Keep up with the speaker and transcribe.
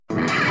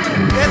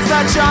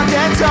the Chuck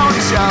and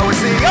Tony Show.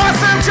 It's the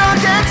awesome Chuck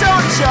and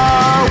Tony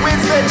Show.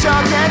 It's the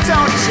Chuck and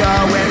Tony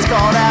Show. It's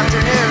called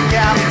Afternoon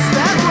Yap. Is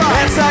that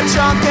right? It's the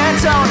Chuck and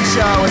Tony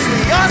Show. It's the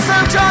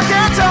awesome Chuck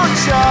and Tony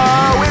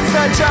Show. It's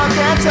the Chuck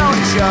and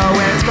Tony Show.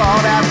 It's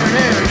called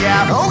Afternoon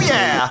Yap. Oh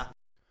yeah.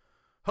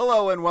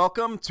 Hello and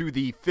welcome to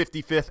the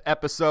 55th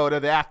episode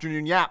of the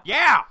Afternoon Yap.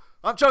 Yeah!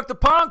 I'm Chuck the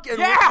Punk, and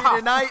with me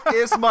tonight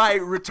is my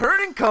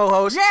returning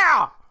co-host,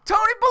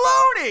 Tony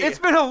Baloney. It's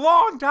been a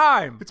long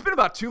time. It's been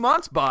about 2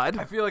 months, bud.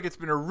 I feel like it's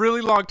been a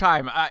really long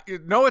time. You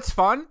know what's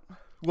fun?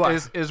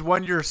 What? Is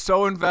when you're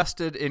so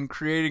invested in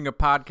creating a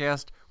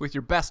podcast with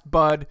your best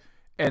bud,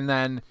 and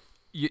then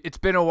it's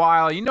been a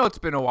while. You know it's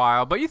been a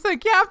while, but you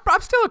think, yeah,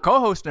 I'm still a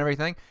co-host and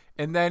everything.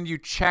 And then you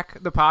check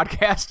the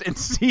podcast and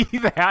see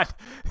that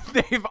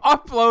they've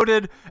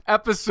uploaded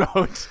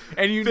episodes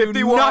and you 51,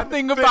 knew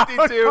nothing about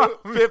 52,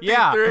 53.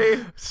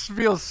 Yeah,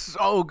 feels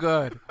so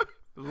good.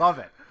 Love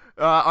it.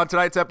 On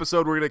tonight's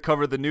episode, we're going to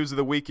cover the news of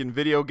the week in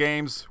video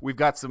games. We've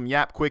got some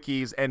Yap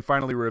quickies and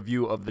finally a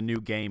review of the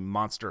new game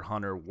Monster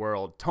Hunter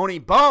World. Tony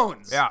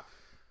Bones. Yeah.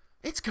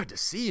 It's good to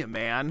see you,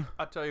 man.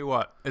 I'll tell you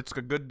what, it's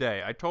a good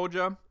day. I told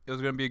you it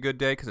was going to be a good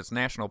day because it's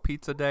National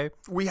Pizza Day.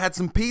 We had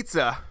some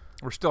pizza.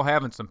 We're still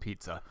having some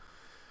pizza.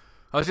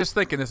 I was just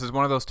thinking this is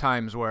one of those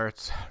times where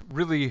it's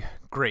really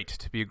great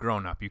to be a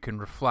grown-up. You can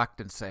reflect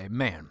and say,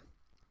 man,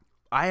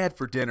 I had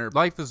for dinner.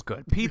 Life is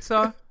good.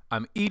 Pizza,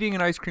 I'm eating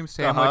an ice cream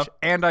sandwich,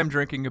 and I'm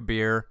drinking a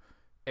beer.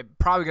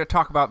 Probably going to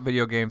talk about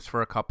video games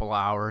for a couple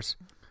hours.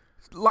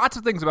 Lots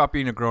of things about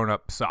being a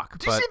grown-up suck.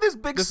 Did you see this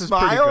big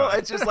smile?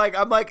 It's just like,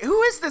 I'm like,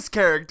 who is this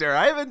character?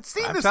 I haven't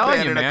seen this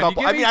man in a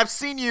couple. I mean, I've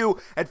seen you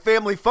at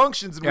family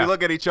functions, and we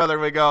look at each other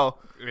and we go,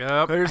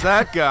 yep, there's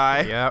that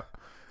guy. Yep.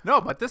 No,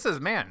 but this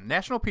is, man,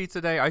 National Pizza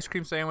Day, ice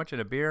cream sandwich,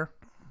 and a beer.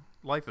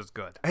 Life is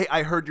good. Hey,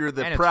 I heard you're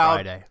the and proud.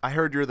 It's Friday. I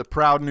heard you're the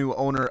proud new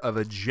owner of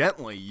a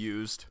gently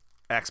used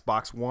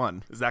Xbox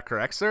One. Is that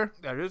correct, sir?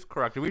 That is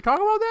correct. Did we talk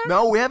about that?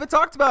 No, we haven't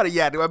talked about it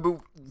yet.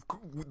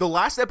 The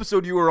last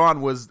episode you were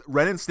on was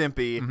Ren and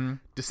Stimpy,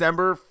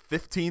 December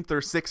 15th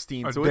or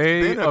 16th. So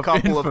it's been a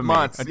couple of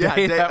months. A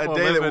day that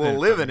will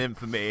live in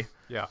infamy.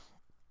 Yeah.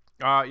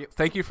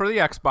 Thank you for the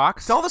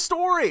Xbox. Tell the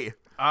story.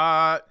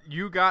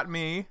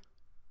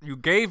 You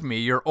gave me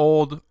your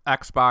old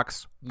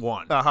Xbox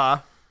One. Uh-huh.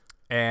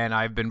 And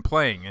I've been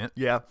playing it.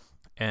 Yeah.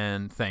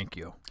 And thank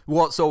you.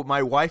 Well, so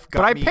my wife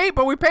got me.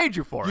 But we paid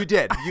you for it. You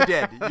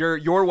did.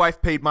 Your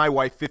wife paid my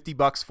wife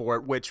 $50 for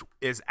it, which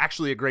is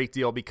actually a great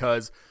deal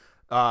because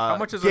how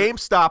much is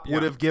GameStop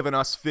would have given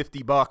us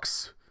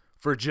 $50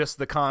 for just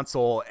the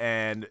console,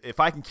 and if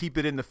I can keep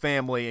it in the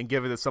family and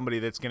give it to somebody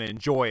that's going to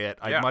enjoy it,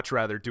 I'd much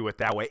rather do it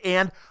that way.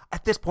 And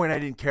at this point, I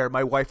didn't care.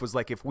 My wife was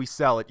like, if we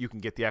sell it, you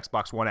can get the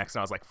Xbox One X. And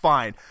I was like,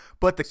 fine.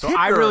 But the kicker,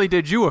 I really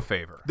did you a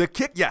favor. The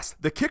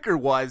kicker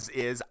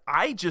is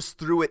I just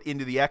threw it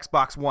into the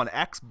Xbox One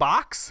X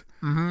box,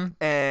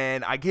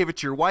 and I gave it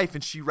to your wife,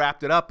 and she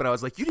wrapped it up, and I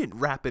was like, you didn't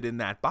wrap it in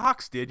that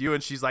box, did you?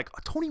 And she's like,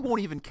 Tony won't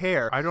even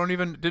care. I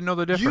didn't know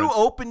the difference. You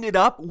opened it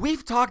up.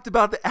 We've talked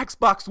about the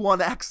Xbox One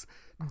X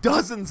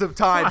dozens of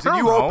times, and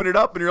you open it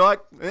up and you're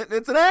like,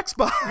 it's an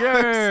Xbox.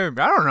 Yeah,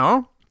 I don't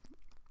know.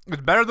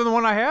 It's better than the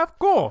one I have?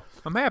 Cool.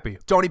 I'm happy.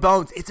 Tony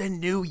Bones, it's a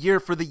new year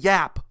for the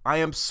Yap. I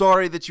am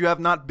sorry that you have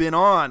not been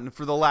on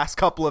for the last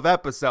couple of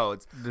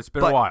episodes. It's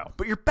been a while.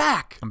 But you're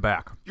back. I'm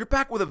back. You're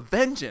back with a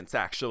vengeance,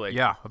 actually.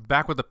 Yeah, I'm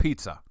back with the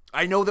pizza.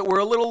 I know that we're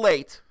a little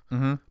late,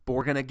 but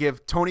we're going to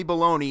give Tony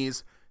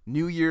Baloney's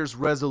New Year's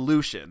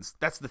resolutions.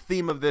 That's the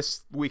theme of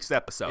this week's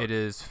episode. It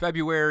is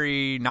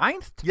February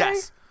 9th today?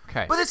 Yes.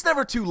 Okay. But it's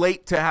never too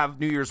late to have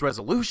New Year's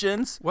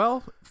resolutions.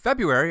 Well,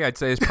 February, I'd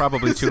say, is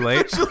probably too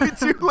late. It's usually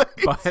too late.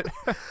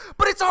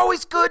 But it's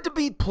always good to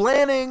be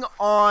planning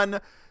on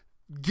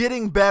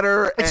getting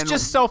better. It's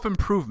just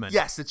self-improvement.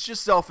 Yes, it's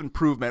just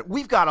self-improvement.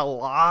 We've got a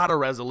lot of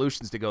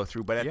resolutions to go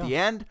through, but at the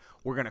end,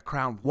 we're going to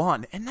crown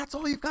one, and that's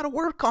all you've got to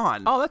work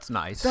on. Oh, that's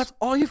nice. That's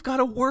all you've got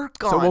to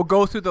work on. So we'll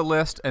go through the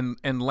list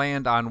and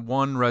land on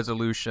one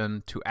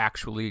resolution to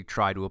actually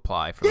try to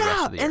apply for the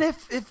rest of the year.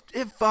 And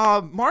if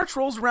March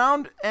rolls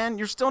around and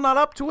you're still not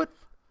up to it,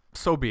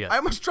 so be it. I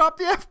almost dropped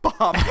the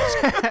F-bomb.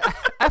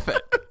 F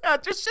it. Yeah,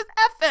 just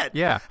F it.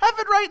 Yeah. F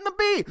it right in the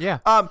B.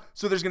 Yeah.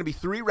 So there's going to be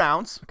 3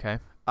 rounds. Okay.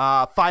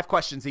 5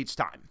 questions each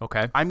time.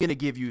 Okay. I'm going to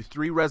give you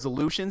 3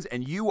 resolutions,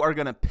 and you are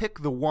going to pick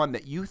the one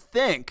that you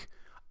think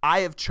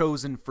I have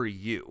chosen for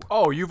you.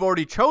 Oh, you've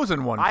already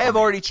chosen one. I have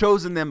already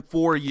chosen them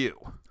for you.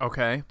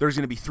 Okay. There's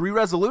going to be 3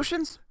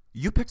 resolutions.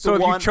 You pick the one.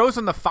 So have you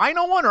chosen the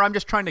final one, or I'm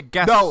just trying to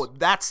guess? No,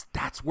 that's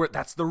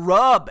the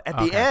rub. At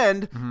the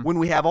end, when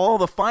we have all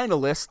the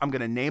finalists, I'm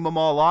going to name them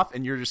all off,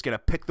 and you're just going to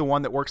pick the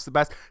one that works the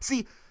best.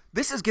 See,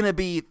 this is going to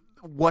be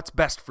what's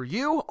best for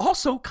you.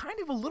 Also, kind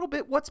of a little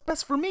bit what's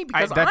best for me,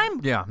 because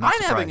I'm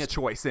having a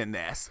choice in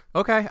this.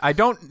 Okay. I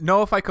don't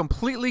know if I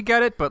completely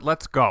get it, but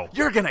let's go.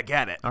 You're going to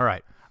get it. All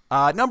right.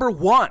 Number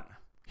 1.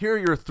 Here are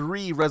your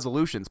 3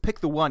 resolutions. Pick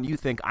the one you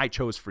think I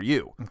chose for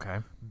you. Okay.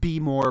 Be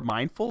more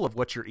mindful of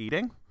what you're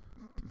eating.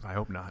 I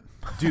hope not.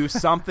 Do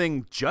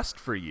something just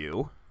for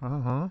you.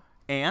 Uh-huh.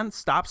 And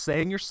stop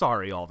saying you're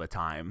sorry all the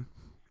time.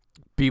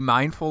 Be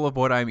mindful of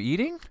what I'm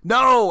eating?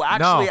 No,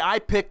 actually, No. I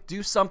picked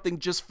do something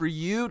just for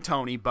you,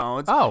 Tony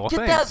Bones. Oh, well,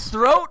 Get thanks. that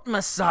throat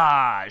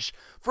massage.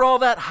 For all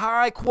that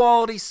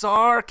high-quality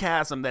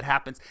sarcasm that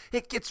happens,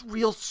 it gets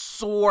real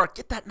sore.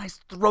 Get that nice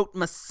throat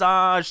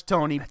massage,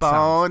 Tony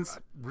Bones. Sounds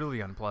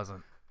really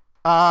unpleasant.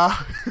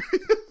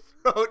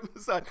 Throat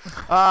massage.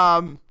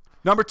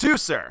 Number 2,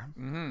 sir.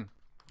 Mm-hmm.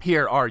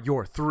 Here are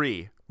your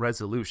 3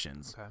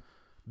 resolutions. Okay.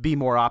 Be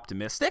more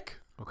optimistic.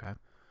 Okay.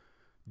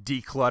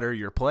 Declutter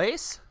your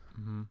place.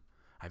 Mm-hmm.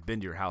 I've been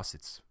to your house.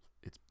 It's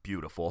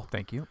beautiful.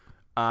 Thank you.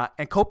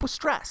 And cope with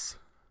stress.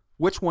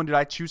 Which one did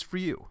I choose for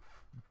you?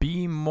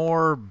 Be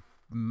more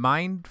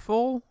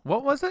mindful.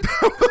 What was it?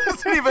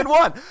 Wasn't even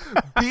one.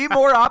 Be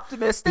more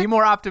optimistic. Be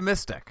more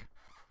optimistic.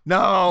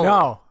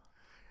 No.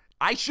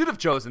 I should have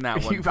chosen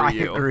that one for I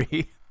you.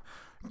 agree.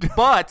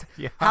 But,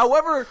 Yeah.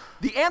 however,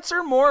 the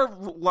answer more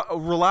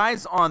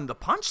relies on the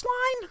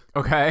punchline.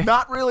 Okay.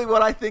 Not really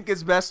what I think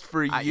is best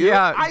for you.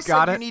 yeah, I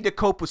got said it. you need to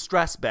cope with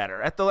stress better.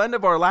 At the end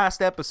of our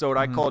last episode,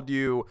 Mm-hmm. I called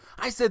you.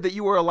 I said that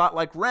you were a lot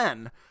like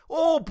Ren.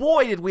 Oh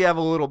boy, did we have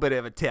a little bit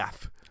of a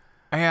tiff.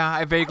 Yeah,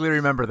 I vaguely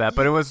remember that,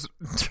 but it was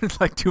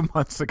like 2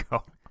 months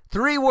ago.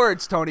 3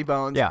 words, Tony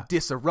Bones. Yeah.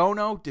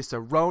 Disarono,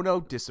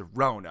 disarono,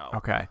 disarono.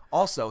 Okay.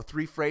 Also,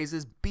 3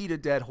 phrases: beat a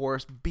dead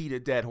horse, beat a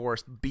dead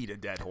horse, beat a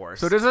dead horse.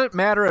 So does it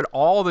matter at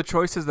all the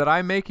choices that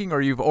I'm making,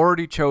 or you've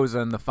already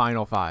chosen the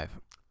final 5?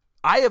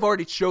 I have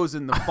already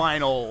chosen the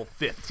final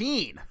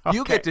 15.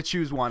 You Okay. get to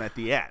choose one at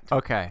the end.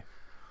 Okay.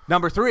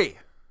 Number 3.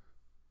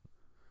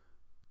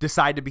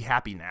 Decide to be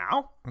happy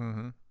now.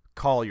 Mm-hmm.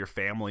 Call your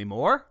family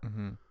more.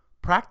 Mm-hmm.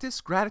 Practice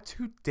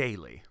gratitude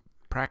daily.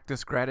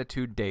 Practice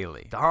gratitude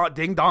daily.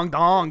 Ding dong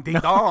dong, ding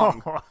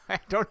dong. I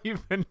don't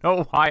even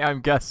know why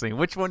I'm guessing.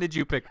 Which one did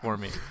you pick for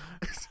me?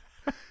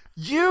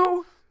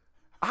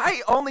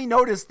 I only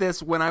noticed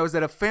this when I was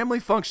at a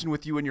family function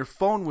with you and your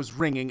phone was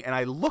ringing and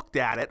I looked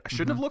at it. I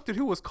shouldn't have looked at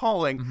who was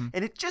calling,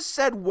 and it just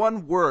said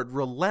one word: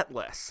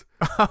 relentless.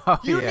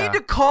 You yeah. need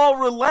to call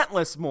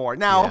relentless more.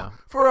 Now, Yeah.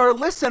 for our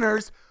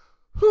listeners,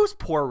 who's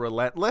poor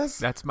relentless?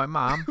 That's my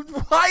mom.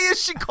 Why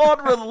is she called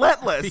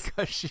relentless?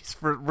 Because she's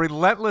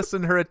relentless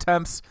in her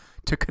attempts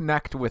to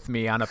connect with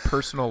me on a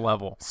personal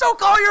level. So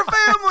call your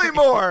family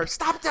more.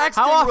 Stop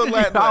texting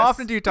relentless. How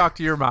often do you talk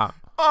to your mom?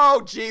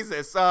 Oh,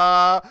 Jesus.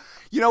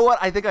 You know what?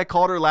 I think I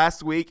called her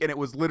last week, and it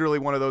was literally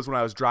one of those when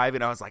I was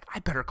driving. I was like, I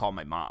better call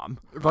my mom.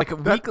 Like a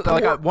week,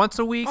 once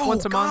a week, Oh,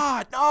 once a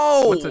God, month,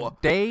 no. once a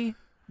day.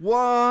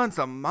 Once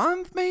a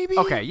month, maybe?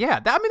 Okay, yeah.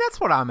 That's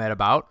what I'm at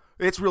about.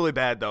 It's really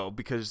bad, though,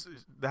 because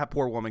that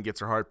poor woman gets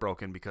her heart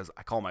broken because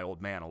I call my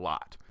old man a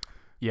lot.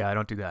 Yeah, I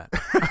don't do that.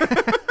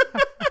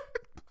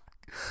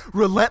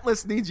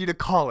 Relentless needs you to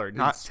call her,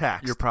 not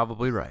text. You're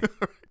probably right.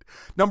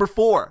 Number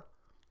 4,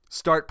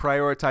 start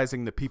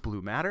prioritizing the people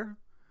who matter.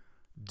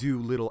 Do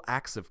little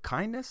acts of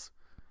kindness.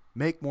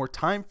 Make more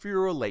time for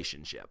your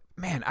relationship.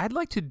 Man, I'd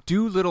like to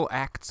do little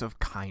acts of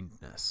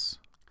kindness.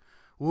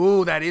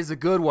 Ooh, that is a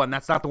good one.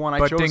 That's not the one I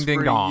But chose ding, ding,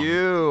 for dong.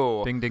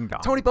 you. Ding, ding,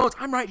 dong. Tony Bones,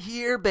 I'm right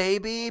here,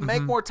 baby.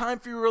 Make more time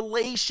for your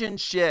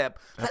relationship.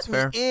 That's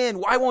let me in.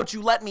 Why won't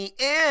you let me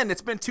in?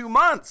 It's been 2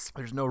 months.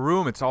 There's no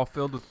room. It's all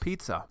filled with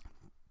pizza.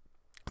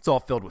 It's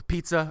all filled with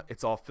pizza.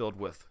 It's all filled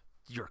with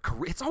your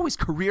career. It's always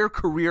career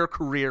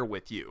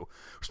with you.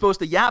 We're supposed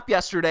to yap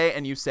yesterday,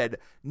 and you said,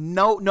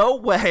 no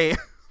way.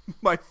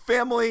 My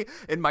family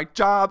and my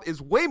job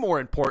is way more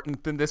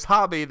important than this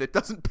hobby that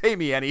doesn't pay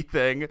me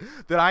anything,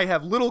 that I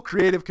have little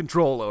creative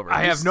control over.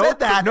 I You have said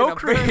that no in a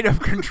very- creative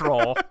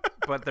control,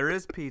 but there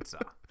is pizza.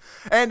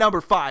 And number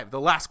 5, the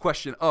last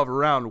question of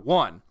round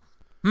 1.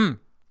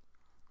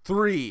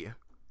 3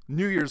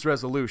 New Year's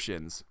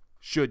resolutions.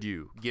 Should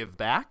you give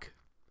back?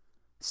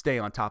 Stay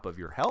on top of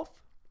your health?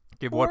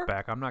 Give Or- what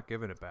back? I'm not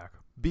giving it back.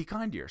 Be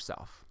kind to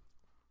yourself.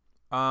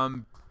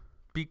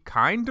 Be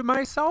kind to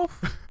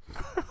myself?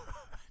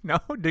 No,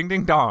 ding,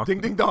 ding, dong.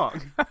 Ding, ding,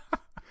 dong.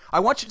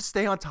 I want you to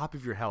stay on top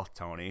of your health,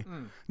 Tony.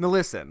 Now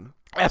listen.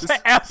 As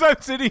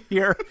I'm sitting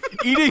here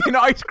eating an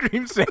ice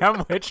cream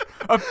sandwich,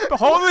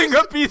 holding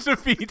a piece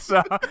of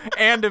pizza,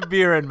 and a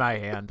beer in my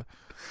hand.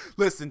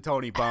 Listen,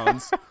 Tony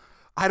Bones.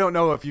 I don't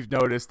know if you've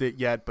noticed it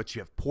yet, but you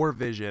have poor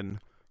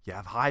vision. You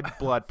have high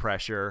blood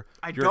pressure.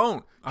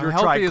 don't. I'm Your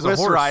healthy as a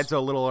horse.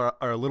 triglycerides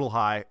are a little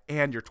high,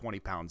 and you're 20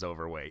 pounds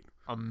overweight.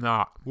 I'm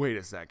not. Wait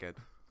a second.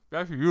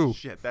 That's you.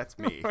 Shit, that's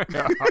me.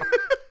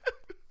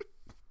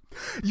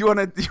 You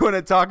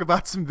wanna talk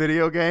about some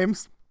video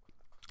games?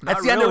 Not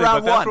That's the end of really,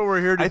 round but that's 1. what we're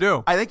here to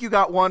do. I think you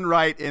got one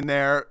right in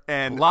there,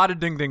 and A lot of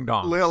ding, ding,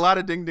 dongs. a lot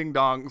of ding ding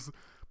dongs,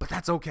 but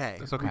that's okay.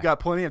 That's okay. We got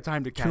plenty of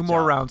time to catch 2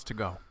 more up. rounds to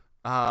go.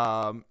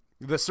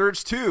 The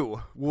Surge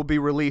 2 will be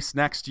released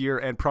next year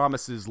and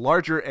promises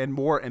larger and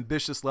more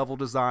ambitious level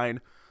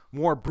design,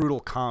 more brutal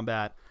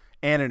combat,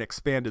 and an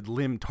expanded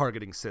limb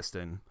targeting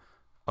system,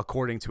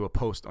 according to a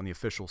post on the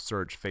official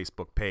Surge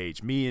Facebook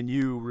page. Me and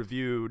you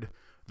reviewed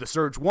The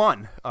Surge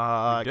 1. did?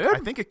 I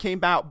think it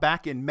came out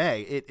back in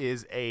May. It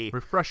is a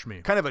Refresh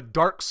me. kind of a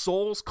Dark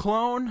Souls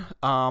clone,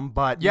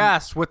 but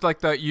Yes, with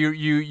like the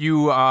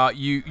you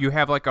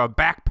have like a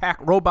backpack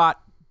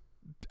robot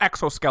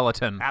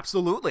exoskeleton.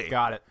 Absolutely.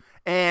 Got it.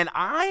 And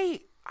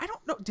I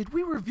don't know. Did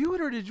we review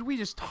it or did we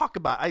just talk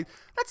about it?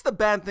 That's the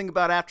bad thing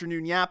about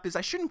Afternoon Yap is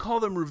I shouldn't call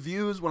them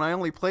reviews when I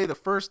only play the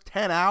first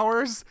 10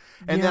 hours.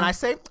 And then I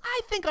say,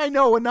 I think I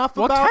know enough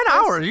about 10 this.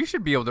 hours. You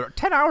should be able to.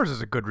 10 hours is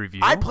a good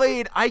review. I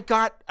played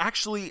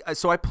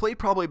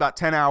probably about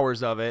 10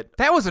 hours of it.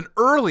 That was an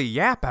early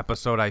Yap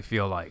episode, I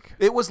feel like.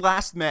 It was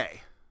last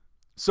May.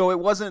 So it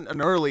wasn't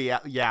an early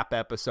Yap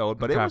episode,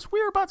 but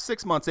we were about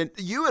 6 months in.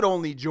 You had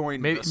only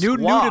joined the new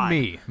squad. to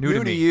me.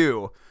 New to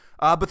you.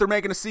 But they're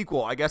making a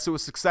sequel. I guess it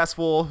was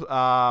successful.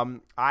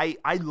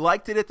 I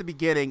liked it at the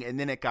beginning, and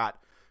then it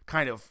got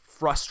kind of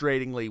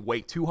frustratingly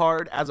way too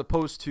hard, as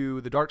opposed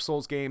to the Dark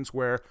Souls games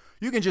where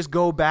you can just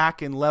go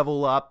back and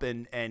level up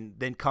and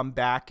then come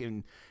back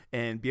and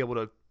be able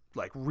to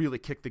like really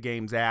kick the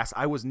game's ass.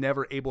 I was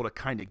never able to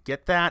kind of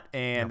get that,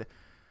 and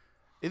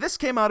this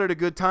came out at a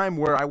good time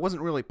where I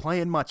wasn't really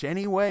playing much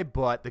anyway,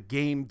 but the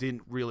game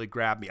didn't really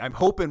grab me. I'm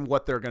hoping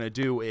what they're going to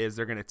do is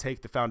they're going to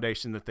take the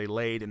foundation that they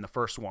laid in the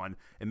first one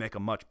and make a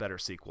much better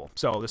sequel.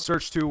 So the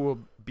Surge 2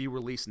 will be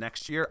released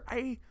next year.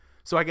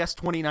 So I guess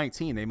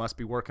 2019, they must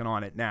be working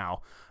on it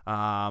now,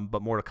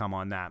 but more to come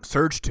on that.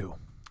 Surge 2.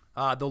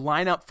 The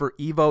lineup for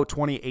EVO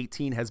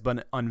 2018 has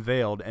been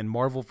unveiled, and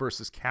Marvel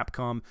vs.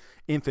 Capcom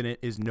Infinite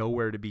is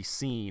nowhere to be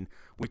seen.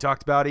 We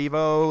talked about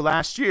EVO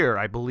last year.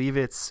 I believe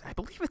it's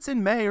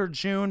in May or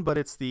June, but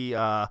it's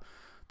the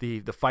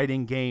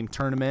fighting game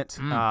tournament.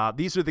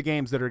 These are the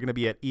games that are going to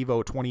be at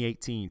EVO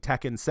 2018: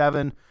 Tekken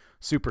 7,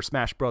 Super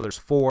Smash Bros.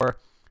 4,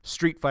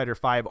 Street Fighter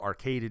 5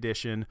 Arcade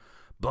Edition,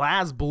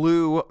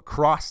 BlazBlue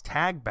Cross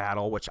Tag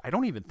Battle, which I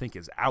don't even think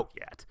is out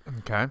yet.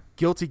 Okay.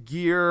 Guilty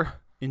Gear,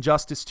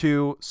 Injustice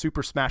 2,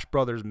 Super Smash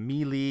Bros.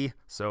 Melee,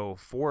 so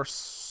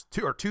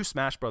two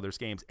Smash Bros.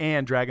 Games,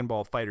 and Dragon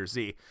Ball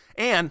FighterZ.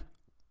 And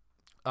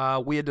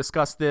we had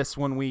discussed this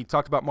when we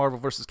talked about Marvel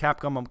vs.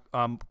 Capcom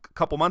a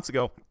couple months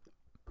ago.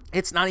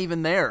 It's not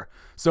even there.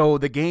 So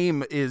the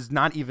game is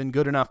not even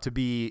good enough to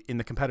be in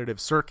the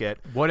competitive circuit.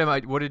 What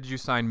did you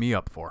sign me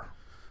up for?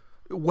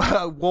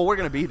 Well, we're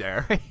going to be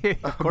there.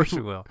 Of course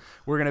you will.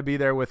 We're going to be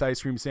there with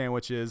ice cream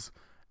sandwiches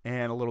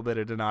and a little bit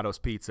of Donato's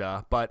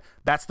pizza. But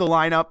that's the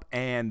lineup,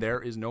 and there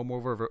is no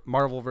more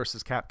Marvel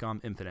vs. Capcom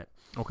Infinite.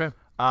 Okay.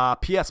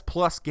 PS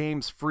Plus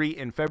games free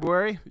in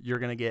February. You're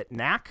going to get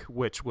Knack,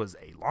 which was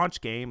a launch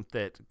game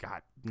that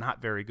got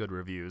not very good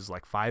reviews,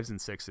 like 5s and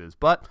 6s,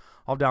 but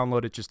I'll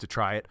download it just to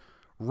try it.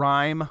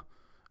 Rime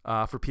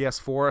for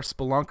PS4,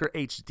 Spelunker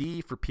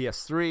HD for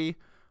PS3,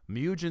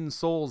 Mugen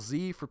Soul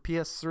Z for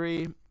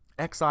PS3,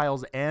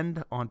 Exile's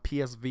End on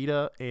PS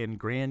Vita, and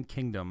Grand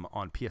Kingdom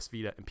on PS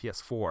Vita and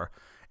PS4.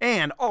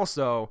 And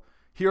also,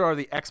 here are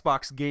the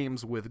Xbox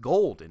games with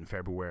gold in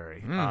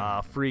February.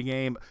 Free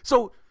game.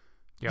 So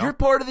you're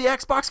part of the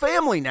Xbox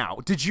family now.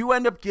 Did you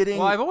end up getting...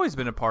 Well, I've always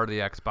been a part of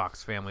the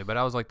Xbox family, but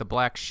I was like the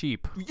black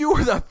sheep. You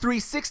were the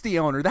 360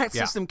 owner. That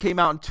system came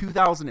out in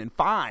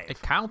 2005.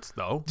 It counts,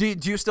 though. Do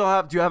you still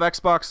have... Do you have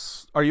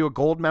Xbox... Are you a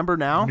gold member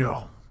now?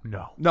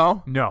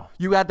 No.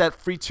 You had that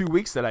free 2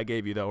 weeks that I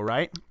gave you, though,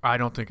 right? I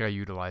don't think I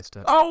utilized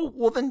it. Oh,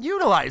 well, then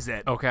utilize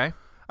it. Okay.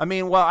 I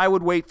mean, well, I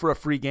would wait for a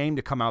free game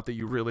to come out that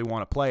you really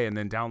want to play and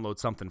then download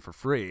something for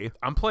free.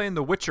 I'm playing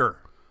The Witcher.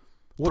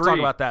 We'll talk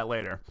about that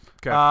later.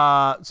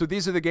 Okay. So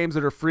these are the games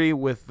that are free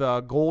with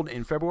gold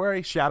in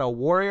February. Shadow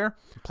Warrior.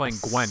 I'm playing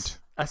Gwent.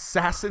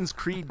 Assassin's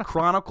Creed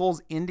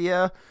Chronicles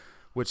India,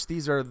 which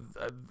these are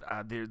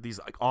these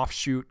like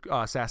offshoot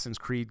Assassin's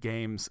Creed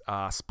games.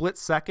 Split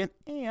Second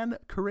and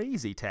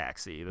Crazy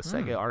Taxi, the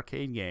Sega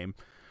arcade game.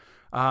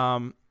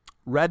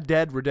 Red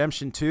Dead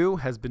Redemption 2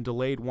 has been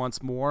delayed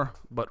once more,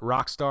 but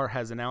Rockstar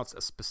has announced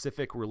a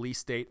specific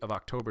release date of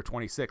October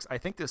 26th. I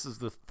think this is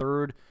the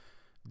third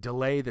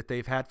delay that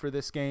they've had for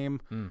this game.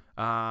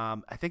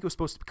 I think it was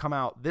supposed to come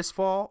out this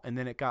fall, and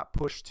then it got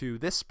pushed to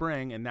this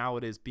spring, and now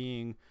it is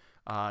being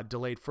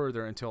delayed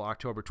further until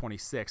October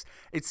 26th.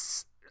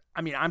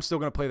 I'm still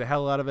going to play the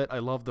hell out of it. I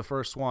love the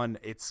first one.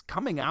 It's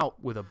coming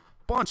out with a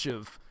bunch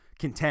of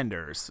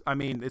contenders. I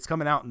mean, it's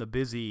coming out in the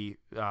busy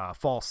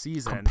fall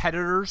season.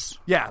 Competitors?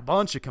 Yeah, a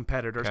bunch of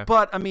competitors. Okay.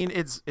 But, I mean,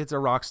 it's a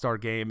Rockstar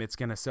game. It's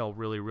going to sell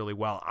really, really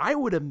well. I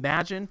would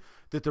imagine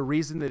that the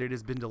reason that it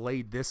has been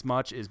delayed this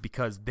much is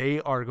because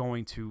they are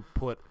going to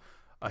put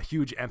a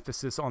huge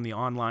emphasis on the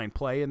online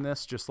play in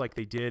this, just like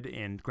they did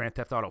in Grand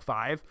Theft Auto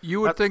 5.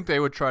 You would think they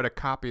would try to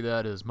copy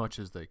that as much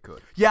as they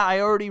could. Yeah, I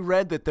already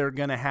read that they're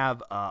going to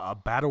have a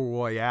Battle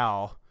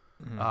Royale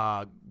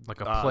like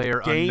a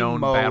player game unknown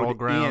mode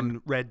battleground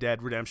in Red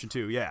Dead Redemption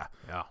 2. Yeah.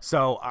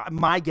 So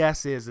my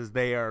guess is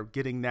they are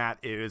getting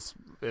that as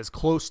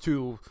close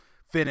to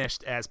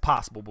finished as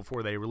possible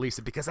before they release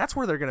it, because that's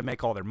where they're going to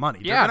make all their money.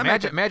 Yeah,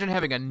 imagine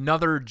having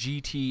another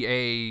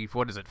GTA.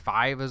 What is it?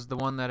 5 is the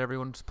one that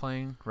everyone's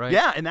playing, right?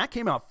 Yeah, and that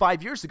came out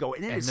 5 years ago,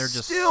 and they're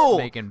just still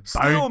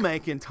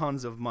making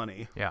tons of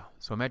money. Yeah.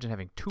 So imagine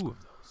having 2 of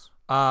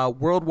those.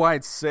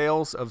 Worldwide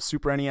sales of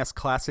Super NES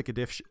Classic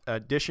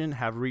Edition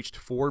have reached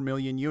 4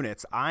 million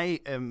units.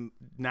 I am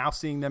now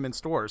seeing them in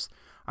stores.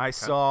 I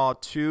saw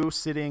 2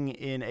 sitting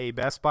in a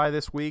Best Buy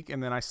this week,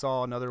 and then I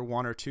saw another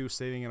 1 or 2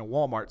 sitting in a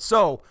Walmart.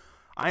 So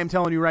I am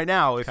telling you right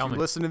now, if you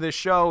listen to this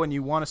show and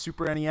you want a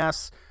Super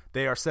NES,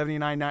 they are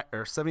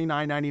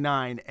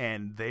 $79.99,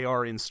 and they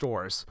are in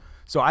stores.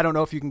 So I don't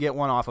know if you can get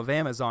one off of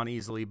Amazon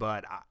easily,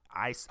 but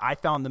I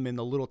found them in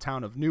the little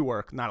town of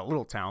Newark. Not a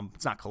little town.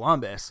 It's not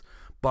Columbus.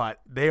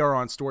 But they are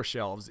on store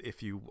shelves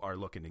if you are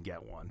looking to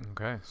get one.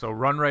 Okay, so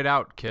run right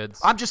out,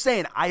 kids. I'm just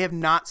saying, I have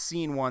not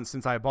seen one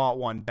since I bought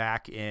one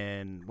back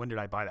in, when did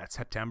I buy that?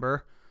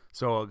 September.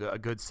 So a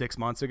good 6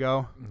 months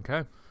ago.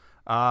 Okay.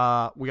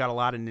 We got a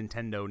lot of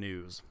Nintendo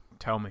news.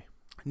 Tell me.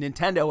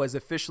 Nintendo has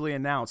officially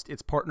announced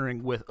it's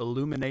partnering with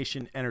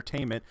Illumination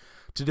Entertainment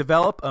to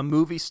develop a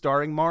movie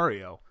starring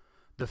Mario.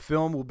 The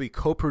film will be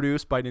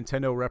co-produced by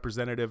Nintendo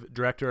representative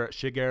director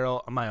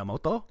Shigeru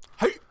Miyamoto.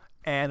 Hey!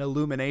 And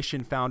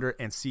Illumination founder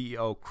and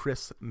CEO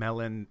Chris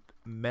Melon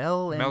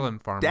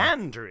Farmer.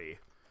 Dandry.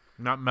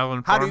 Not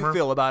Melon How Farmer. do you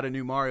feel about a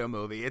new Mario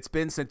movie? It's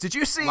been since. Did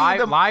you see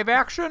live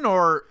action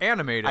or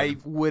animated? I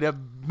would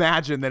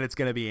imagine that it's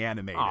going to be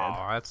animated.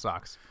 Oh, that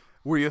sucks.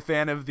 Were you a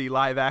fan of the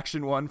live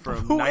action one from?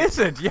 Who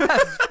isn't?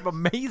 Yes,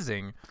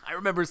 amazing. I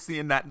remember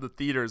seeing that in the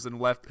theaters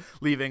and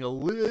leaving a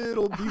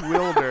little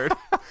bewildered.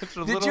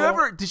 Did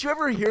you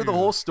ever hear the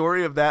whole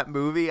story of that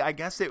movie? I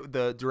guess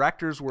the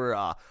directors were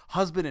a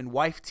husband and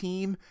wife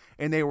team,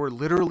 and they were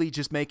literally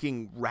just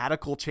making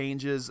radical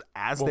changes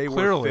as they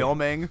were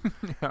filming.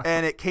 Yeah.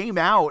 And it came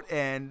out,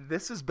 and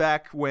this is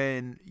back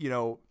when,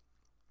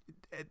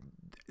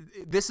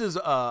 this is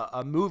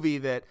a movie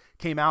that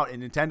came out,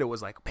 and Nintendo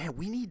was like, man,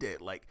 we need to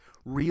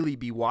really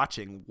be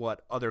watching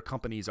what other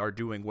companies are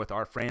doing with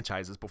our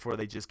franchises before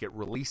they just get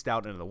released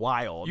out into the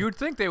wild. You would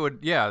think they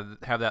would,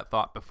 have that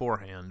thought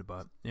beforehand,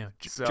 but yeah.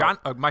 John,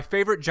 my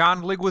favorite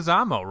John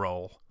Leguizamo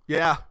role.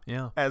 Yeah.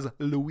 Yeah. As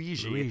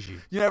Luigi.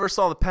 You never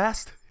saw The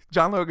Pest?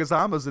 John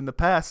Leguizamo's in The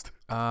Pest.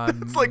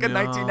 It's like a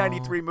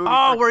 1993 movie.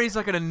 Oh, where he's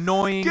like an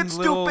annoying Get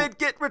stupid,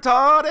 get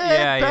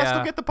retarded. Pest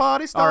will get the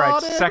party started. All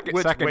right, second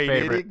favorite.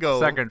 Did it go?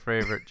 Second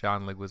favorite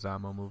John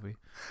Leguizamo movie.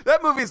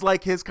 That movie's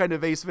like his kind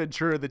of Ace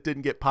Ventura that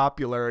didn't get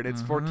popular, and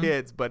it's for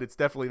kids, but it's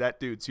definitely that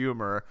dude's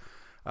humor.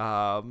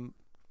 But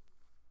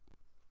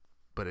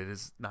it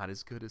is not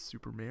as good as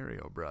Super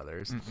Mario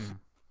Brothers.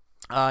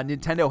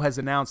 Nintendo has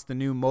announced the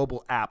new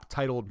mobile app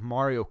titled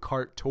Mario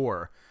Kart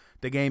Tour.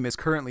 The game is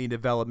currently in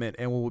development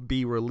and will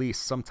be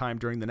released sometime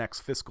during the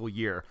next fiscal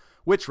year,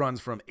 which runs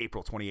from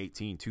April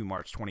 2018 to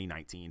March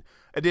 2019.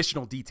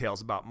 Additional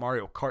details about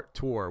Mario Kart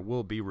Tour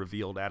will be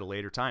revealed at a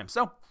later time.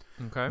 So,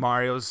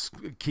 Mario's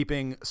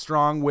keeping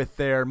strong with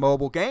their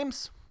mobile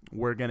games.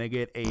 We're going to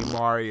get a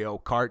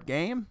Mario Kart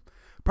game.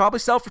 Probably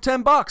sell for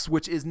 $10,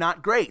 which is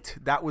not great.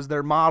 That was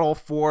their model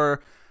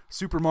for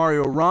Super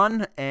Mario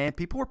Run, and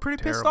people were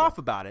pretty pissed off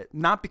about it.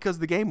 Not because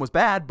the game was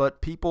bad,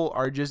 but people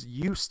are just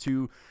used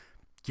to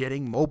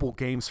getting mobile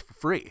games for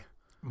free.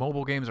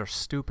 Mobile games are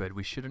stupid.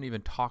 We shouldn't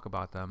even talk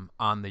about them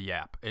on the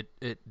Yap.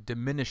 It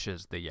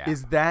diminishes the Yap.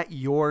 Is that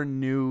your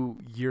New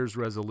Year's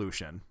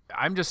resolution?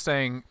 I'm just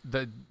saying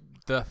the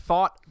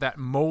thought that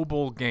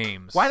mobile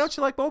games. Why don't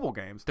you like mobile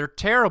games? They're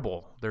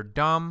terrible. They're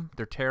dumb.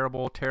 They're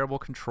terrible. Terrible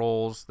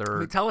controls.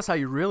 Tell us how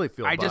you really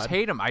feel. I just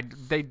hate them.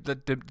 They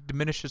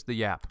diminishes the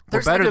Yap.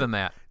 We're better than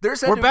that.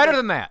 We're better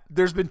than that.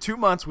 There's been 2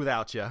 months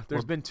without you.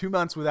 There's been 2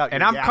 months without you.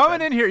 And I'm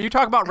coming in here. You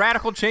talk about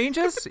radical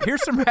changes?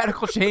 Here's some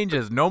radical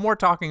changes. No more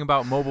talking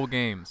about mobile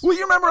games. Well,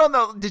 you remember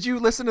did you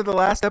listen to the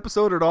last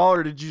episode at all,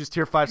 or did you just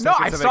hear 5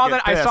 seconds? No,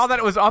 I saw that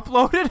it was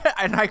uploaded,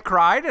 and I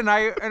cried, and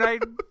I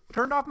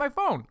turned off my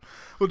phone.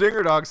 Well,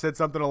 Dinger Dog said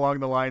something along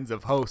the lines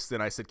of hosts,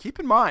 and I said, keep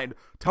in mind,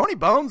 Tony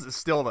Bones is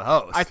still the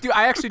host.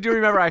 I actually do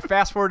remember. I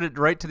fast forwarded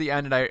right to the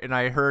end, and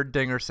I heard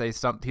Dinger say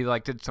something. He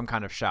did some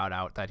kind of shout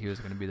out that he was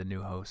going to be the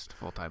new host,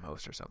 full-time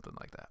host, or something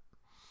like that.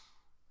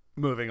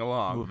 Moving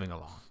along.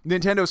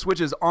 Nintendo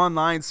Switch's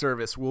online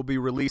service will be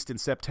released in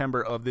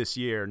September of this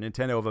year.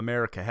 Nintendo of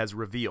America has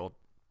revealed.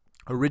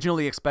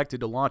 Originally expected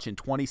to launch in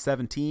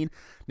 2017,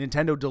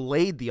 Nintendo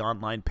delayed the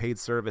online paid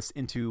service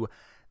into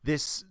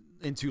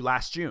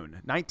last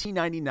June.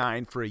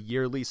 $19.99 for a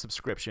yearly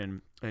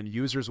subscription, and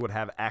users would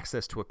have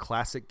access to a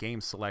classic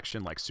game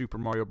selection like Super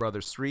Mario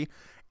Bros. 3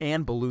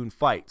 and Balloon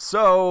Fight.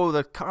 So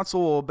the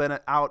console will have been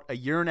out a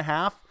year and a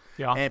half,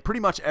 and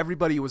pretty much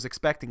everybody was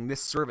expecting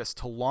this service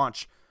to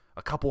launch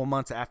a couple of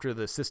months after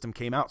the system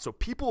came out. So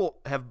people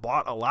have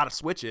bought a lot of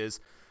Switches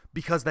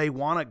because they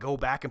want to go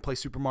back and play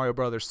Super Mario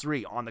Bros.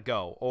 3 on the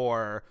go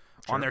or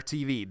on their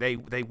TV.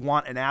 They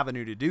want an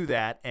avenue to do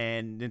that,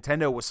 and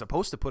Nintendo was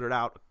supposed to put it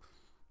out,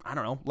 I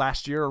don't know,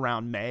 last year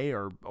around May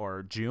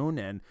or June,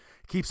 and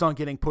keeps on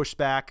getting pushed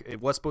back. It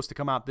was supposed to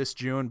come out this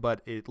June,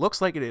 but it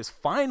looks like it is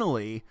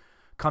finally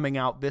coming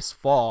out this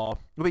fall.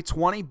 It'll be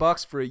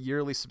 $20 for a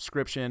yearly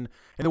subscription,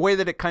 and the way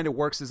that it kind of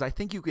works is I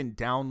think you can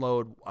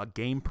download a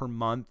game per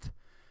month,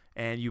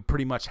 and you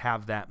pretty much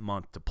have that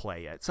month to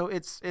play it. So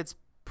it's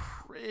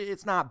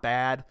not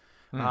bad.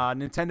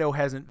 Nintendo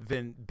hasn't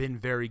been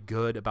very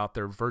good about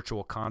their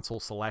virtual console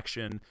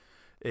selection.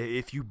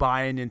 if you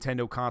buy a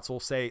Nintendo console,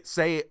 say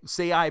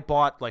I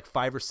bought like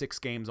 5 or 6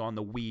 games on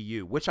the Wii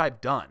U, which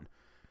I've done.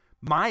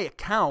 My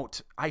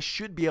account, I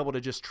should be able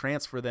to just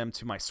transfer them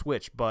to my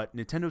Switch, but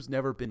Nintendo's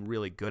never been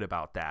really good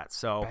about that.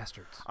 So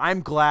Bastards.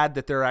 I'm glad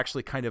that they're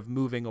actually kind of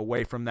moving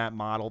away from that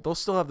model. They'll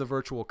still have the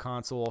virtual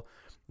console,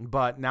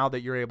 but now that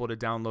you're able to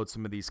download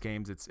some of these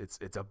games, it's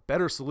a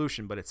better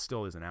solution, but it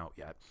still isn't out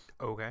yet.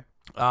 Okay.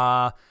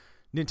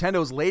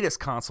 Nintendo's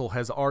latest console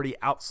has already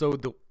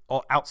outsold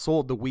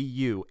the Wii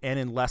U, and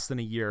in less than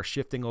a year,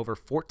 shifting over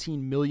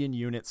 14 million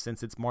units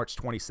since its March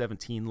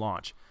 2017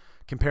 launch,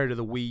 compared to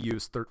the Wii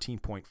U's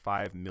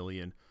 13.5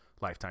 million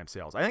lifetime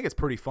sales. I think it's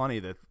pretty funny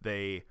that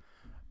they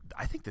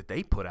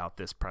put out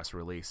this press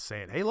release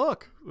saying, hey,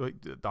 look,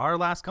 our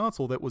last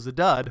console that was a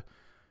dud,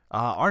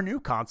 our new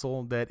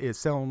console that is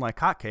selling like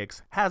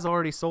hotcakes has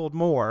already sold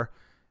more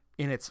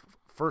in its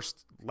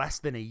first less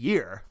than a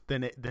year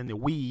than the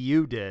Wii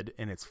U did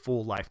in its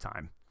full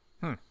lifetime.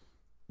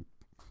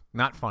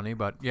 Not funny,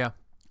 but yeah,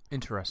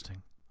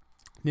 interesting.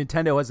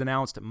 Nintendo has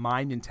announced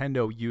My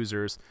Nintendo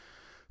users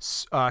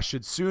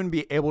should soon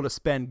be able to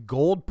spend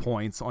gold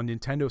points on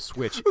Nintendo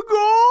Switch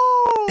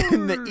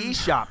in the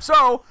eShop.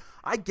 So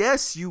I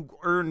guess you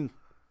earn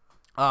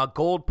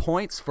gold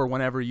points for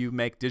whenever you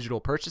make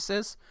digital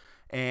purchases,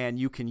 and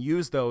you can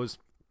use those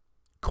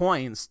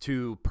coins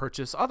to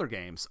purchase other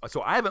games.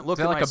 So I haven't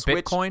looked at my Switch. Is that like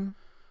a Bitcoin?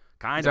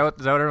 Kind of. of.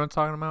 Is that what everyone's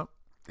talking about?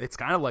 It's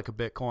kind of like a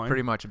Bitcoin.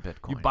 Pretty much a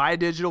Bitcoin. You buy a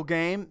digital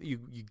game, you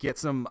get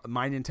some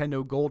My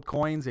Nintendo Gold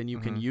coins, and you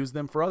can use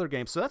them for other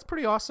games. So that's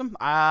pretty awesome.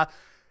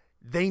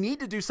 They need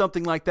to do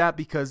something like that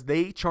because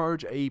they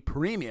charge a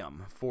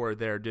premium for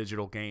their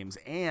digital games,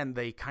 and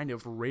they kind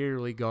of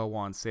rarely go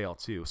on sale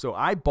too. So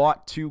I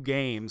bought 2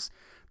 games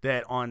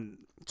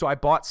so I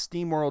bought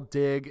SteamWorld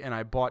Dig and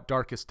I bought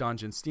Darkest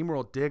Dungeon.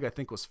 SteamWorld Dig I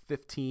think was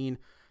 $15.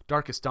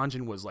 Darkest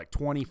Dungeon was like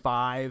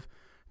 $25.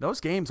 Those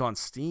games on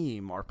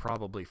Steam are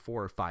probably $4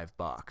 or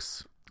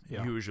 $5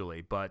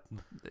 usually, but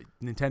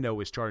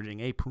Nintendo is charging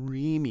a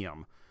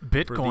premium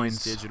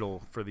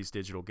Bitcoins for these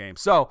digital games.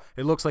 So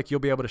it looks like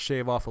you'll be able to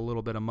shave off a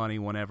little bit of money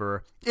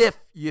whenever,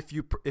 if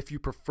you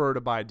prefer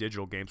to buy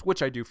digital games,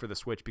 which I do for the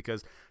Switch,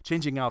 because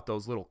changing out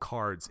those little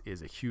cards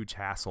is a huge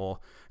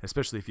hassle,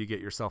 especially if you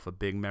get yourself a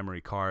big memory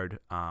card.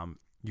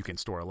 You can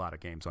store a lot of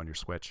games on your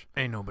Switch.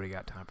 Ain't nobody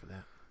got time for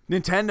that.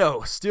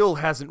 Nintendo still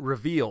hasn't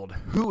revealed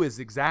who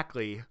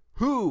exactly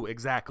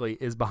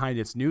is behind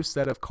its new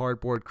set of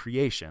cardboard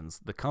creations.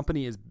 The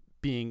company is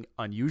being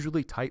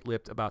unusually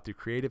tight-lipped about the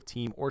creative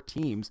team or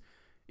teams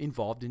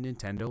involved in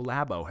Nintendo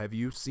Labo. Have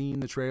you seen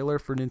the trailer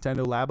for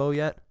Nintendo Labo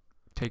yet?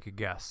 Take a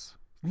guess.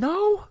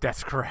 No?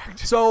 That's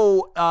correct.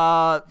 So,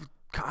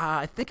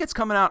 I think it's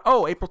coming out,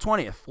 April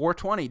 20th,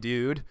 4/20,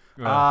 dude.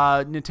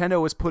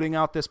 Nintendo is putting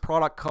out this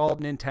product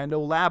called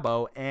Nintendo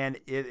Labo, and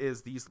it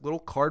is these little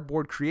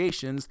cardboard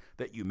creations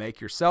that you make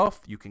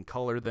yourself. You can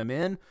color them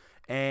in,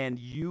 and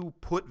you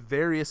put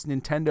various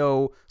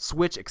Nintendo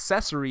Switch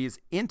accessories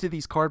into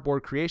these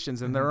cardboard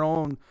creations, and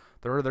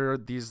they're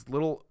these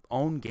little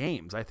own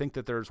games. I think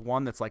that there's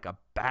one that's like a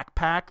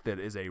backpack that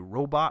is a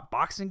robot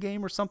boxing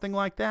game or something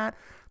like that.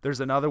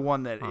 There's another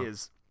one that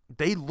is,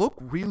 they look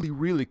really,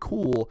 really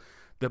cool.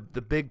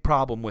 The big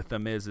problem with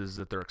them is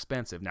that they're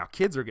expensive. Now,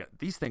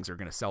 these things are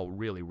going to sell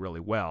really, really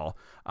well.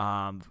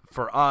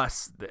 For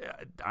us,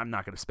 I'm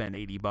not going to spend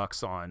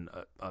 $80 on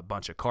a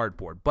bunch of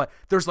cardboard. But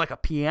there's like a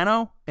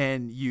piano,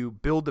 and you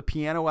build the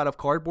piano out of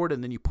cardboard,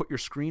 and then you put your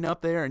screen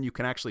up there, and you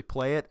can actually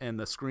play it, and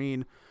the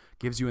screen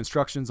gives you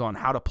instructions on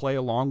how to play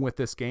along with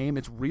this game.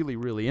 It's really,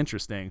 really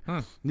interesting.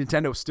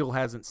 Nintendo still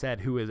hasn't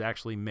said who is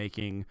actually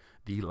making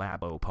the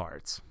Labo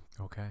parts.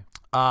 Okay.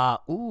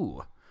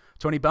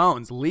 Tony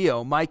Bones,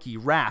 Leo, Mikey,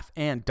 Raph,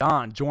 and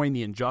Don join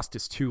the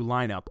Injustice 2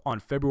 lineup on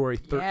February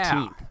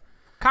 13th.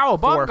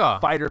 Cowabunga!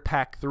 For Fighter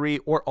Pack 3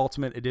 or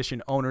Ultimate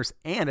Edition owners,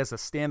 and as a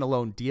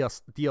standalone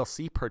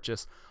DLC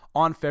purchase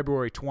on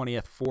February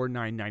 20th for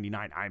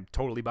 $9.99. I'm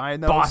totally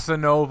buying those. Bossa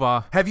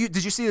Nova.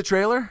 Did you see the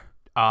trailer?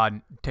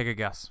 Take a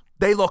guess.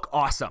 They look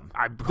awesome.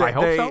 I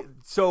hope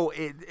so. So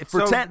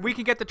we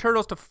can get the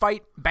Turtles to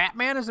fight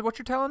Batman? Is it what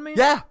you're telling me?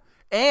 Yeah.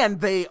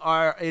 And it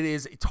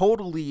is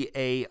totally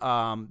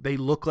they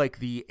look like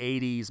the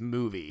 80s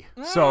movie.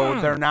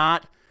 So they're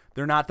not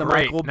the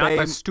Michael Bay.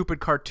 Not the stupid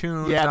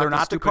cartoons. Yeah, they're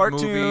not the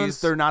cartoons.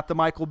 Movies. They're not the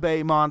Michael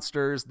Bay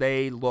monsters.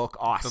 They look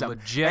awesome. The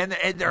legit.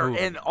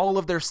 And all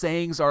of their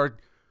sayings are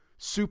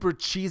super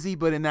cheesy,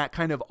 but in that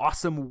kind of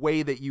awesome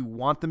way that you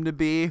want them to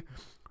be.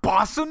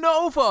 Bossa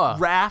Nova.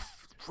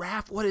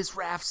 Raph, what does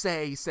Raph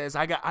say? He says,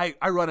 I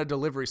run a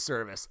delivery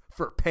service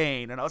for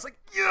pain. And I was like,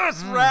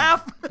 yes,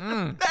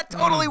 Raph. That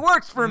totally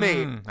works for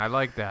me. I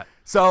like that.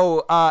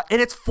 So, and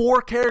it's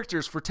 4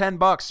 characters for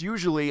 $10.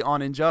 Usually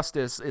on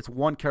Injustice, it's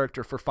 1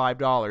 character for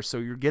 $5. So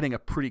you're getting a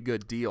pretty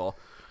good deal.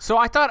 So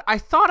I thought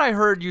I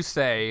heard you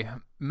say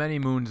many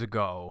moons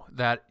ago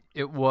that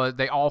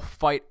they all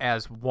fight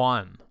as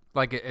one.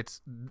 Like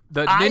it's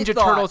the Ninja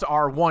Turtles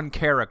are one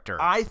character.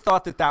 I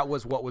thought that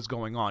was what was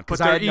going on, because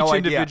they're each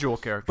individual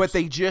characters. But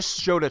they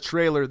just showed a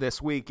trailer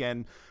this week,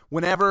 and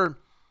whenever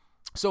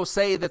So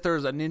say that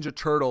there's a Ninja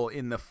Turtle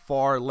in the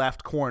far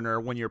left corner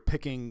when you're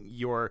picking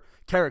your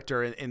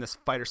character in this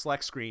fighter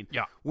select screen.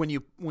 Yeah. When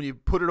you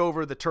put it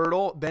over the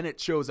turtle, then it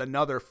shows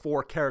another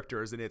 4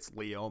 characters, and it's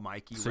Leo,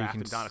 Mikey, So you Raph,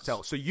 can and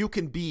Donatello. So you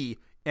can be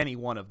any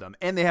one of them.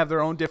 And they have their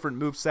own different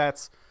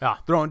movesets, Yeah.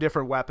 their own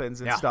different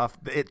weapons and Yeah. stuff.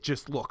 It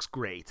just looks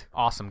great.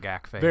 Awesome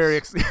gack face.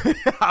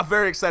 I'm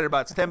very excited about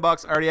it. It's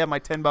 $10. I already have my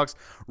 $10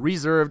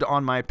 reserved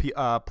on my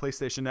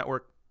PlayStation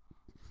Network,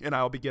 and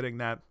I'll be getting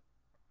that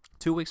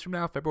 2 weeks from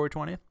now, February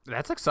 20th.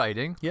 That's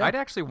exciting. Yeah. I'd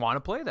actually want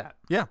to play that.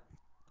 Yeah.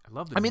 I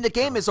love I mean, the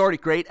game is already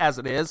great as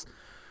it is,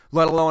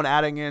 let alone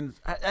adding in,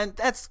 and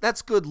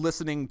that's good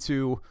listening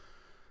to,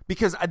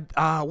 because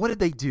what did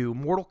they do?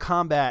 Mortal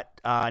Kombat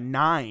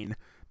 9,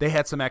 they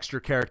had some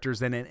extra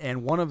characters in it,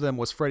 and one of them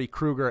was Freddy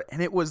Krueger,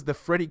 and it was the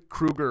Freddy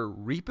Krueger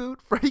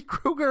reboot, Freddy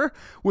Krueger,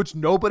 which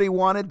nobody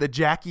wanted, the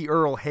Jackie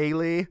Earl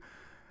Haley.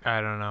 I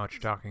don't know what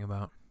you're talking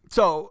about.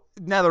 So,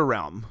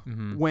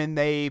 NetherRealm, when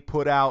they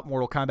put out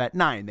Mortal Kombat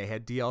 9, they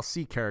had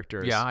DLC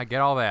characters. Yeah, I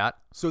get all that.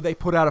 So they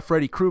put out a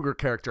Freddy Krueger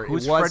character.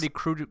 Who's it was Freddy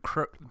Krueger?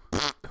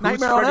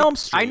 Nightmare on Elm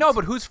Street. I know,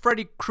 but who's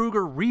Freddy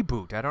Krueger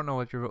reboot? I don't know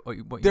what you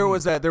There mean.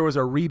 was a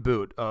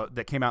reboot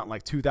that came out in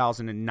like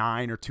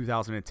 2009 or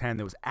 2010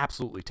 that was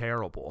absolutely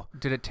terrible.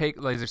 Did it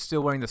take? Like, is it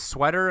still wearing the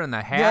sweater and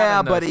the hat? Yeah,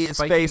 and the but his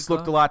spiky face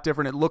looked a glove? lot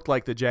different. It looked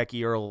like the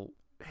Jackie Earl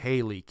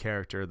Haley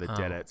character that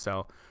did it,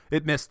 so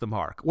it missed the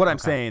mark. What I'm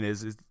saying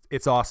is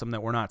it's awesome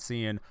that we're not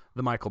seeing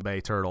the Michael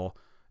Bay turtle.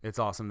 It's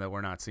awesome that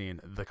we're not seeing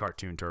the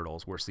cartoon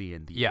turtles. We're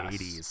seeing the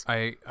 80s.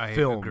 I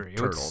film agree. It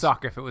turtles. would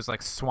suck if it was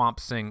like Swamp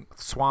Thing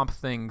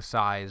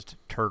sized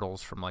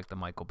turtles from like the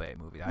Michael Bay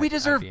movie. We I'd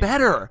deserve be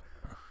better.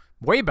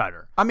 Way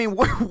better. I mean,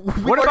 we've What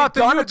already about the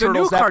done new- a the new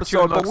Turtles cartoon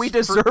episode, but looks we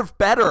deserve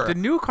better. The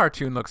new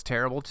cartoon looks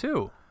terrible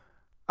too.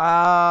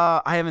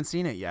 I haven't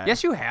seen it yet.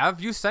 Yes, you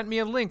have. You sent me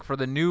a link for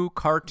the new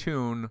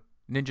cartoon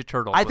Ninja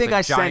Turtles. I with think a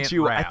I giant sent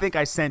you. rat. I think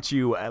I sent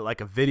you like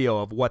a video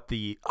of what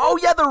the. Oh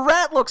yeah, the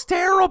rat looks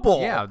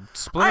terrible. Yeah,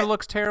 Splinter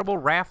looks terrible.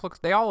 Raph looks.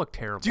 They all look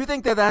terrible. Do you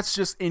think that that's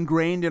just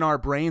ingrained in our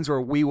brains,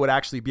 or we would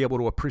actually be able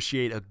to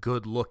appreciate a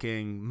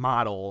good-looking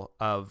model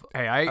of?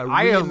 Hey, a I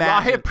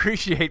reimagined-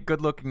 appreciate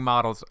good-looking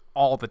models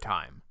all the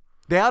time.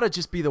 They ought to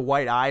just be the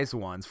white eyes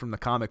ones from the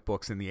comic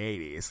books in the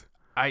 80s.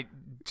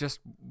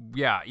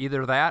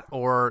 Either that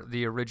or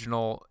the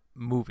original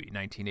movie,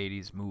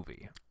 1980s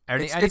movie.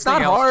 It's Anything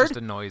not else hard. just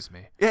annoys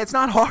me. Yeah, it's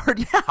not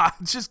hard. Yeah,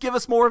 just give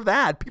us more of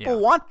that. People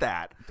want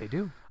that. They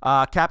do.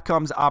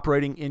 Capcom's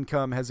operating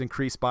income has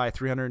increased by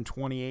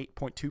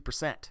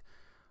 328.2%,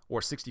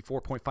 or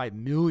 $64.5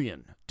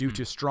 million, due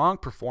to strong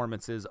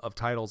performances of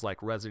titles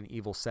like Resident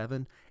Evil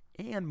 7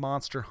 and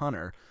Monster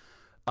Hunter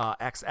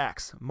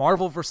XX.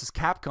 Marvel vs.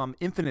 Capcom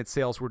Infinite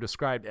sales were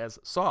described as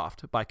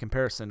soft by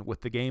comparison,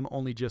 with the game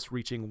only just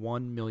reaching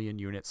 1 million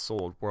units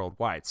sold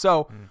worldwide.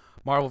 So,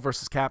 Marvel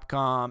vs.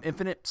 Capcom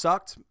Infinite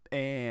sucked,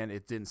 and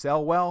it didn't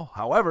sell well.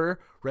 However,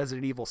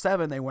 Resident Evil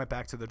 7, they went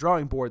back to the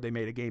drawing board. They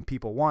made a game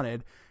people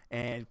wanted,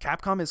 and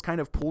Capcom is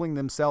kind of pulling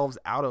themselves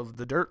out of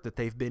the dirt that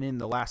they've been in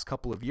the last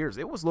couple of years.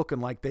 It was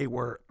looking like they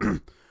were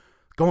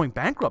going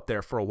bankrupt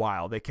there for a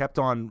while. They kept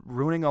on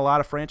ruining a lot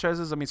of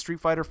franchises. I mean,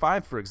 Street Fighter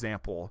V, for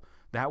example,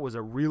 that was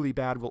a really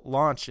bad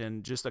launch,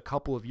 and just a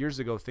couple of years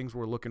ago, things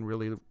were looking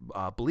really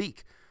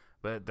bleak.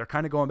 But they're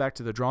kind of going back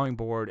to the drawing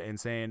board and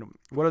saying,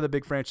 what are the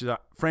big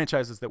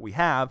franchises that we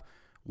have?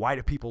 Why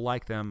do people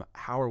like them?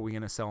 How are we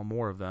going to sell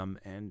more of them?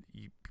 And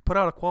you put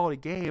out a quality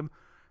game,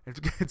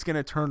 it's going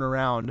to turn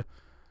around.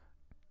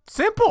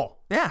 Simple.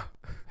 Yeah.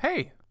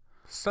 Hey.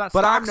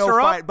 But I'm no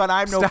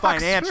Stocks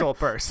financial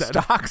person.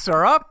 Stocks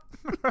are up.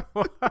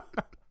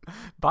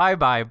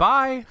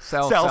 Buy.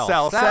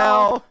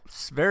 Sell.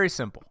 It's very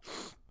simple.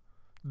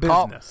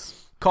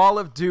 Business. Call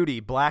of Duty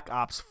Black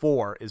Ops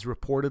 4 is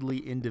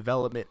reportedly in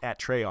development at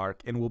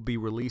Treyarch and will be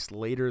released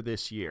later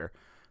this year.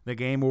 The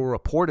game will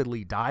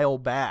reportedly dial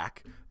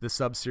back the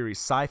sub-series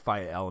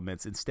sci-fi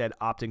elements, instead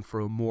opting for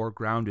a more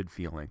grounded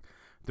feeling.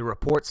 The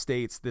report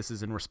states this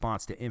is in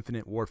response to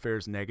Infinite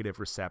Warfare's negative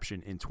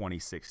reception in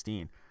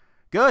 2016.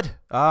 Good.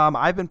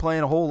 I've been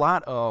playing a whole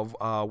lot of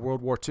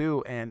World War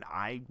II, and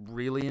I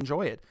really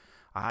enjoy it.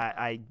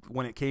 I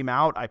when it came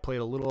out, I played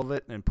a little of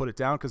it and put it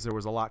down because there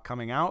was a lot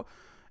coming out.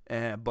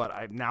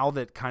 But now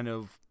that kind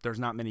of there's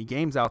not many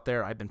games out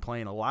there, I've been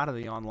playing a lot of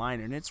the online,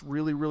 and it's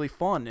really, really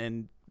fun.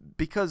 And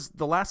because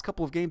the last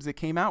couple of games that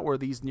came out were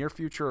these near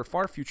future or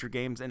far future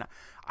games, and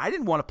I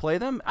didn't want to play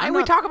them.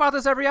 We talk about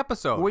this every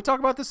episode. We talk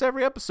about this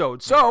every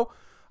episode. So,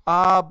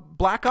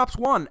 Black Ops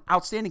 1,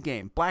 outstanding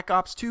game. Black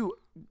Ops 2,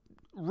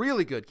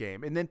 really good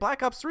game. And then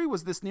Black Ops 3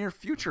 was this near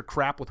future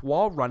crap with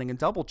wall running and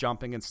double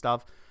jumping and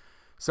stuff.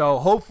 So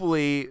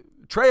hopefully,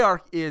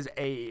 Treyarch is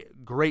a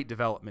great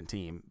development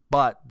team,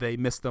 but they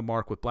missed the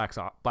mark with Black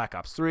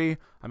Ops 3.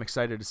 I'm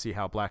excited to see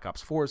how Black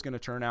Ops 4 is going to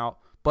turn out.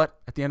 But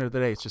at the end of the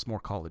day, it's just more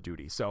Call of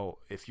Duty. So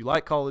if you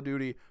like Call of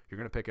Duty, you're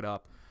going to pick it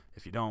up.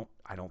 If you don't,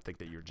 I don't think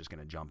that you're just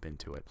going to jump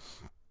into it.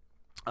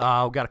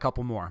 We've got a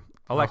couple more.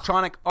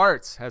 Electronic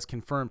Arts has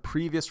confirmed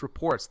previous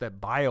reports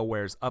that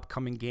BioWare's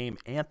upcoming game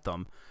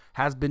Anthem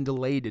has been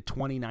delayed to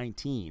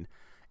 2019.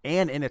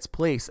 And in its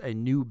place, a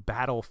new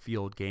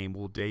Battlefield game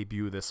will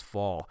debut this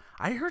fall.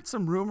 I heard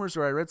some rumors,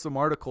 or I read some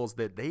articles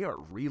that they are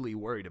really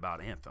worried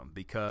about Anthem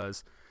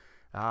because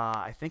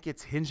I think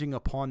it's hinging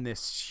upon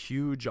this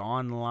huge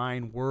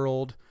online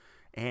world,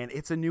 and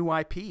it's a new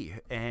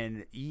IP.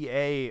 And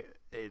EA,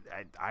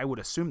 I would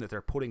assume that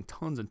they're putting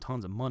tons and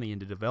tons of money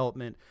into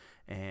development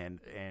and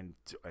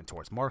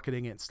towards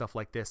marketing it and stuff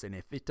like this. And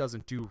if it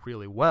doesn't do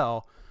really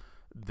well,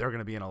 they're going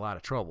to be in a lot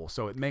of trouble.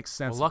 So it makes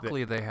sense. Well,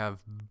 luckily they have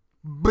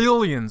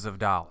billions of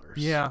dollars.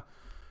 Yeah.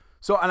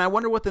 So, and I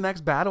wonder what the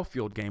next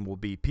Battlefield game will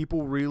be.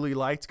 People really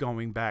liked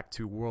going back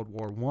to World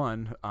War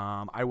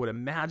I. I would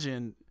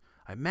imagine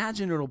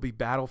it'll be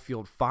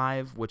Battlefield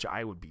 5, which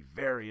I would be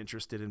very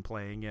interested in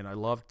playing in. I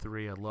loved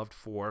 3. I loved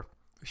 4.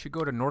 We should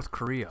go to North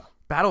Korea.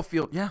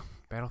 Battlefield, yeah.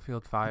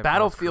 Battlefield 5.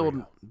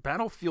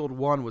 Battlefield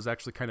 1 was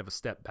actually kind of a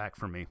step back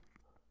for me.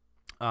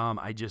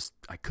 I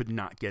could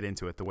not get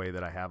into it the way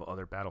that I have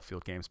other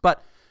Battlefield games.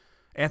 But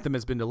Anthem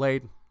has been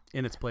delayed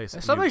in its place.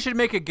 Somebody should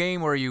make a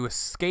game where you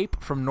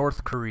escape from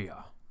North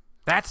Korea.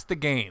 That's the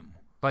game.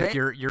 Like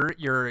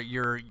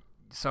you're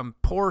some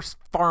poor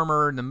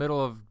farmer in the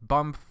middle of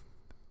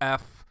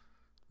F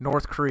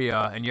North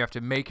Korea, and you have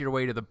to make your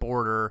way to the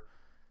border.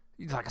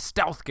 It's like a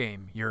stealth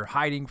game. You're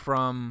hiding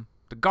from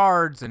the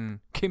guards and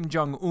Kim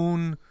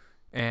Jong-un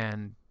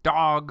and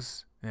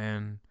dogs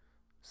and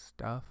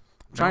stuff.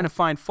 Trying to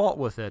find fault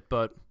with it,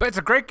 but it's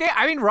a great game.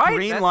 I mean, right?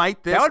 Green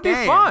light this That would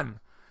game. be fun.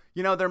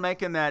 You know, they're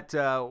making that,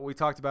 we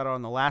talked about it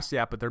on the last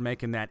app, but they're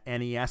making that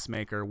NES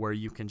maker where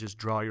you can just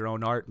draw your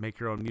own art, make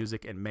your own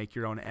music, and make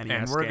your own NES game.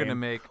 And we're going to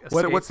make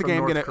what's the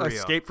game going to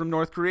Escape from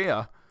North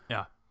Korea?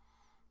 Yeah.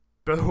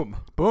 Boom.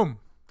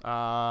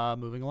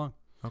 Moving along.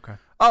 Okay.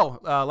 Oh,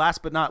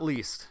 last but not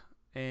least,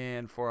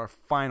 and for our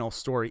final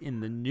story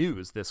in the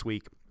news this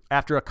week,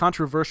 after a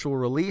controversial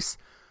release,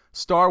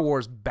 Star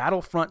Wars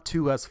Battlefront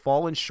 2 has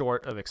fallen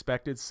short of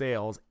expected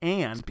sales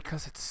It's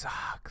because it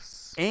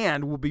sucks.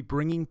 and will be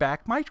bringing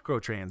back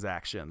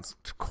microtransactions.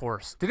 Of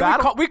course.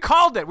 We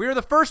called it. We were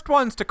the first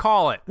ones to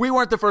call it. We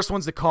weren't the first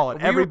ones to call it.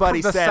 We were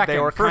Everybody the said second, they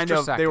were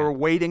second. they were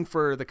waiting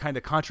for the kind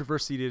of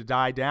controversy to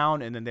die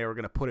down, and then they were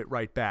going to put it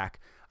right back.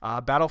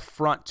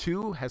 Battlefront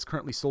 2 has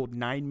currently sold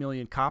 9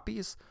 million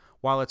copies,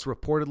 while it's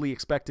reportedly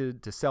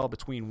expected to sell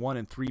between 1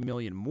 and 3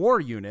 million more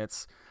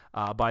units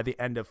by the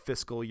end of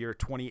fiscal year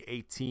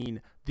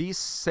 2018. These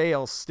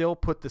sales still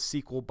put the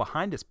sequel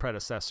behind its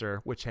predecessor,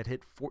 which had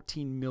hit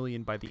 14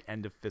 million by the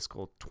end of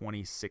fiscal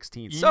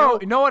 2016. You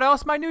know what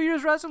else my New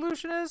Year's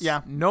resolution is?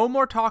 Yeah. No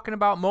more talking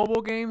about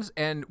mobile games,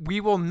 and we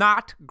will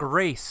not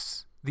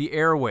grace the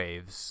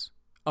airwaves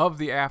of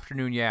the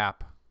Afternoon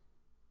Yap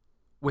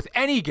with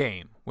any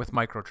game with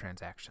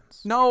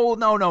microtransactions. No.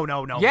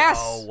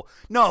 Yes.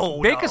 No.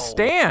 Make a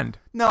stand.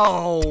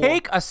 No.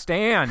 Take a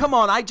stand. Come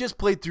on, I just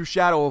played through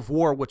Shadow of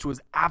War, which was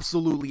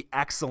absolutely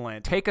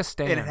excellent. Take a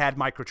stand. And it had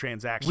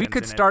microtransactions. We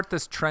could start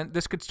this trend.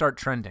 This could start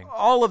trending.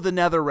 All of the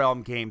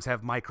NetherRealm games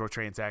have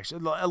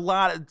microtransactions. A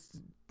lot of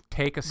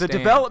Take a stand. the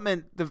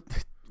development.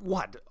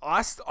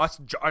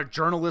 Our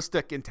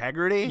journalistic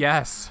integrity?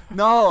 Yes.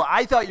 No,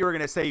 I thought you were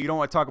going to say you don't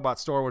want to talk about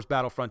Star Wars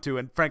Battlefront 2,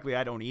 and frankly,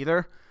 I don't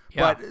either.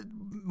 Yeah. But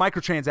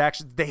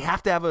microtransactions, they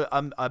have to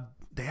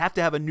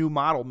have a new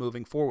model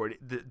moving forward.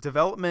 The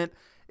development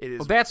is.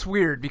 Well, that's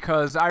weird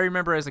because I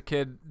remember as a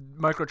kid,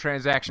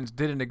 microtransactions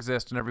didn't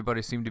exist and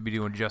everybody seemed to be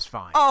doing just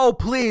fine. Oh,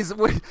 please!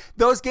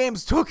 Those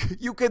games took.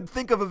 You could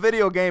think of a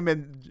video game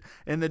and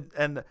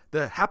the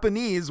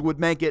Japanese would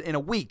make it in a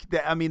week.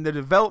 I mean, the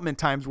development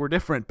times were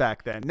different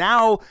back then.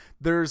 Now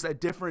there's a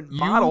different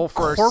model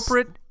for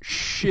corporate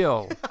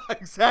shill.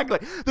 Exactly.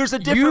 There's a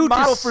different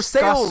model for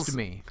sales. Disgust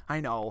me.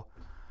 I know.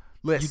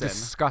 Listen, You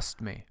disgust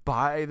me.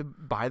 buy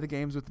the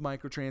games with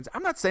microtrans.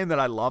 I'm not saying that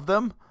I love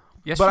them.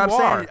 Yes, but you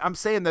are. I'm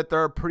saying that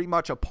they're pretty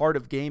much a part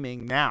of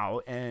gaming now,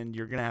 and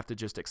you're gonna have to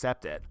just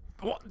accept it.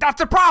 Well,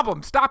 that's a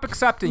problem. Stop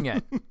accepting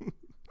it.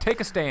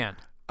 Take a stand.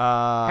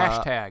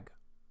 Hashtag.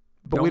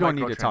 But no we don't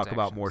need to talk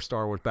about microtransactions. more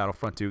Star Wars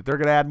Battlefront 2. They're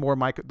gonna add more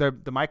the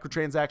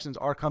microtransactions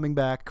are coming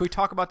back. Can we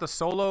talk about the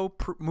Solo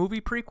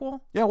movie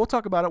prequel? Yeah, we'll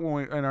talk about it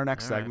in our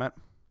next All right. segment.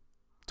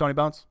 Tony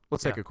Bones,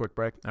 let's take Yeah. a quick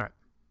break. All right.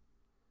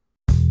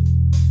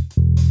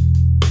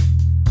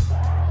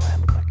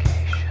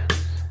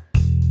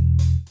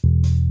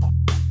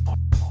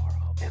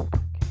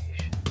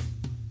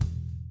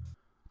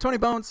 Tony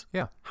Bones,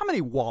 Yeah. how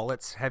many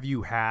wallets have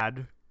you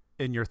had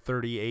in your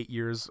 38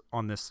 years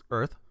on this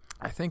earth?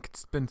 I think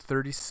it's been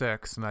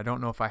 36, and I don't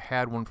know if I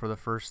had one for the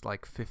first,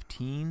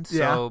 15.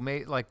 Yeah. So,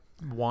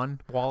 one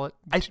wallet,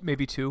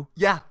 maybe two.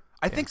 Yeah,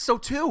 I think so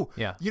too.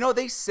 Yeah. You know,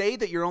 they say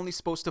that you're only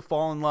supposed to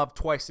fall in love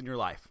twice in your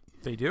life.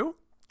 They do?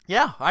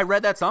 Yeah, I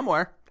read that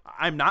somewhere.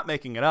 I'm not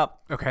making it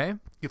up. Okay.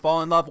 You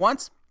fall in love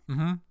once,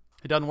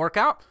 it doesn't work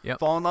out. Yep.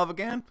 Fall in love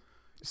again,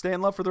 you stay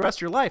in love for the rest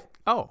of your life.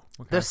 Oh,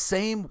 okay. The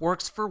same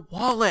works for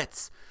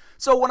wallets.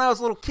 So when I was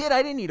a little kid,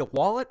 I didn't need a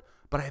wallet,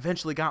 but I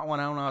eventually got one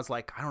when I was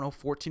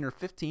 14 or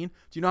 15. Do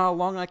you know how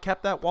long I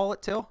kept that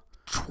wallet till?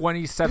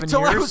 27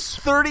 Until years. I was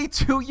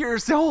 32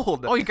 years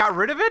old. Oh, you got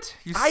rid of it?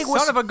 You I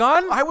son of a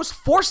gun? I was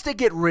forced to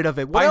get rid of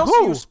it. What By else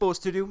who? are you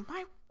supposed to do?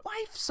 My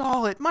wife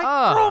saw it. My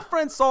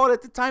girlfriend saw it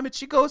at the time, and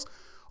she goes,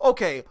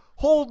 "Okay,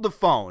 hold the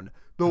phone.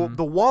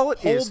 The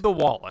wallet is Hold the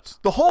wallet.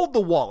 hold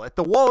the wallet.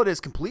 The wallet is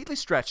completely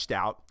stretched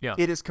out. Yeah.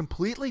 It is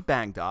completely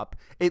banged up.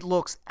 It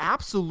looks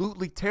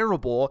absolutely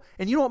terrible.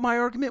 And you know what my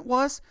argument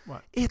was?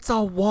 What? It's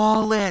a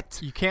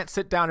wallet. You can't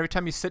sit down. Every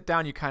time you sit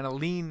down, you kind of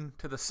lean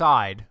to the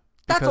side.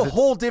 That's because a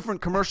whole different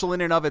commercial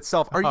in and of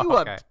itself. Are you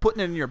Okay. putting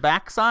it in your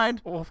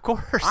backside? Well, of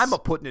course. I'm a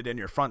putting it in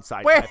your front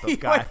side type of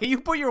guy. Wait, you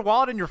put your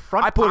wallet in your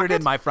front I put it pocket?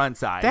 in my front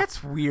side.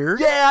 That's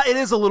weird. Yeah, it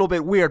is a little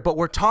bit weird, but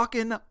we're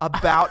talking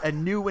about a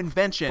new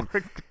invention.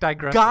 We're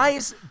digressing.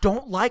 Guys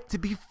don't like to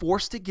be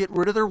forced to get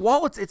rid of their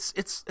wallets. It's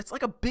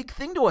like a big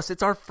thing to us.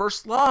 It's our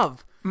first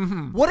love.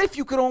 Mm-hmm. What if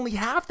you could only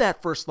have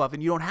that first love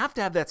and you don't have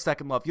to have that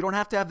second love? You don't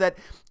have to have that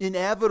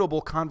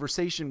inevitable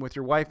conversation with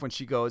your wife when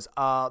she goes,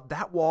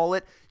 that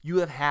wallet you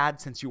have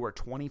had since you were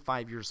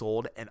 25 years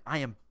old and I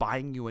am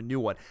buying you a new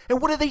one.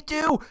 And what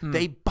do?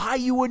 They buy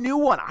you a new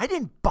one. I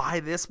didn't buy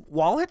this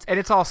wallet. And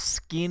it's all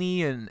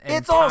skinny and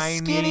It's tiny. all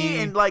skinny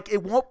and like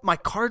it won't. My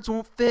cards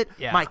won't fit.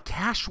 Yeah. My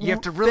cash won't. You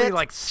have to really fit.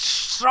 like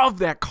shove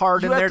that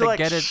card You in have there to like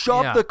get it.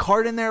 shove yeah. the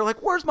card in there.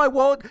 Like, where's my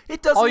wallet?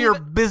 It doesn't. All your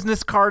even,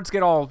 business cards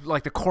get all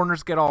like the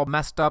corners get all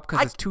messed up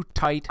because it's too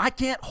tight. I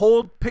can't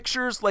hold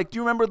pictures. Like, do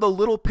you remember the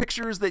little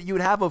pictures that you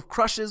would have of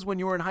crushes when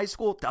you were in high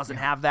school? It doesn't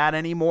have that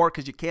anymore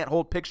because you can't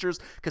hold pictures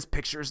because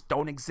pictures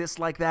don't exist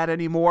like that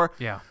anymore.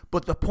 Yeah.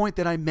 But the point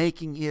that I'm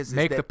making is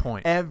Make that the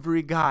point.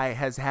 every guy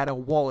has had a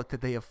wallet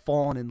that they have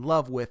fallen in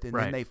love with, and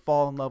Right. then they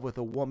fall in love with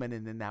a woman,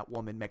 and then that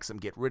woman makes them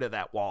get rid of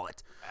that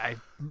wallet. I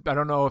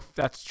don't know if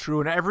that's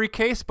true in every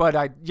case, but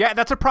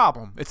that's a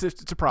problem. It's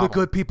a problem. The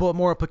good people at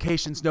More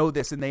Applications know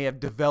this, and they have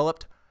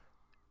developed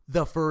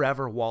the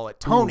Forever Wallet.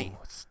 Tony,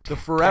 it's the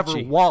Forever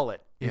catchy.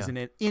 Wallet is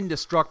Yeah. an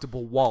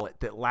indestructible wallet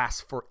that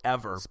lasts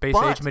forever. Space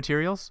But age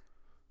materials.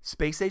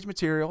 Space age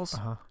materials,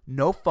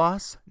 no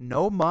fuss,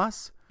 no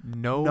muss,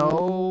 No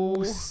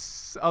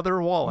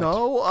other wallet.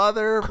 no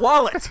other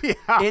wallet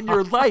Yeah. in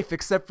your life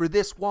except for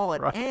this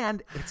wallet, Right.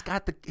 and it's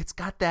got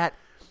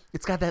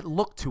that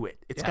look to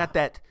it. It's Yeah. got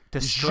that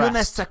Distressed. je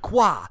ne sais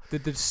quoi. The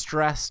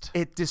distressed.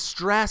 It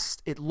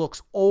distressed. It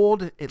looks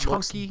old. It Chunky.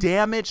 looks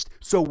damaged.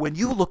 So when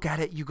you look at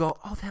it, you go,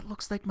 "Oh, that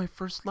looks like my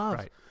first love.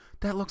 Right.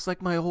 That looks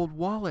like my old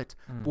wallet."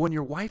 But when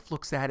your wife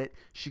looks at it,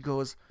 she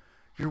goes,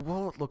 "Your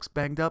wallet looks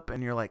banged up,"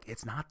 and you're like,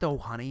 "It's not though,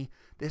 honey.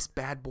 This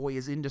bad boy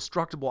is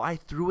indestructible. I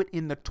threw it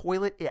in the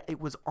toilet. It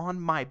was on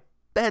my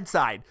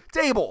bedside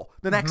table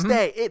the next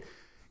day.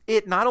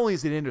 It not only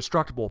is it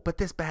indestructible, but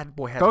this bad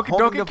boy has a Don't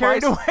homing get device.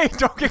 carried away.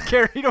 Don't get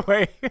carried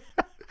away.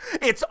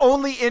 It's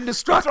only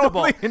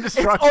indestructible. It's only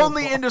indestructible. It's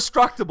only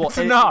indestructible. It's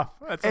And enough.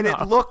 That's and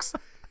enough.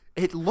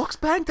 it looks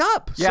banged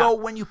up. Yeah. So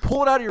when you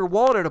pull it out of your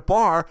wallet at a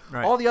bar,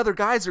 Right. all the other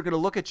guys are going to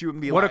look at you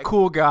and be What like, a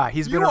cool guy.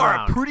 He's been "You are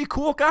around. a pretty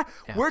cool guy.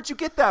 Yeah. Where'd you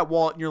get that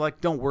wallet?" And you're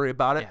like, "Don't worry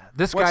about it. Yeah,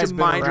 this Why don't guy's you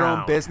been mind your own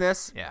around."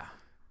 business." Yeah.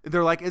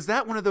 They're like, "Is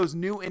that one of those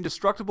new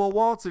indestructible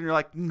wallets?" And you're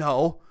like,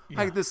 "No,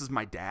 Yeah. this is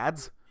my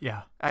dad's.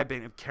 Yeah. I've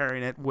been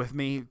carrying it with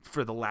me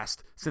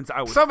since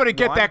I was Somebody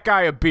get one. that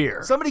guy a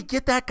beer. Somebody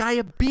get that guy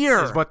a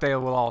beer." Is what they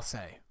will all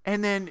say.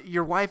 And then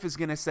your wife is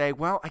going to say,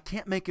 "Well, I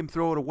can't make him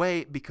throw it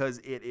away because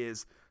it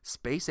is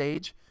space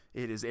age.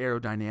 It is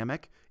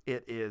aerodynamic.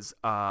 It is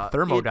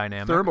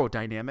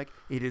Thermodynamic.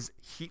 It is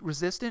heat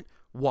resistant,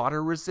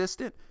 water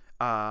resistant,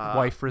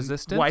 Wife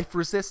resistant. wife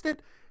resistant.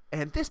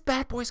 And this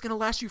bad boy is going to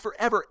last you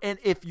forever. And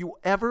if you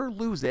ever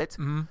lose it,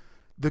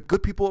 the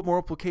good people at More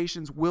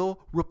Applications will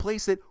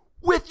replace it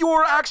with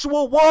your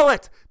actual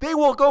wallet. They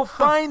will go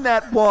find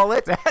that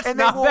wallet.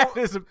 That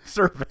is a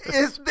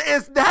service.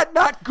 Is that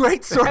not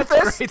great service?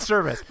 That's great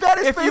service. That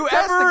is if you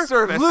fantastic ever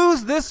service.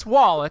 lose this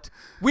wallet,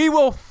 we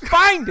will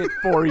find it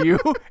for you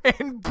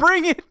and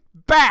bring it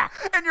back.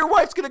 And your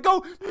wife's gonna go,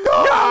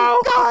 "No,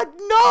 God,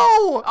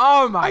 no!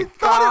 Oh my I God!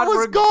 thought it was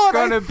we're gone.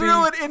 I gonna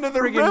threw be it into the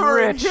friggin' river,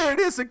 and rich. here it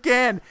is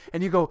again."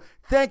 And you go,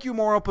 "Thank you,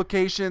 More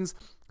Applications.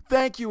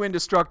 Thank you,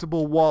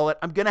 indestructible wallet.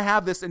 I'm gonna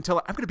have this until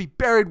I'm gonna be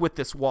buried with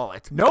this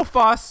wallet. No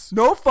fuss.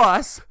 No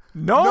fuss.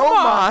 No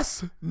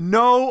muss.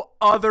 No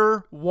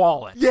other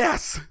wallet.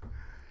 Yes."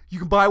 You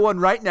can buy one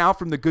right now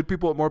from the good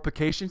people at More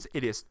Applications.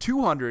 It is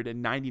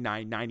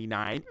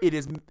 $299.99. It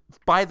is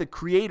by the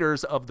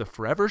creators of the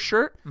Forever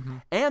shirt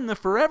and the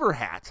Forever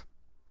hat.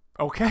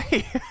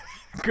 Okay.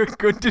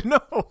 Good to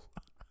know.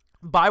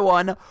 Buy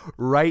one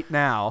right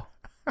now.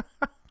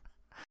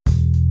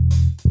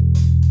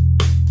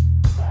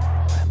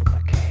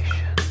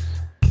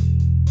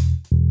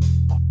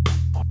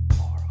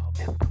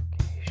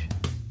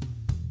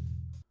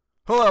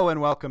 Hello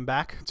and welcome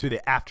back to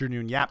the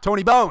Afternoon Yap.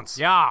 Tony Bones.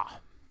 Yeah.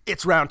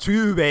 It's round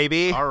 2,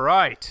 baby. All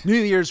right. New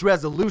Year's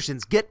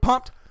resolutions. Get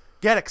pumped.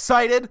 Get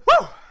excited.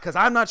 Woo! Because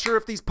I'm not sure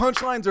if these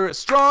punchlines are as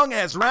strong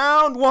as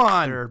round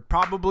 1. They're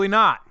probably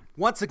not.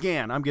 Once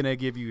again, I'm going to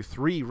give you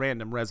 3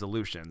 random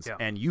resolutions, Yeah.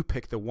 and you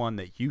pick the one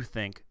that you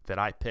think that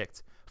I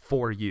picked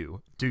for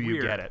you. Do you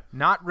Weird. get it?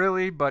 Not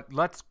really, but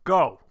let's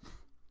go.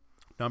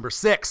 Number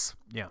 6,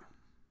 Yeah.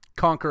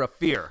 Conquer a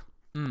fear.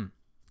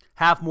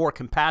 Have more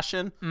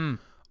compassion.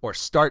 Or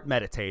start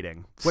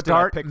meditating. What did I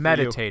Start pick for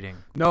meditating.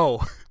 you?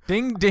 No.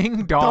 Ding,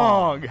 ding,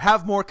 dong.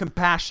 Have more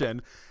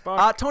compassion.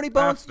 Fuck Tony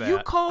Bones, F you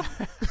that. called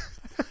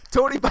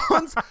Tony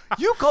Bones,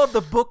 you called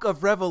the Book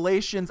of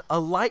Revelations a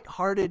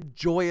lighthearted,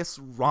 joyous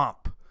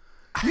romp.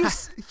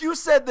 You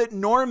said that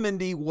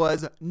Normandy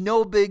was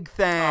no big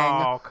thing,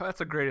 Oh, that's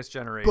the greatest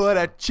generation. but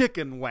a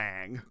chicken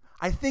wang.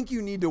 I think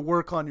you need to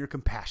work on your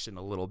compassion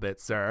a little bit,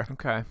 sir.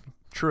 Okay.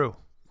 True.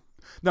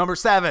 Number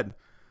 7,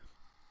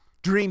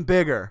 dream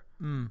bigger.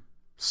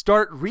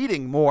 Start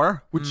reading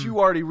more, which you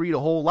already read a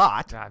whole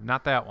lot, God,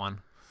 not that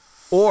one.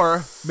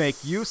 or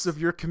make use of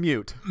your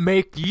commute.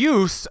 Make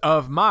use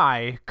of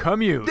my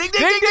commute. Ding,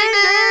 ding, ding,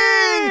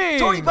 ding, ding!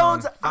 Tony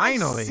Bones,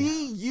 Finally. I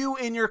see you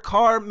in your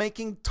car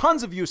making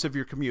tons of use of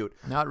your commute.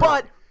 Not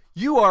But really.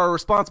 you are a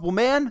responsible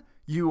man.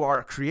 You are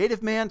a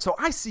creative man. So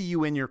I see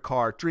you in your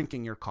car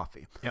drinking your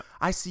coffee. Yep.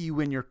 I see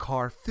you in your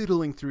car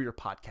fiddling through your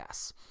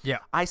podcasts. Yeah.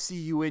 I see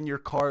you in your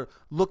car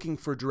looking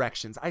for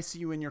directions. I see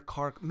you in your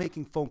car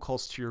making phone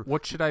calls to your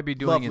What should I be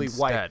doing lovely instead?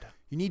 wife.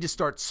 You need to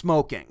start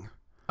smoking.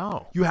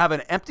 Oh. You have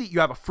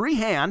a free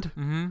hand.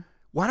 Mm-hmm.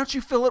 Why don't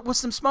you fill it with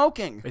some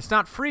smoking? It's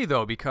not free,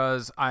 though,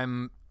 because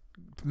I'm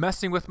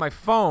messing with my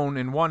phone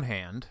in one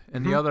hand,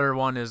 and the other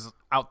one is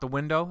out the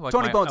window, like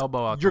Tony my Bones,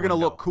 elbow out you're the gonna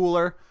window. look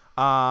cooler.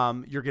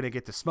 You're gonna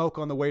get to smoke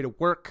on the way to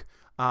work.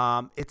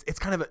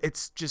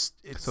 It's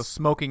So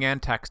smoking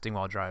and texting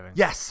while driving.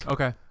 yes.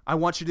 Okay. I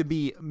want you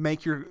to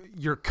make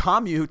your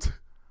commute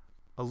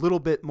a little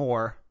bit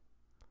more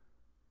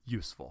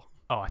useful.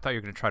 Oh, I thought you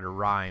were going to try to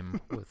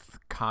rhyme with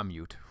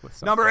commute. With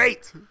something. Number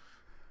 8,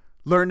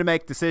 learn to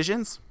make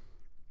decisions.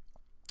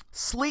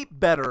 Sleep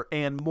better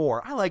and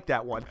more. I like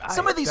that one.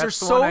 Some of these are that's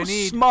the one so I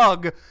need.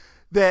 smug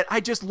that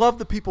I just love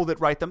the people that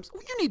write them.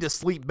 You need to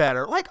sleep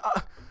better. Like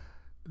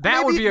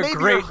That would be a maybe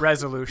great you're-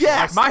 resolution.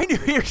 Yes. Like my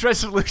New Year's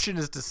resolution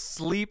is to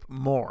sleep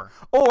more.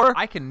 Or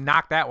I can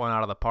knock that one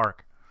out of the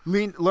park.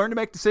 learn to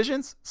make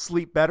decisions,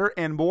 sleep better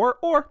and more,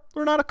 or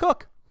learn how to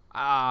cook.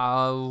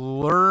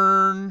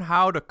 Learn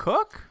how to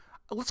cook?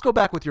 Let's go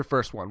back with your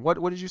first one. What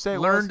did you say? it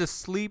Learn was? to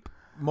sleep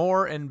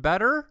more and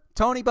better?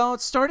 Tony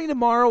Bones, starting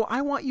tomorrow,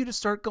 I want you to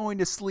start going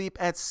to sleep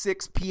at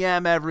 6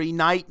 p.m. every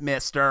night,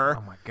 mister.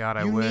 Oh, my God,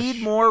 I you wish.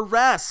 need more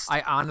rest.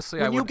 I honestly,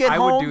 When I you would, get I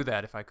home, would do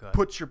that if I could.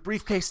 Put your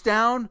briefcase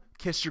down,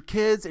 kiss your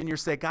kids, and you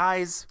say,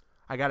 guys,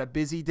 I got a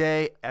busy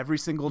day every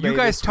single day You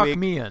guys this tuck week.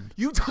 me in.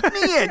 You tuck me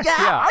in. Yeah,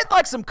 Yeah. I'd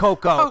like some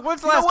cocoa. Oh,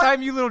 when's the You know last what?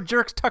 time you little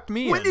jerks tucked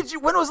me When in?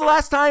 When was the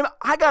last time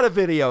I got a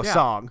video Yeah.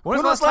 song? When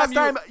was was the last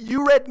time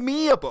you read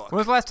me a book? When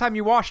was the last time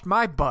you washed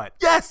my butt?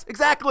 Yes,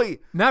 exactly.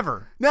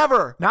 Never.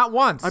 Never. Not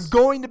once. I'm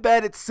going to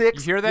bed at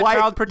 6. You hear that, Wife,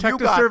 Child you Protective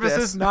got Services?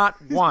 this. Not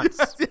once.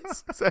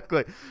 yes,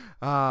 exactly.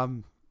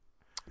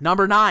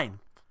 Number 9,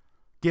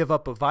 give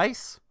up a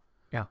vice.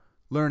 Yeah.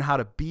 Learn how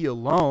to be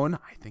alone.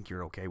 I think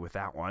you're okay with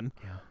that one.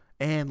 Yeah.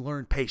 And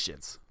learn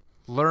patience.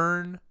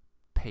 Learn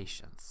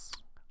patience.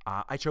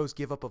 I chose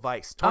give up a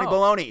vice. Tony Oh.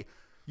 Baloney,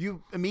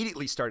 you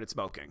immediately started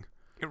smoking.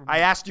 I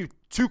asked you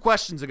 2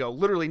 questions ago,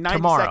 literally 90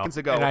 Tomorrow, seconds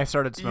ago. and I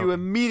started smoking. You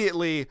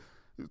immediately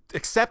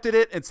accepted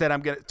it and said, I'm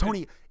going to.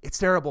 Tony, it's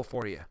terrible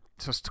for you.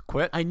 Just to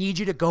quit? I need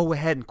you to go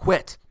ahead and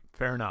quit.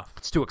 Fair enough.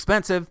 It's too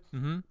expensive.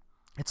 Mm-hmm.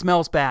 It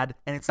smells bad,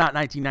 and it's not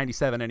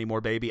 1997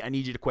 anymore, baby. I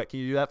need you to quit. Can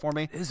you do that for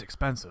me? It is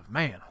expensive,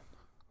 man.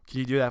 Can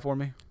you do that for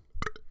me?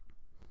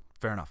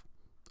 Fair enough.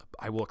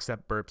 I will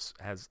accept burps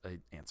as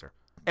an answer.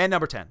 And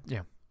number 10.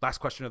 Yeah. Last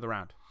question of the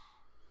round.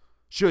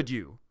 Should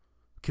you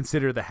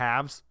consider the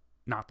haves,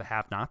 not the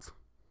have-nots?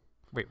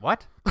 Wait,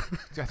 what?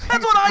 That's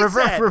what I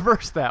said.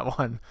 Reverse that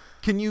one.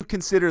 Can you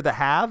consider the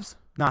haves,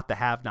 not the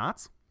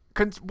have-nots?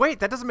 Wait,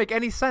 that doesn't make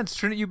any sense.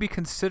 Shouldn't you be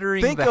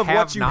considering Think the of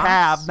what you have-nots?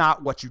 have,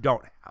 not what you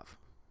don't have.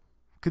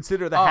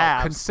 Consider the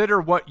haves. Consider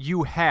what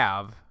you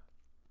have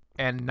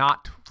and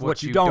not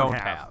what you don't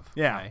have. have.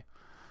 Yeah.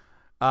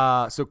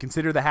 Okay. So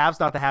consider the haves,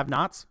 not the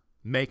have-nots.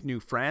 Make new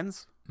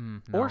friends.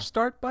 No. Or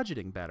start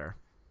budgeting better.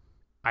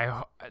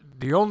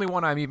 The only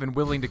one I'm even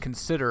willing to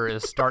consider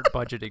is start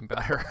budgeting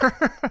better.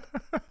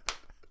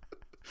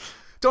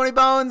 Tony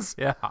Bones,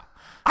 Yeah.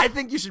 I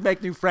think you should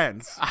make new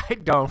friends. I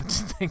don't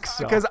think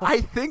so. Because I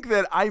think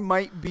that I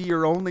might be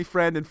your only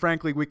friend, and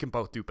frankly, we can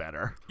both do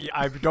better. Yeah,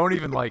 I don't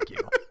even like you,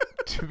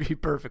 to be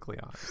perfectly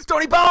honest.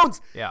 Tony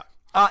Bones! Yeah.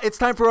 It's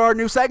time for our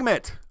new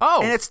segment.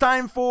 Oh. And it's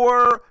time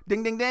for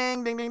ding, ding,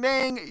 ding, ding, ding,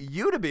 ding,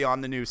 you to be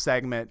on the new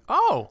segment.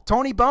 Oh.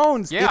 Tony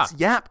Bones, Yeah. it's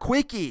Yap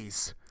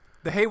Quickies.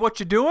 The hey, what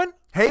you doing?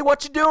 Hey,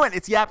 what you doing?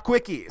 It's Yap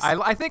Quickies.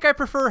 I think I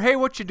prefer hey,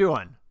 what you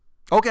doing?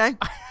 Okay.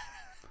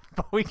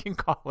 But we can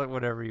call it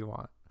whatever you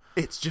want.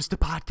 It's just a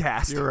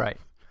podcast. You're right.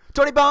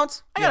 Tony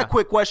Bones, I got Yeah. a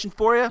quick question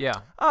for you. Yeah.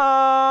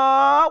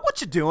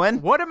 What you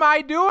doing? What am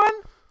I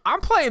doing?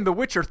 I'm playing The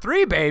Witcher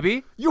 3,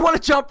 baby. You want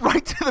to jump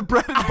right to the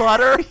bread and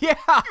butter? Yeah,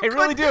 I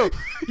really do.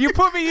 You didn't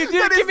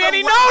That give is me the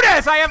any la-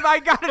 notice. I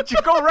got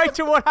to go right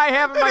to what I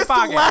have in my That is the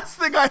pocket. last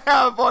thing I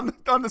have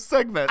on the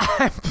segment.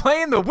 I'm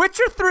playing The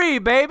Witcher 3,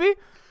 baby.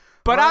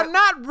 But All right. I'm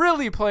not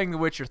really playing The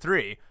Witcher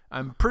 3.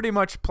 I'm pretty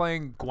much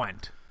playing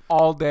Gwent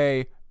all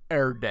day,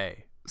 Air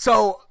day.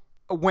 So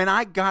when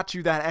I got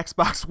you that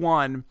Xbox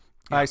One,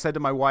 I said to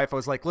my wife, I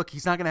was like, look,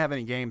 he's not going to have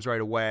any games right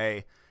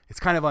away. It's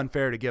kind of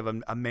unfair to give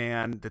him a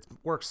man that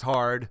works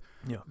hard,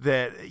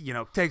 that,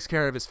 takes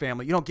care of his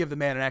family. You don't give the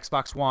man an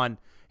Xbox One.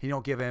 You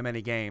don't give him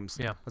any games.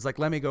 Yeah. I was like,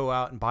 let me go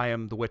out and buy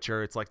him The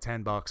Witcher. It's like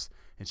 $10.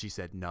 And she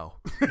said, no.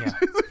 Yeah.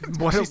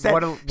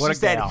 She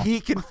said he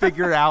can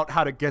figure out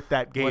how to get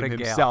that game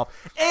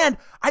himself. And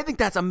I think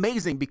that's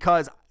amazing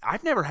because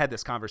I've never had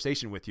this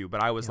conversation with you,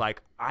 but I was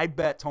like, I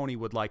bet Tony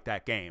would like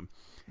that game.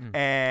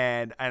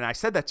 And I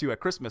said that to you at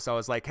Christmas. I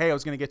was like, hey, I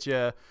was going to get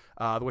you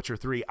The Witcher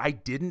 3. I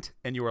didn't.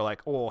 And you were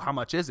like, oh, how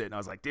much is it? And I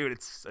was like, dude,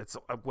 it's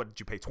what did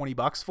you pay,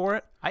 $20 for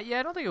it? I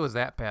don't think it was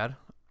that bad.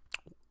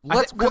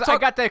 We'll I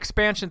got the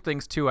expansion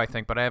things too, I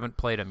think, but I haven't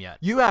played them yet.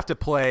 You have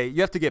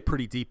to get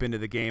pretty deep into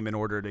the game in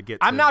order to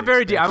get to I'm not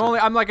very deep. expansion.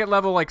 I'm like at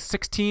level like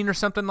 16 or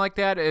something like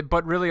that,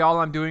 but really all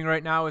I'm doing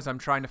right now is I'm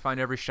trying to find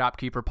every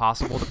shopkeeper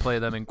possible to play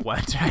them in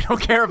Gwent. I don't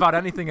care about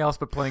anything else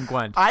but playing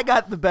Gwent. I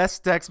got the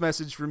best text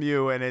message from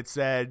you, and it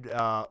said,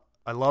 I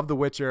love The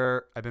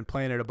Witcher. I've been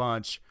playing it a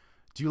bunch.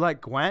 Do you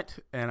like Gwent?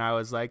 And I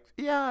was like,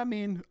 yeah,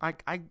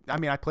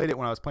 I played it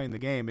when I was playing the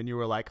game. And you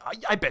were like,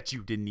 I bet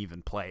you didn't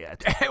even play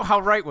it. How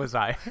right was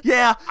I?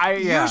 Yeah.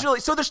 Usually,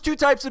 so there's two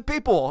types of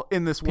people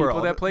in this world.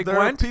 People that play there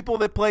Gwent? Are people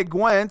that play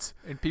Gwent.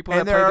 And people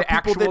that play the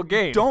actual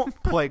game.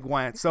 Don't play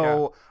Gwent.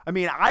 So,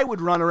 I would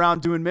run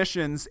around doing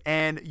missions,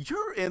 and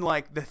you're in,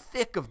 like, the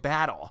thick of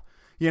battle,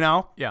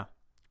 Yeah.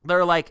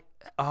 They're like,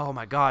 oh,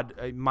 my God,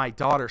 my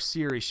daughter,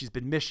 Siri, she's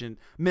been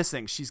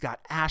missing. She's got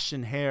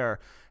ashen hair.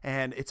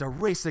 And it's a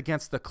race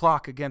against the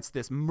clock against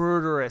this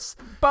murderous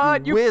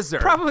wizard.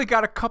 You probably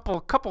got a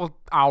couple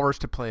hours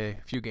to play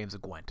a few games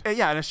of Gwent. And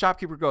a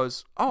shopkeeper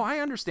goes, oh, I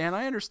understand.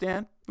 You want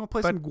to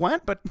play some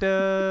Gwent? But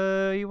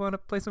you want to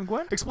play some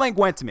Gwent? Explain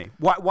Gwent to me.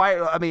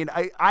 Why?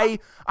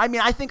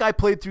 I think I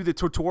played through the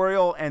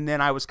tutorial and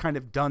then I was kind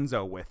of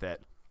donezo with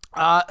it.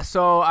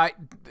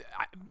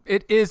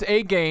 It is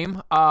a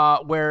game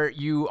where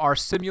you are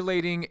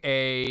simulating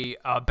a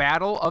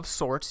battle of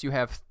sorts.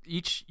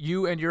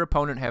 You and your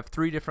opponent have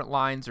 3 different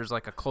lines. There's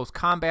like a close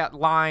combat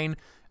line,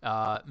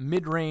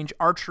 mid-range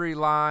archery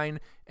line,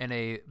 and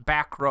a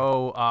back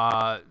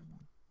row,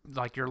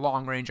 like your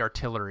long-range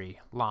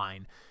artillery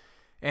line.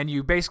 And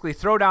you basically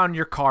throw down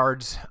your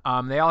cards.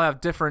 They all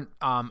have different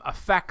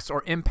effects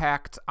or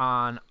impact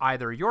on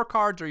either your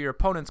cards or your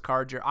opponent's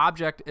cards. Your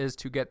object is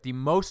to get the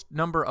most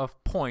number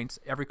of points.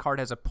 Every card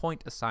has a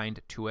point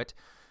assigned to it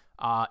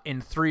in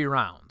 3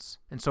 rounds.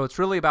 And so it's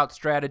really about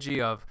strategy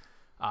of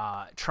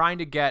trying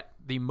to get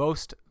the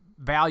most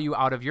value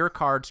out of your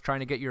cards,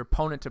 trying to get your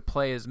opponent to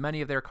play as many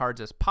of their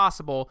cards as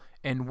possible,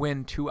 and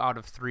win 2 out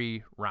of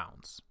 3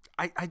 rounds.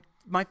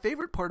 My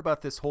favorite part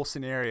about this whole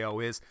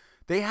scenario is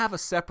they have a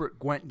separate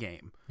Gwent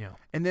game. Yeah.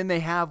 And then they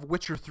have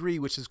Witcher 3,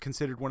 which is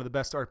considered one of the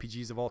best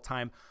RPGs of all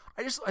time.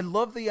 I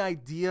love the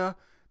idea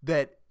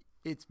that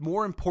it's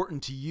more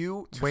important to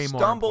you to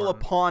stumble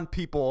upon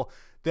people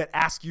that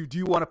ask you, do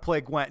you want to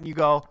play Gwent? And you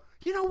go,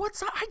 you know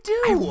what? I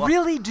do. I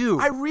really do.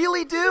 I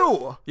really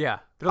do. Yeah.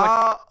 They're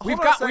like,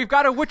 we've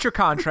got a Witcher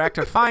contract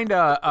to find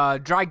a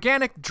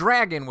gigantic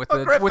dragon with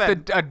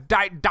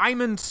a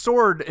diamond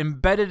sword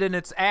embedded in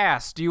its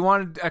ass. Do you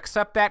want to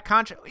accept that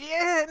contract?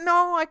 Yeah,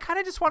 no, I kind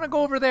of just want to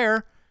go over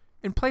there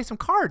and play some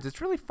cards.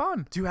 It's really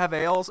fun. Do you have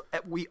ales?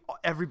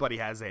 Everybody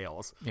has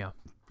ales. Yeah.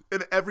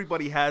 And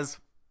everybody has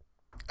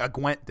a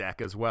Gwent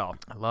deck as well.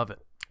 I love it.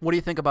 What do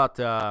you think about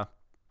the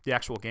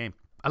actual game?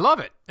 I love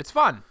it. It's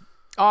fun.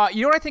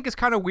 You know what I think is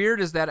kind of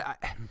weird is that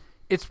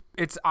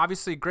it's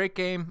obviously a great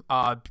game,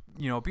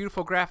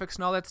 beautiful graphics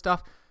and all that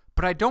stuff,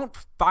 but I don't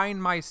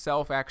find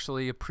myself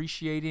actually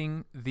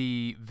appreciating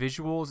the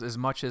visuals as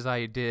much as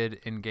I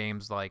did in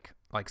games like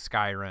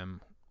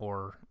Skyrim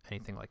or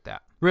anything like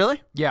that.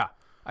 Really? Yeah.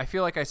 I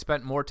feel like I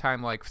spent more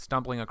time like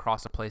stumbling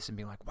across a place and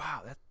being like,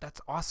 wow,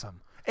 that's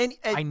awesome. And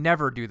I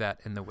never do that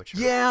in The Witcher.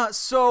 Yeah,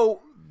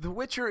 so The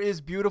Witcher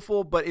is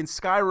beautiful, but in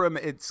Skyrim,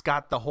 it's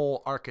got the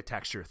whole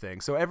architecture thing.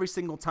 So every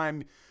single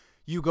time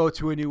you go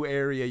to a new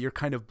area, you're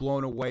kind of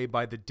blown away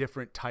by the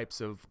different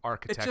types of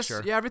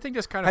architecture. Everything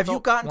just kind of Have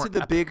you gotten to the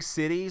epic. big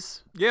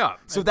cities? Yeah.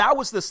 So that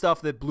was the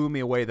stuff that blew me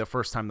away the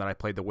first time that I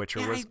played The Witcher.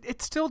 Yeah,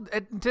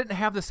 it didn't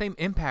have the same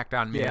impact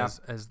on me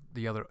as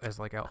the other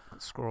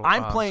Scroll.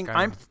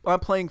 I'm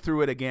playing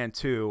through it again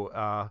too.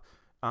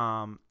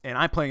 And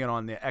I'm playing it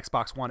on the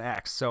Xbox One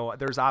X. So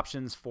there's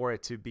options for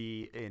it to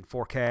be in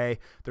 4K.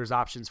 There's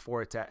options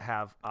for it to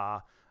have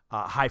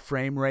high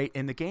frame rate,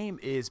 and the game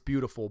is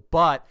beautiful.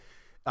 But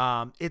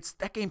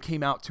that game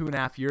came out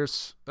 2.5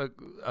 years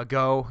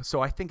ago,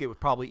 so I think it was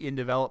probably in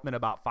development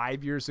about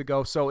 5 years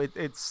ago. So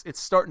it's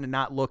starting to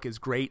not look as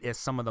great as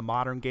some of the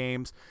modern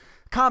games.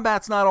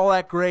 Combat's not all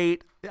that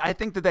great. I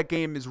think that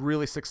game is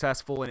really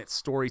successful in its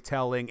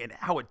storytelling and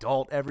how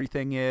adult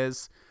everything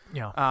is.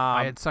 Yeah,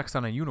 I had sex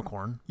on a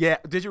unicorn. Yeah,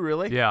 did you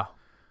really? Yeah.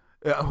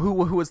 Who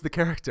was the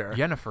character?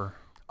 Yennefer.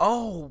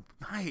 Oh,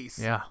 nice.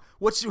 Yeah.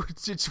 What'd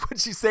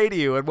she say to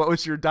you, and what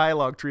was your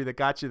dialogue tree that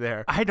got you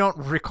there? I don't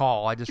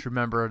recall. I just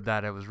remember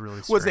that it was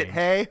really strange. Was it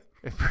hey?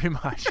 Pretty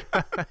much.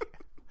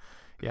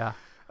 Yeah.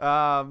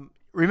 Um,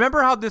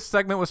 Remember how this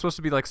segment was supposed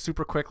to be like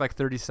super quick, like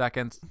 30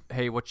 seconds?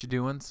 Hey, what you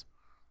doings?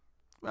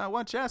 well, why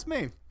don't you ask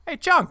me? Hey,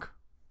 Chunk,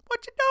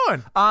 what you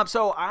doing?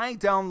 So I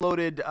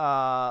downloaded.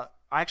 I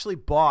actually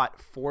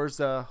bought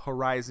Forza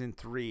Horizon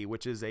 3,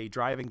 which is a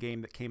driving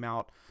game that came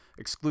out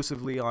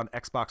exclusively on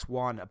Xbox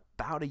One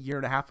about a year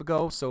and a half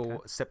ago.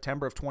 So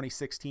September of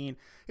 2016.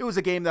 It was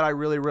a game that I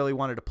really, really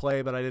wanted to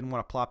play, but I didn't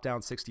want to plop down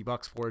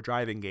 $60 for a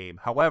driving game.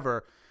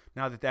 However,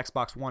 now that the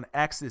Xbox One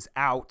X is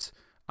out,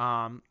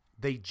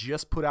 they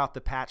just put out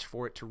the patch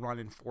for it to run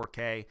in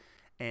 4K.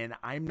 And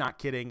I'm not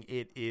kidding.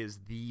 It is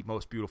the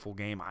most beautiful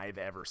game I've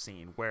ever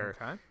seen, where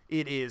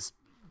it is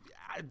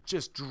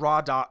just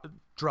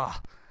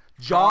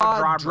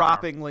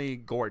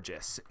jaw-droppingly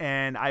gorgeous.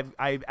 And I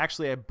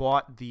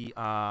bought the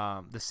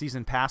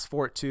season pass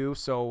for it too.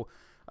 So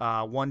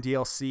one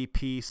DLC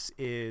piece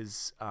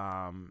is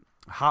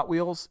Hot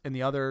Wheels, and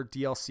the other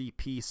DLC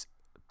piece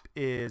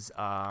is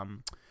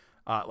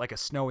like a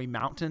snowy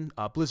mountain.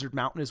 Blizzard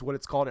Mountain is what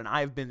it's called, and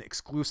I've been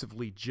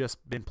exclusively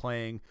just been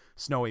playing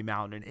Snowy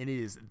Mountain, and it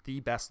is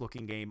the best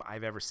looking game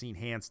I've ever seen,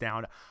 hands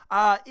down.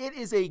 It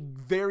is a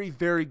very,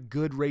 very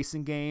good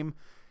racing game.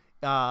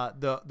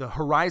 The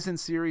Horizon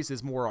series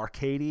is more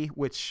arcadey,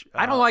 which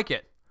I don't like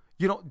it.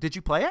 You don't? Did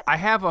you play it? I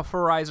have a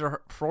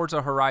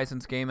Forza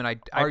Horizons game, and I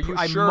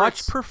sure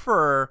much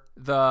prefer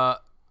the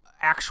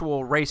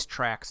actual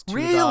racetracks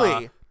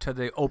to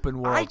the open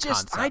world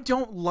concept. I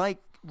don't like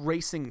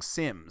racing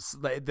sims.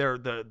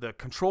 The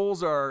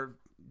controls are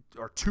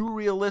too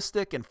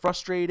realistic and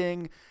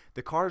frustrating.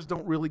 The cars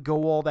don't really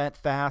go all that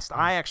fast.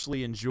 I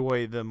actually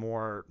enjoy the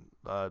more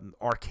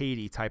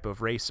arcadey type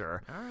of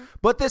racer. All right.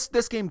 But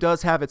this game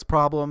does have its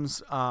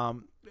problems.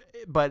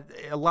 But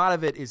a lot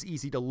of it is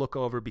easy to look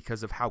over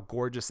because of how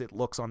gorgeous it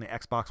looks on the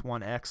Xbox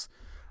One X.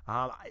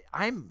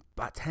 I'm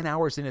about 10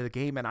 hours into the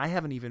game, and I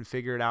haven't even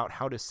figured out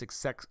how to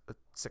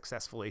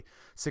successfully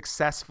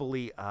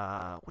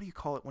what do you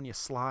call it when you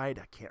slide?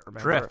 I can't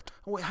remember. Drift.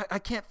 I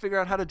can't figure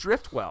out how to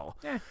drift well.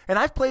 Yeah. And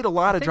I've played a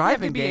lot of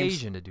driving you have to be games.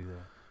 Asian to do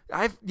that.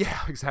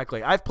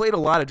 Exactly. I've played a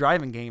lot of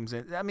driving games,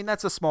 and I mean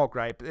that's a small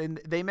gripe. And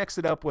they mix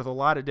it up with a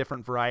lot of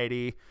different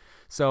variety.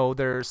 So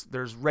there's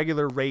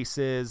regular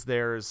races.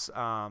 There's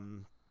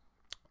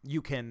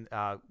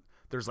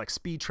there's like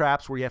speed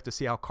traps where you have to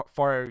see how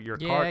far your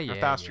car, how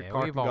fast your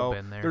car We've can all go.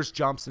 been there. There's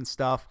jumps and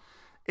stuff.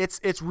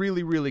 It's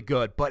really, really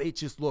good, but it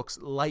just looks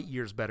light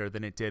years better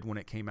than it did when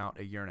it came out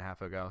a year and a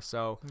half ago.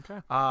 So,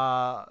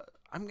 I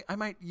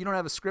might. You don't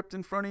have a script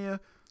in front of you,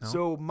 No.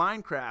 So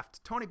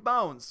Minecraft, Tony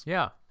Bones.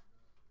 Yeah.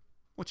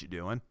 What you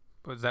doing?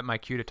 Was that my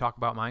cue to talk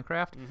about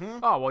Minecraft? Mm-hmm.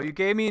 Oh, well, you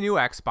gave me a new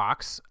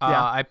Xbox.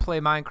 Yeah. I play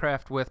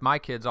Minecraft with my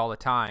kids all the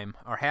time,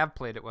 or have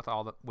played it with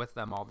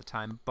them all the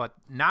time. But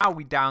now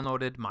we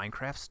downloaded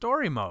Minecraft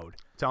Story Mode.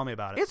 Tell me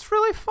about it. It's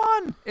really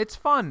fun. It's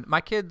fun.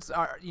 My kids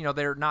are,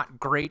 they're not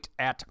great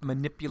at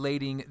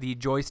manipulating the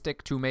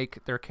joystick to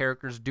make their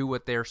characters do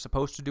what they're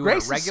supposed to do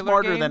Grace in a regular is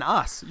smarter game. than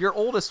us. Your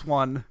oldest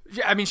one.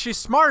 Yeah, I mean, she's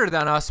smarter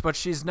than us, but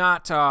she's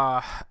not.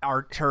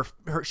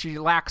 She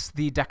lacks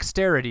the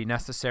dexterity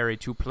necessary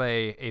to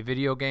play a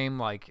video game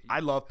like. I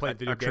love playing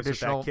video games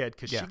with that kid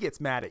because she gets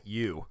mad at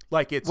you,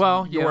 like it's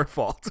your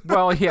fault.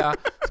 Well, yeah,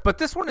 but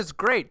this one is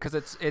great because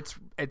it's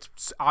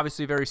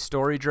obviously very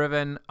story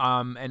driven,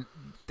 and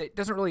it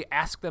doesn't really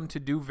ask them to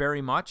do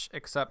very much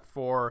except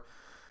for,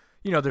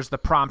 there's the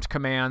prompt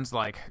commands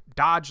like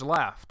dodge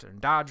left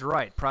and dodge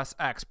right, press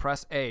X,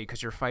 press A,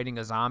 because you're fighting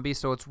a zombie.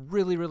 So it's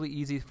really, really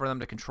easy for them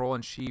to control,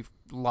 and she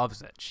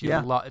loves it.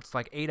 It's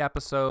like 8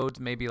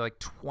 episodes, maybe like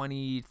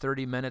 20,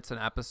 30 minutes an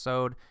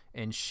episode,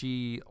 and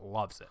she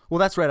loves it. Well,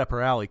 that's right up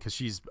her alley because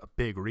she's a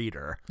big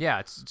reader.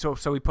 Yeah, so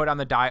we put on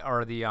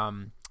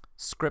the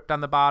script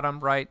on the bottom,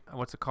 right?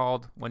 What's it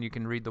called when you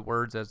can read the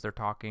words as they're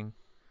talking?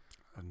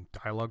 A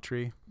dialogue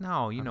tree?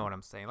 No, you know what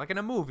I'm saying. Like in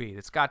a movie,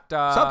 it's got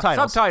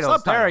subtitles.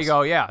 There you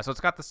go. Yeah, so it's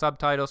got the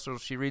subtitles, so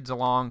she reads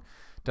along,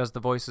 does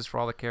the voices for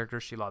all the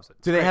characters. She loves it.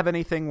 Do they have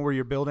anything where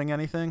you're building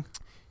anything?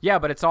 Yeah,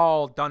 but it's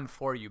all done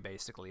for you,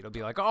 basically. It'll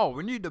be like, oh,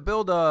 we need to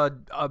build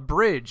a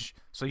bridge.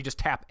 So you just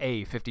tap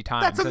A 50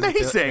 times. That's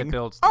amazing. It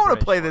builds I want to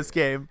to play this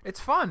game. It's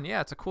fun. Yeah,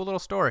 it's a cool little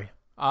story.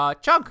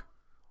 Chunk,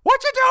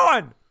 what you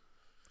doing?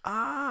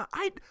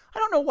 I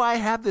don't know why I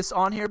have this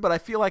on here, but I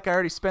feel like I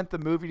already spent the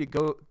money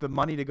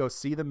to go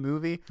see the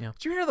movie. Yeah.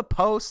 Did you hear The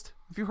Post?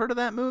 Have you heard of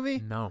that movie?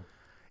 No.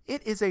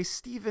 It is a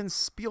Steven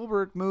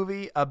Spielberg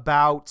movie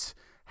about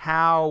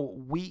how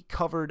we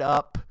covered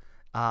up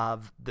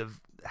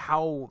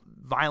how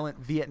violent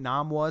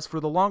Vietnam was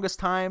for the longest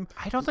time.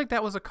 I don't think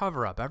that was a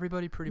cover-up.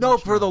 Everybody pretty No,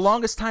 much for the knows.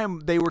 longest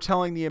time, they were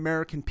telling the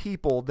American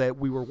people that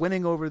we were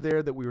winning over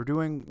there, that we were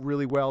doing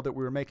really well, that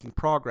we were making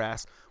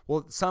progress.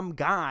 Well, some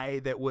guy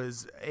that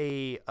was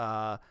a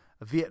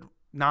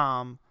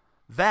Vietnam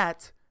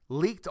vet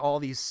leaked all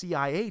these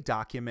CIA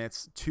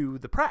documents to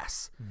the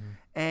press. Mm-hmm.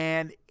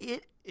 And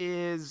it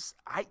is...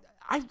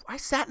 I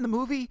sat in the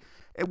movie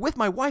with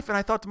my wife, and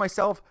I thought to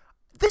myself...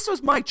 This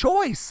was my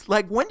choice.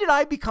 Like, when did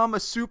I become a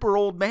super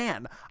old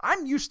man?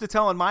 I'm used to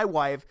telling my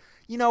wife,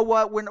 you know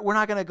what, we're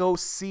not gonna go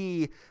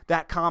see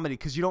that comedy,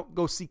 because you don't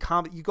go see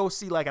comedy. You go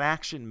see like an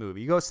action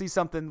movie. You go see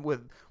something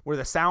where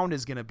the sound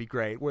is gonna be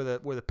great, where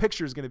the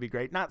picture is gonna be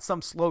great, not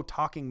some slow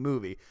talking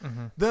movie.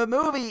 The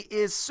movie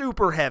is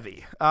super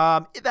heavy.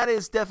 That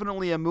is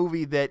definitely a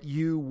movie that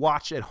you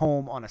watch at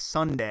home on a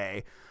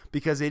Sunday,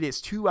 because it is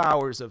 2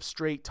 hours of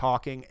straight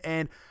talking.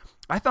 And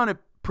I found it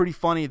pretty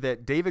funny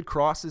that David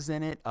Cross is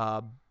in it.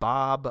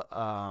 Bob,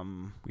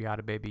 We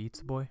Oughta Baby Eats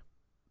a Boy.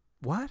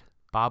 what?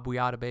 Bob We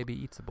Oughta Baby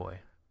Eats a Boy.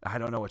 I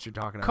don't know what you're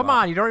talking about. Come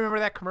on, you don't remember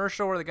that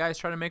commercial where the guy's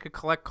trying to make a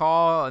collect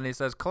call and he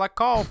says, collect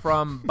call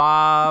from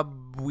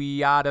Bob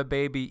We Oughta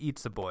Baby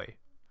Eats a Boy.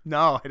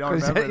 No, I don't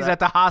remember He's that. at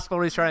the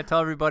hospital. He's trying to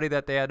tell everybody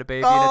that they had a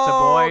baby and it's a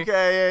boy.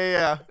 Okay,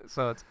 yeah.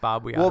 So it's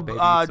Bob We Oughta Baby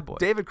Eats a Boy.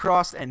 David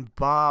Cross and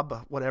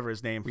Bob, whatever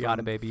his name, We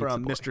Oughta Baby Eats a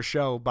from Boy. Mr.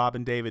 Show, Bob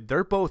and David,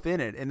 they're both in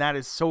it. And that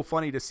is so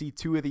funny to see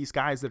two of these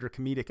guys that are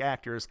comedic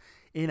actors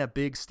in a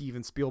big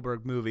Steven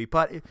Spielberg movie.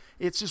 But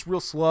it's just real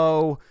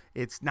slow.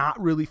 It's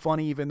not really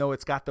funny, even though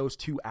it's got those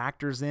two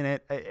actors in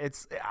it.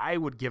 I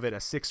would give it a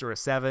 6 or a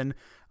 7,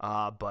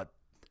 but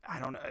I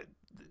don't know.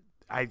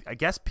 I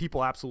guess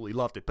people absolutely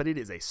loved it, but it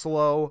is a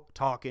slow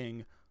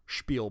talking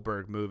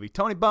Spielberg movie.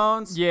 Tony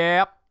Bones,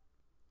 Yep.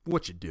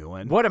 what you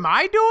doing? What am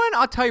I doing?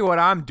 I'll tell you what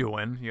I'm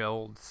doing, you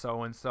old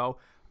so-and-so.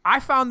 I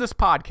found this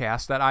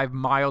podcast that I'm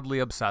mildly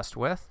obsessed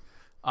with.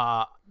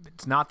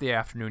 It's not the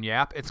Afternoon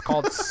Yap. It's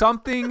called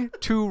Something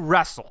to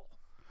Wrestle.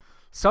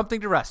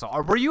 Something to Wrestle.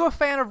 Were you a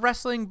fan of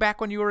wrestling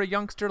back when you were a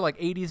youngster, like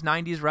 80s,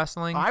 90s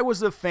wrestling? I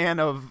was a fan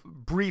of,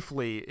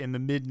 briefly, in the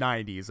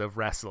mid-90s of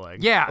wrestling.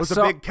 Yeah, I was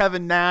a big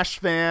Kevin Nash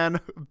fan,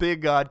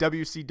 big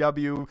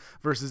WCW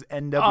versus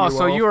NWO Oh,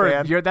 so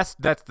fan.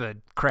 that's the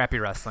crappy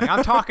wrestling.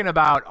 I'm talking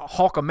about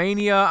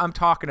Hulkamania. I'm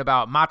talking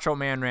about Macho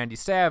Man Randy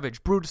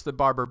Savage, Brutus the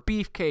Barber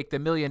Beefcake, the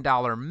 $1 Million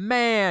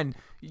Man,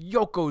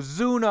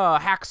 Yokozuna,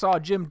 Hacksaw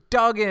Jim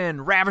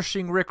Duggan,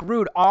 Ravishing Rick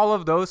Rude, all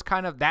of those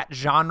kind of, that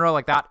genre,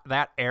 like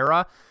that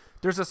era.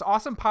 There's this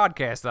awesome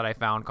podcast that I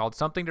found called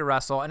Something to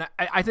Wrestle, and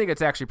I think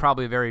it's actually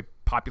probably a very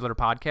popular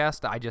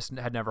podcast. I just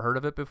had never heard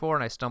of it before,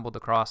 and I stumbled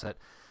across it.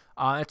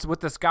 It's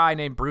with this guy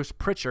named Bruce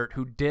Pritchard,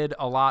 who did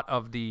a lot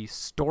of the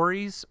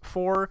stories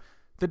for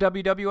the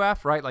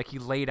WWF, right? Like, he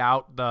laid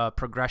out the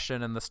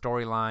progression and the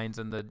storylines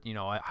and the, you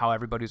know, how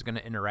everybody's going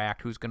to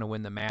interact, who's going to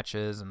win the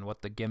matches, and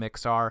what the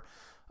gimmicks are.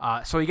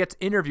 So he gets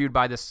interviewed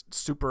by this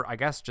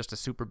just a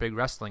super big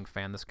wrestling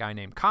fan, this guy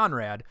named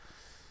Conrad.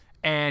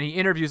 And he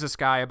interviews this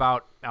guy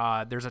about,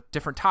 there's a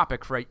different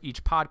topic for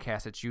each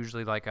podcast. It's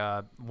usually like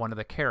one of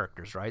the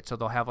characters, right? So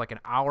they'll have like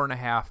an hour and a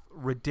half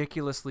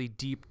ridiculously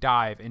deep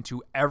dive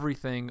into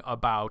everything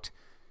about,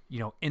 you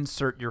know,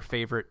 insert your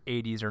favorite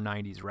 80s or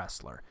 90s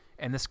wrestler.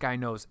 And this guy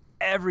knows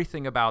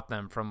everything about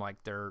them, from like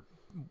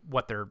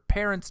what their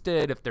parents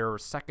did, if they're a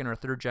second or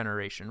third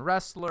generation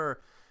wrestler,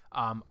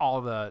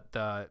 all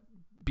the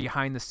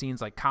behind the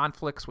scenes like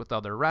conflicts with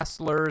other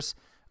wrestlers,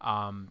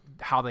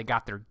 how they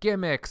got their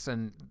gimmicks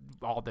and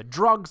all the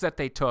drugs that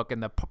they took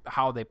and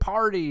how they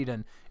partied.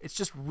 And it's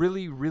just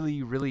really,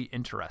 really, really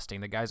interesting.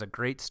 The guy's a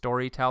great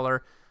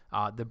storyteller.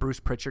 The Bruce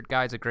Pritchard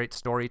guy's a great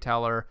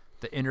storyteller.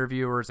 The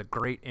interviewer is a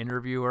great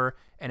interviewer.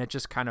 And it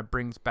just kind of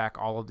brings back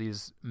all of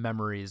these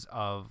memories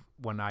of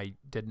when I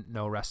didn't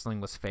know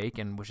wrestling was fake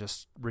and was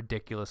just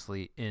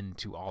ridiculously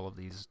into all of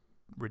these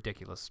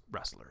ridiculous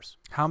wrestlers.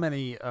 How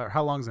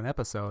long's an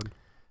episode?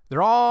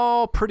 They're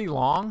all pretty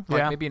long, like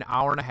Yeah. maybe an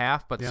hour and a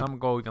half, but Yeah. some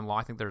go even long.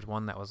 I think there's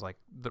one that was like,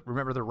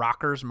 remember the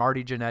Rockers?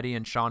 Marty Jannetty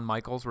and Shawn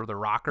Michaels were the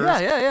Rockers.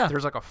 Yeah.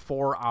 There's like a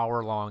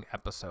 4-hour long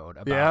episode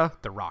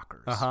about the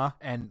Rockers.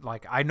 And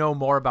like, I know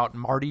more about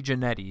Marty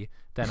Jannetty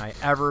than I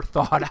ever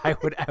thought I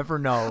would ever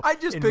know. I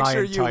just in my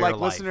picture you entire like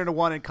life. listening to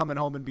one and coming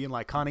home and being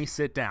like, "Honey,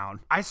 sit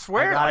down." I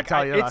swear, I gotta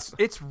tell you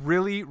it's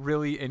really,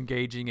 really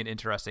engaging and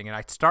interesting. And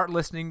I start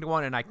listening to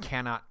one and I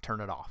cannot turn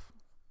it off.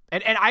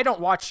 And I don't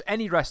watch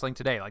any wrestling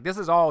today. Like, this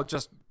is all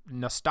just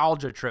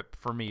nostalgia trip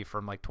for me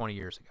from like 20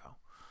 years ago.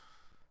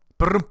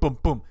 Boom, boom,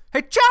 boom.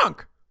 Hey,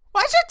 Chunk,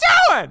 what you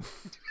doing?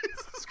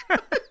 Jesus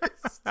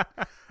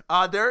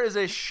Christ. There is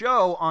a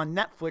show on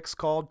Netflix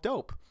called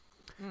Dope.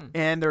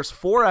 And there's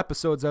 4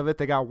 episodes of it.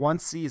 They got 1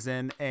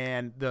 season,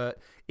 and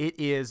it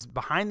is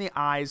behind the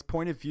eyes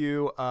point of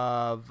view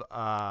of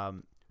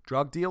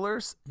drug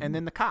dealers and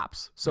then the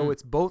cops. So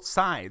it's both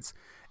sides.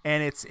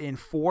 And it's in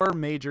 4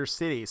 major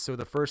cities. So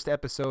the first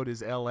episode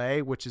is LA,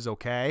 which is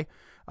okay.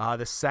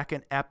 The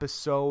second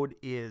episode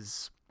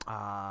is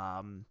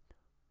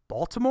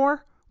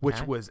Baltimore,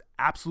 which was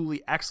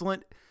absolutely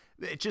excellent.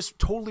 It just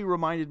totally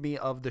reminded me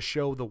of the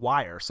show The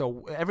Wire.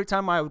 So every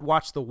time I would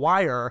watch The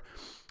Wire,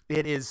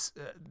 it is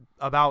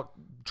about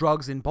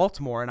drugs in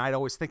Baltimore. And I'd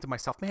always think to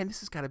myself, man, this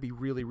has got to be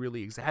really,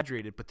 really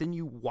exaggerated. But then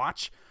you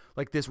watch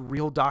like this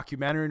real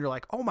documentary and you're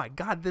like, oh my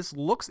God, this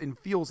looks and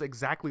feels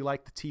exactly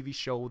like the TV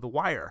show The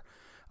Wire.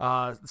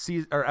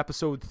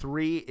 Episode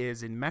 3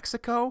 is in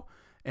Mexico.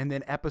 And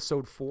then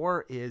episode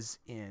 4 is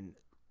in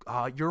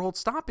your old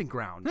stomping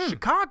ground,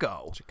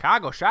 Chicago.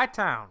 Chicago,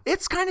 Chi-Town.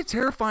 It's kind of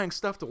terrifying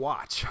stuff to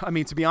watch. I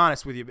mean, to be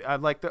honest with you, I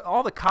like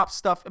all the cop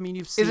stuff. I mean,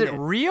 you've seen Is it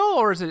real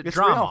or is it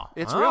drama? Real.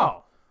 It's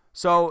real.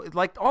 So,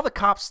 like, all the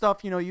cop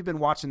stuff, you've been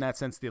watching that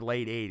since the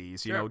late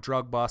 80s, you know,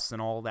 drug busts and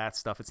all that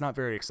stuff. It's not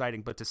very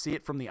exciting, but to see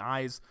it from the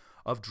eyes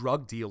of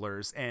drug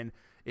dealers, and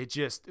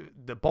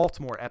the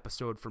Baltimore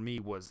episode for me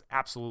was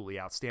absolutely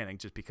outstanding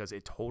just because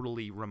it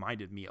totally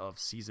reminded me of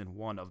season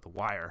 1 of The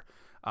Wire.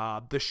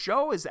 The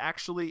show is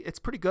it's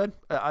pretty good.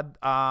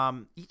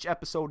 Each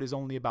episode is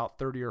only about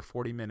 30 or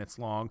 40 minutes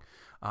long,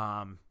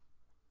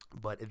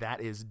 but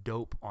that is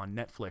dope on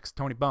Netflix.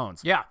 Tony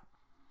Bones. Yeah.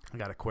 I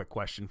got a quick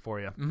question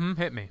for you.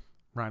 Hit me.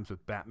 Rhymes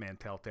with Batman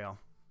Telltale.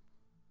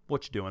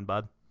 What you doing,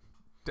 bud?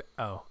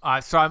 So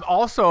I'm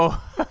also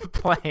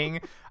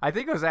playing, I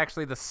think it was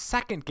actually the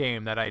second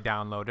game that I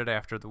downloaded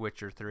after The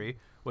Witcher 3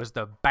 was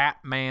the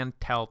Batman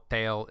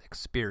Telltale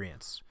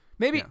Experience.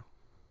 Maybe,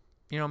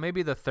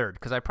 maybe the third,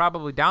 because I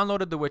probably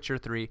downloaded The Witcher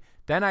 3,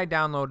 then I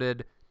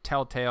downloaded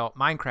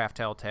Minecraft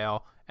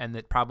Telltale, and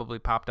it probably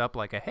popped up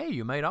like hey,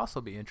 you might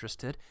also be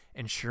interested,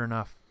 and sure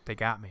enough, they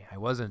got me. I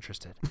was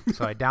interested,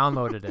 so I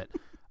downloaded it.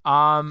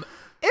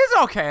 It's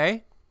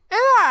okay.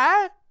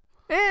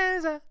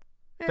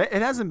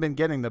 It hasn't been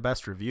getting the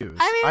best reviews.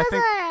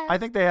 I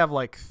think they have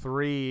like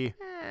 3.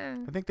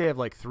 I think they have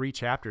like 3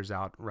 chapters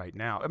out right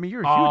now. I mean,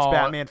 you're a huge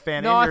Batman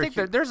fan. No, I think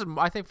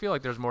feel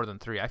like there's more than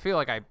 3. I feel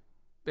like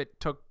it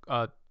took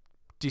a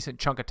decent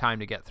chunk of time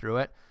to get through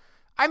it.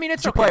 I mean,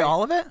 it's Did you play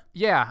all of it?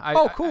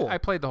 Yeah. Cool. I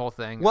played the whole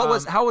thing.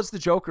 How was the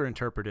Joker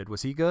interpreted?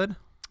 Was he good?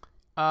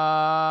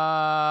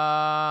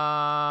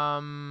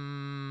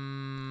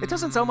 It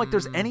doesn't sound like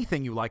there's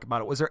anything you like about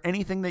it. Was there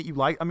anything that you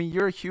like? I mean,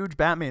 you're a huge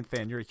Batman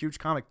fan. You're a huge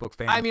comic book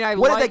fan. I mean,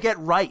 what did they get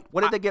right?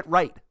 What did they get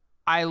right?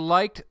 I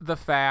liked the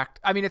fact.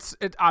 I mean,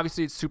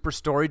 obviously it's super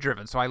story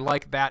driven, so I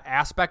like that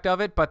aspect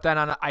of it. But then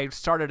I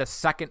started a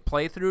second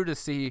playthrough to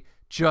see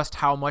just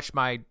how much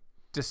my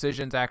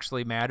decisions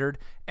actually mattered,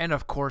 and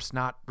of course,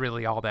 not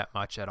really all that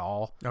much at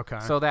all. Okay.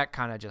 So that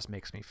kind of just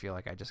makes me feel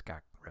like I just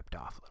got ripped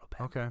off a little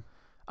bit. Okay.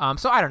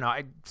 So I don't know.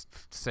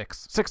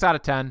 6 out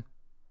of 10.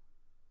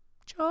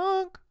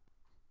 Junk.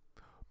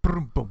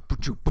 Boom, boom,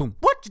 boom, boom.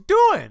 What you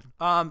doing?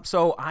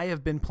 So I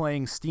have been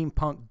playing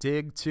Steampunk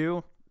Dig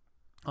 2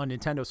 on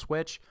Nintendo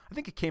Switch. I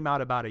think it came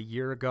out about a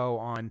year ago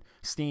on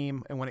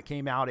Steam, and when it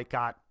came out, it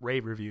got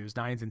rave reviews,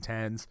 9s and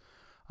 10s.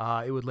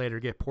 It would later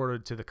get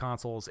ported to the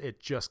consoles.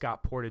 It just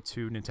got ported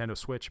to Nintendo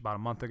Switch about a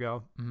month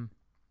ago. Mm-hmm.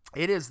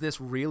 It is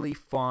this really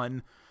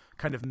fun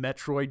kind of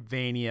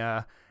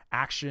Metroidvania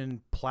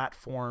action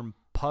platform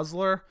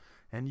puzzler,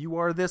 and you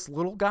are this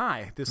little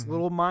guy, this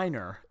little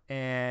miner,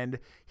 and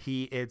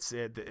it's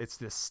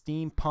this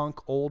steampunk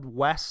old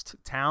west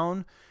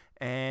town,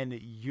 and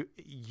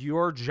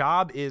your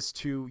job is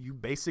to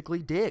basically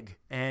dig,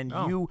 and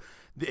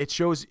it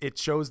shows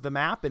the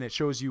map, and it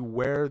shows you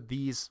where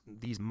these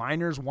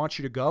miners want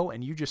you to go,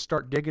 and you just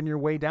start digging your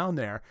way down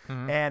there.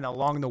 And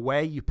along the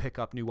way you pick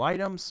up new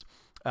items.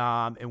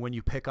 And when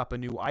you pick up a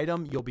new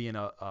item, you'll be in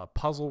a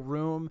puzzle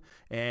room,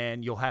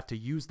 and you'll have to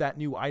use that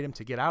new item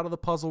to get out of the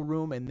puzzle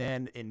room. And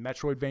then in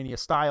Metroidvania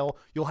style,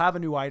 you'll have a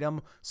new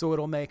item, so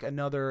it'll make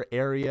another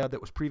area that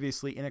was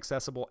previously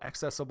inaccessible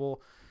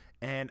accessible.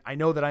 And I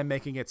know that I'm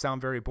making it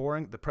sound very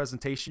boring. The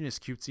presentation is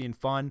cutesy and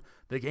fun.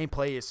 The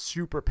gameplay is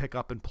super pick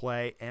up and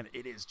play, and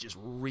it is just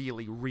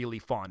really, really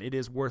fun. It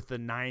is worth the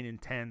 9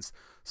 and 10s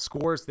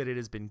scores that it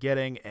has been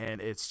getting,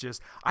 and it's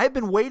just, I've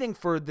been waiting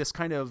for this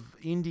kind of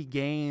indie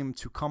game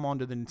to come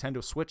onto the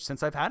Nintendo Switch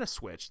since I've had a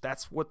Switch.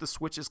 That's what the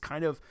Switch is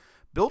kind of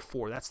built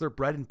for. That's their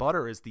bread and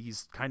butter, is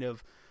this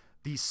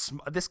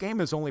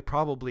game is only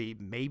probably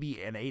maybe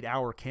an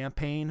 8-hour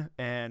campaign,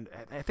 and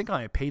I think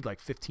I paid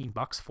like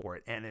 $15 for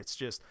it, and it's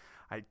just,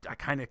 I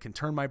kind of can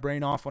turn my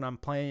brain off when I'm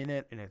playing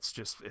it, and it's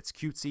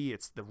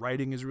cutesy, the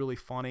writing is really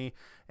funny,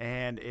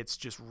 and it's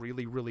just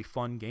really, really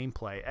fun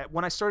gameplay.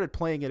 When I started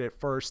playing it at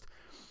first,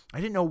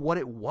 I didn't know what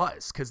it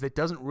was, because I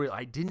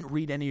didn't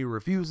read any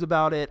reviews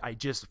about it. I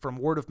just, from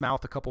word of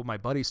mouth, a couple of my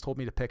buddies told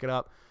me to pick it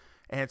up.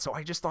 And so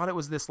I just thought it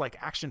was this like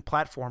action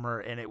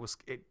platformer, and it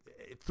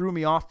threw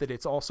me off that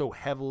it's also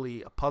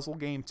heavily a puzzle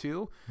game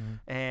too.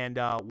 And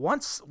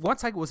once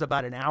I was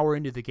about an hour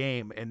into the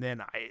game, and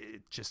then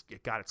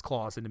it got its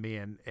claws into me,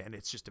 and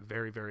it's just a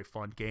very, very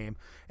fun game.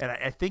 And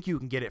I think you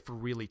can get it for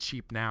really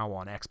cheap now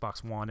on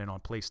Xbox One and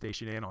on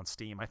PlayStation and on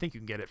Steam. I think you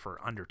can get it for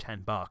under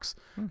 $10,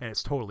 and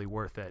it's totally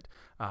worth it.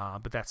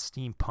 But that's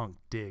Steampunk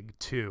Dig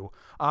 2.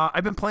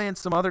 I've been playing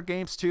some other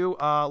games too.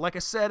 Like I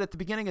said at the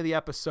beginning of the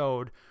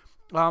episode,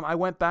 I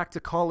went back to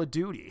Call of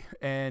Duty,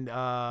 and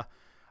I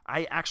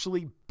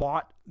actually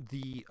bought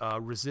the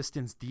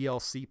Resistance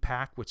DLC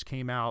pack, which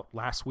came out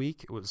last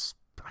week.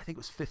 I think it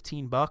was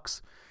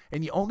 $15,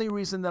 and the only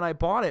reason that I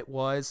bought it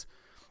was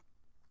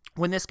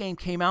when this game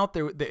came out,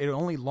 it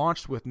only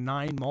launched with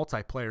 9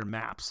 multiplayer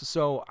maps,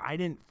 so I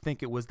didn't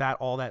think it was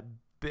all that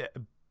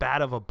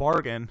bad of a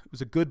bargain. It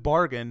was a good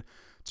bargain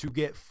to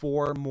get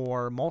 4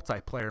 more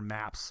multiplayer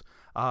maps.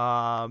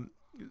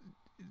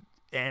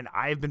 And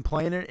I've been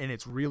playing it, and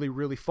it's really,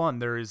 really fun.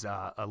 There is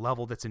a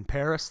level that's in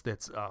Paris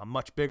that's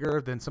much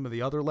bigger than some of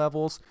the other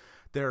levels.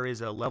 There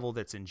is a level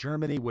that's in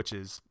Germany, which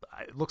is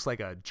it looks like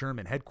a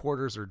German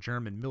headquarters or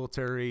German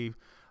military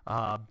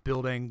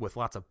building with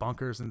lots of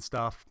bunkers and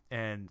stuff.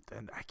 And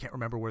I can't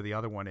remember where the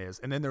other one is.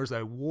 And then there's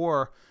a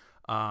war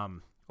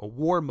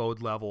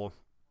mode level,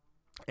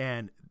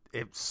 and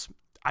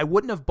I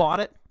wouldn't have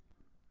bought it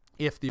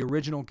if the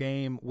original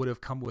game would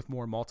have come with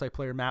more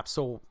multiplayer maps.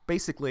 So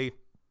basically,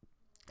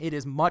 it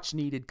is much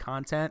needed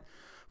content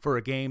for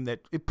a game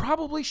that it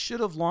probably should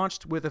have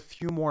launched with a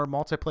few more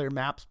multiplayer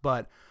maps,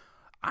 but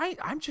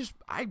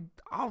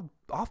I'll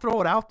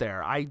throw it out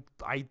there. I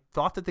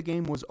thought that the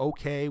game was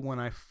okay when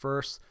I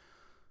first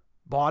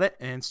bought it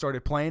and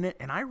started playing it,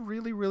 and I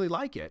really, really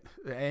like it.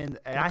 And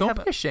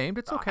don't be ashamed.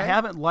 It's okay. I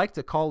haven't liked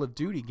a Call of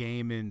Duty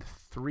game in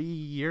 3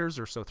 years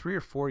or so, 3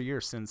 or 4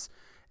 years since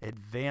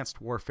Advanced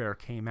Warfare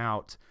came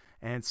out.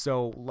 And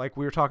so, like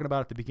we were talking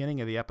about at the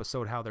beginning of the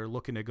episode, how they're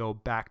looking to go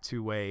back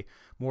to a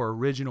more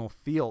original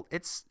feel.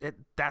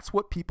 That's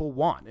what people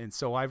want. And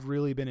so I've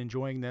really been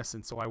enjoying this.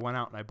 And so I went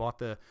out and I bought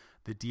the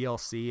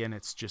DLC, and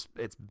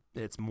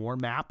it's more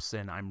maps,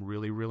 and I'm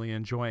really, really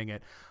enjoying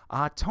it.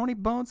 Tony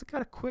Bones, I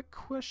got a quick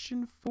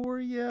question for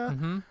you.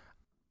 Mm-hmm.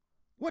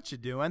 What you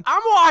doing?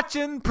 I'm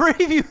watching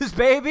previews,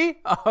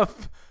 baby,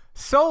 of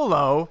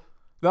Solo,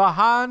 the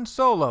Han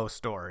Solo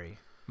story,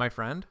 my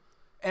friend.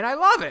 And I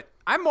love it.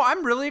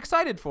 I'm really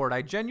excited for it.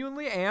 I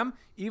genuinely am,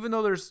 even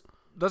though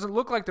doesn't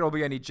look like there will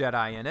be any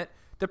Jedi in it.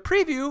 The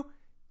preview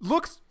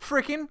looks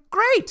freaking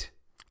great.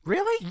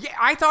 Really? Yeah,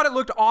 I thought it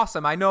looked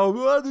awesome. I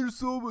know there's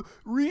so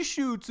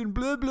reshoots and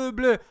blah, blah,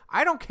 blah.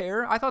 I don't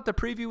care. I thought the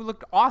preview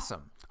looked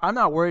awesome. I'm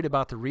not worried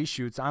about the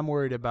reshoots. I'm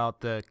worried about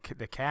the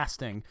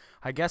casting.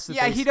 I guess.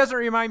 He doesn't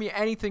remind me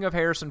anything of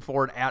Harrison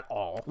Ford at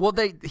all. Well,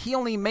 he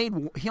only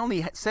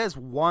says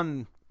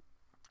one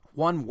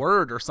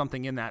word or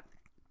something in that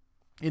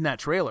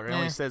trailer. It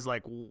only says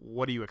like,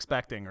 "What are you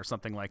expecting?" or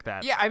something like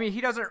that. Yeah, I mean,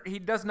 he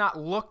does not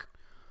look,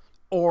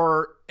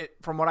 or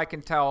from what I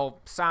can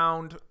tell,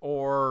 sound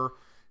or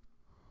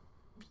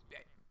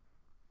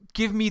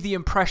give me the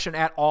impression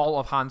at all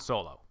of Han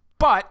Solo.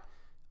 But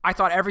I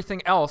thought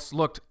everything else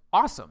looked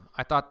awesome.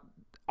 I thought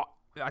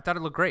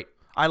it looked great.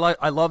 I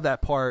love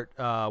that part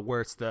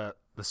where it's the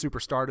Super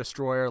Star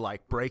Destroyer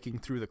like breaking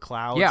through the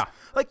clouds. Yeah,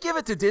 like give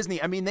it to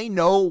Disney. I mean, they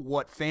know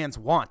what fans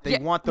want. They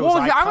want those. Well,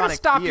 I'm going to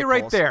stop vehicles. you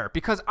right there,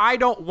 because I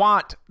don't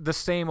want the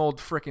same old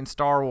freaking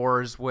Star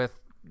Wars with,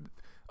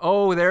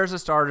 oh, there's a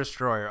Star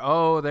Destroyer.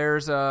 Oh,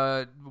 there's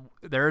a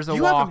You walker.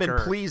 haven't been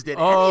pleased at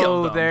any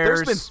of them.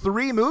 There's been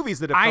 3 movies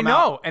that have come out. I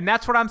know, and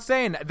that's what I'm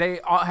saying. They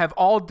have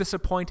all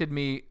disappointed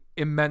me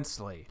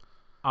immensely.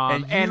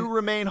 And you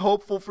remain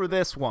hopeful for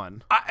this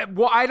one.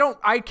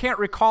 I can't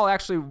recall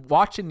actually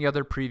watching the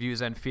other previews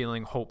and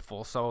feeling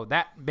hopeful, so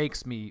that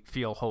makes me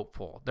feel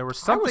hopeful. There was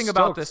something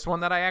about this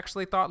one that I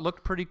actually thought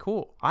looked pretty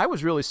cool. I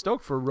was really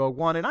stoked for Rogue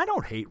One, and I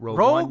don't hate Rogue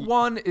One. Rogue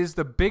One is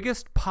the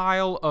biggest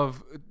pile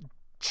of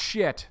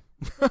shit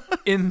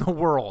in the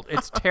world.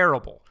 It's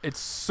terrible. It's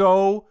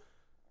so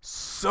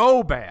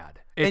bad.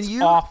 It's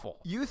awful.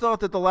 You thought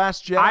that The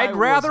Last Jedi I'd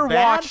rather was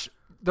bad? watch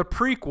the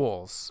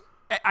prequels.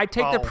 I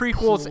take the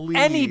prequels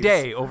any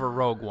day over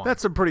Rogue One.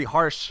 That's some pretty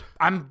harsh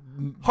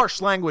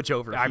language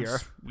over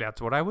here.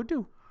 That's what I would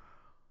do.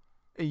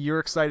 You're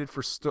excited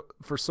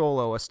for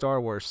Solo, a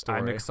Star Wars story.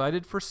 I'm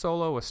excited for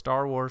Solo, a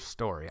Star Wars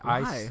story.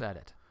 Why? I said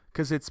it.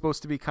 Because it's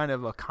supposed to be kind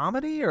of a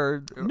comedy,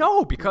 or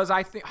no? Because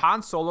I think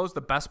Han Solo's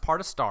the best part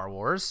of Star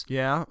Wars.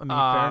 Yeah, I mean,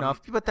 fair enough.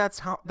 But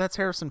that's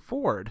Harrison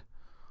Ford.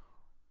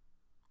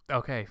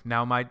 Okay,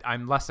 now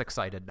I'm less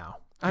excited now.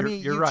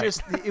 You're right.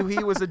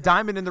 He was a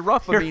diamond in the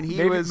rough. I mean,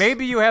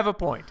 maybe you have a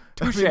point.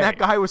 Touché. I mean, that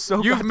guy was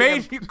so.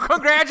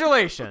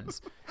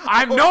 Congratulations.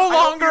 I'm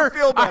no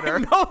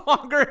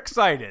longer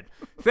excited.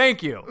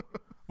 Thank you.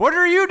 What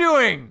are you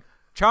doing,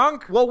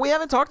 Chunk? Well, we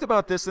haven't talked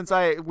about this since you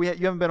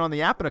haven't been on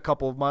the app in a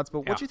couple of months.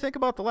 But what'd you think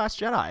about The Last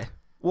Jedi?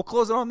 We'll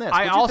close it on this.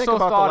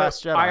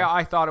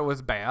 I thought it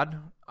was bad.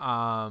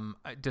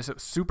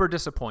 Super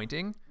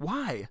disappointing.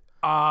 Why?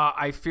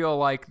 I feel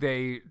like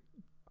they.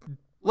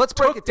 Let's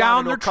break it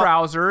down their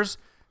trousers,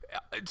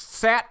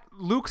 sat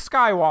Luke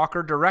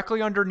Skywalker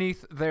directly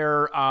underneath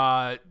their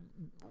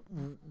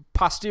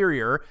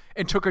posterior,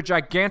 and took a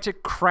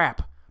gigantic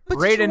crap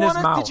in his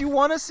mouth. Did you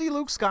want to see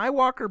Luke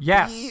Skywalker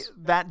be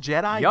that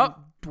Jedi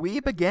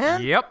dweeb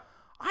again? Yep.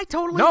 I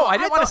totally. No, I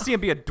didn't want to see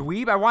him be a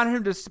dweeb. I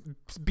wanted him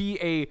to be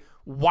a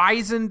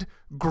wizened,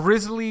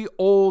 grizzly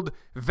old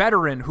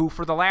veteran who,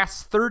 for the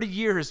last 30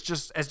 years,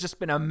 has just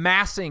been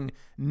amassing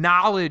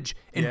knowledge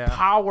and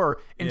power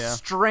and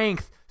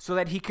strength, so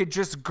that he could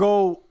just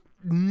go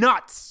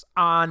nuts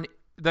on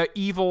the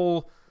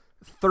evil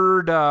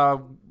Third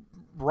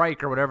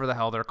Reich or whatever the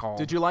hell they're called.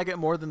 Did you like it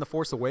more than The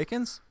Force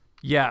Awakens?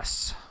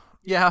 Yes.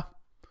 Yeah.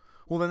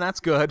 Well, then that's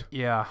good.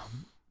 Yeah,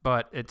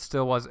 but it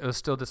was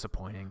still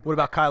disappointing. What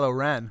about Kylo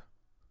Ren?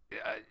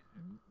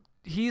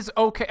 He's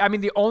okay. I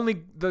mean,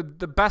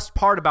 the best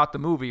part about the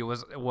movie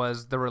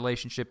was the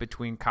relationship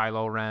between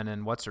Kylo Ren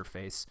and what's her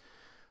face.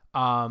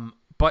 But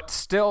But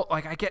still,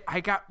 like I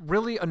got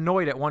really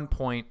annoyed at one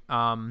point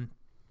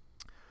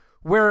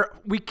where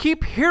we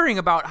keep hearing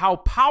about how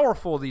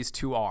powerful these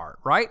two are,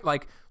 right?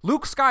 Like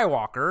Luke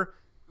Skywalker,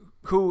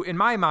 who in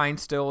my mind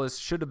still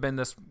should have been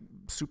this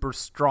super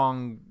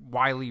strong,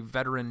 wily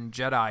veteran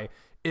Jedi,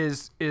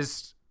 is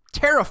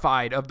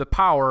terrified of the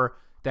power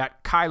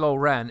that Kylo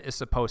Ren is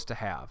supposed to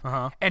have.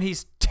 And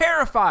he's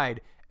terrified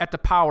at the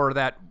power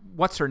that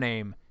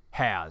what's-her-name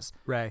has.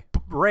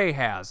 Rey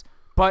has.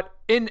 But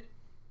in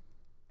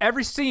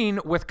every scene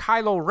with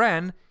Kylo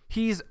Ren,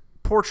 he's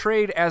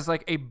portrayed as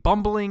like a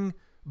bumbling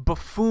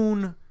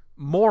buffoon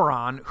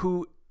moron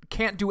who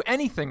can't do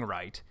anything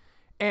right.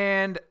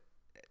 And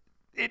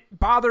it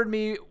bothered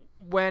me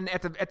when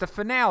at the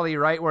finale,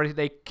 right, where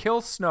they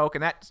kill Snoke,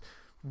 and that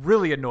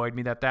really annoyed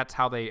me that's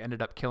how they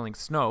ended up killing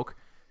Snoke,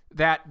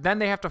 that then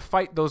they have to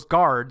fight those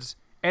guards.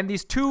 And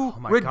these two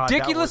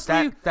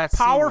ridiculously that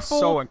powerful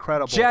so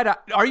incredible. Jedi.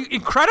 Are you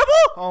incredible?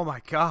 Oh my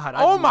God!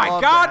 Oh my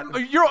God!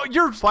 That.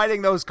 You're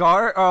fighting those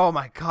guards. Oh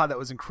my God, that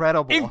was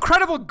incredible.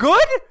 Incredible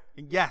good?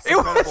 Yes. It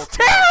was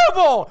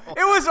terrible.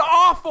 It was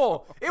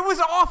awful. It was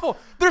awful.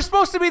 They're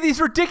supposed to be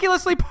these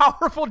ridiculously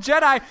powerful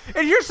Jedi,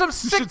 and here's some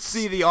six. You should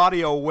see the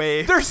audio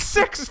wave. There's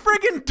 6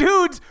 friggin'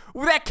 dudes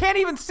that can't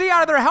even see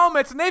out of their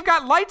helmets, and they've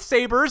got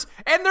lightsabers,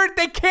 and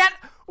they can't.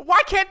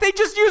 Why can't they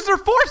just use their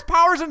force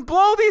powers and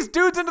blow these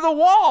dudes into the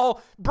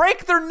wall,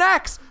 break their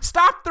necks,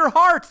 stop their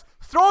hearts,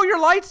 throw your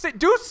lightsaber,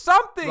 do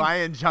something?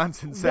 Rian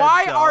Johnson said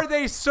Why so. are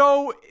they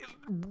so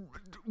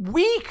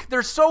weak?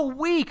 They're so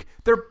weak.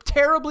 They're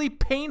terribly,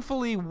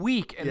 painfully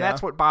weak, and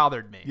that's what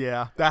bothered me.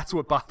 Yeah, that's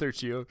what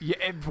bothered you. Yeah,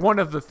 it's one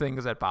of the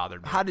things that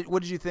bothered me.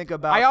 What did you think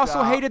about? I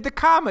also hated the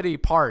comedy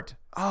part.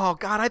 Oh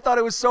God, I thought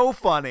it was so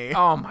funny.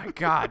 Oh my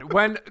God,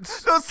 when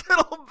those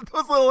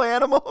little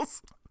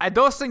animals.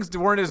 Those things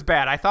weren't as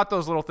bad. I thought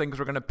those little things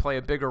were going to play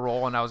a bigger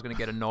role, and I was going to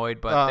get annoyed,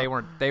 but they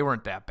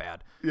weren't that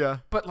bad. Yeah.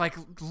 But like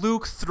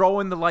Luke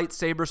throwing the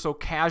lightsaber so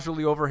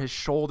casually over his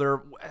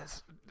shoulder,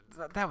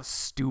 that was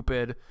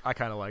stupid. I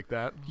kind of like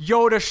that.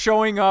 Yoda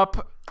showing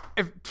up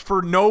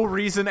for no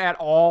reason at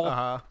all.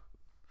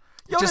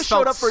 Yoda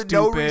showed up for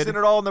no reason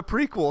at all in the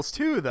prequels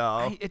too,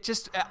 though.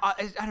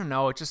 I don't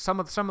know. It just some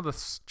of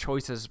the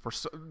choices for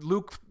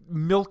Luke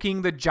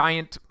milking the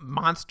giant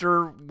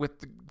monster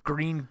with the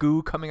green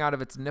goo coming out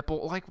of its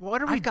nipple. Like,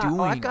 what are we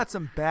doing? I've got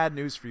some bad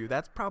news for you.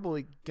 That's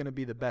probably going to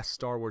be the best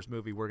Star Wars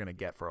movie we're going to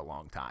get for a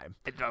long time.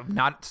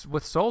 Not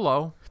with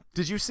Solo.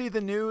 Did you see the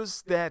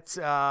news that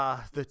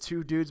the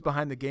 2 dudes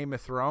behind the Game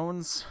of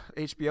Thrones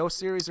HBO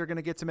series are going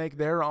to get to make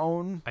their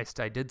own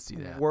I did see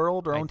that.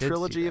 world or own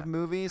trilogy of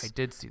movies? I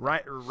did see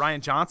that.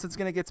 Rian Johnson's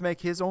going to get to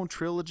make his own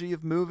trilogy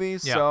of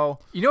movies. Yeah. So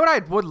you know what I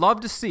would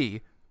love to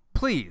see?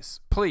 Please,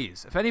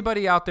 if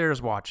anybody out there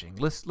is watching,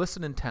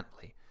 listen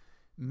intently.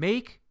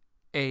 Make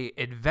a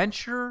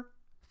adventure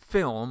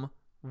film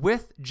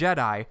with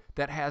Jedi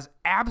that has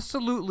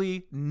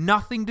absolutely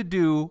nothing to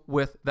do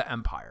with the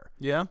Empire.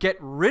 Yeah. Get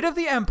rid of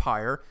the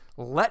Empire.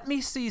 Let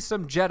me see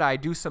some Jedi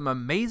do some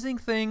amazing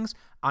things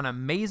on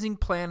amazing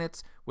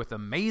planets with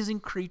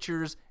amazing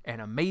creatures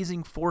and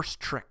amazing force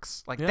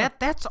tricks. Like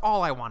that's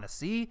all I want to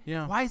see.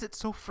 Yeah. Why is it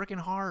so freaking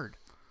hard?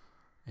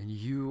 And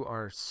you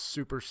are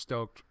super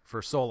stoked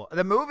for Solo.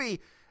 The movie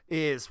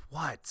is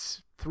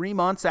 3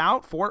 months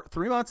out,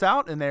 3 months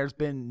out, and there's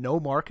been no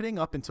marketing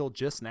up until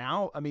just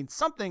now. I mean,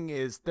 something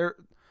is they're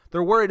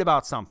worried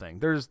about something.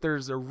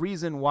 There's a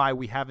reason why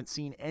we haven't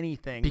seen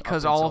anything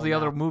because all of the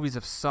other movies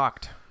have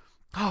sucked.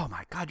 Oh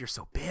my God, you're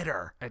so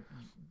bitter.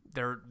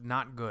 They're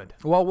not good.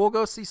 Well, we'll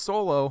go see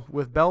Solo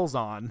with bells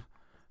on,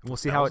 and we'll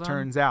see how it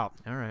turns out.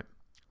 All right.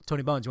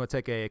 Tony Bones, you want to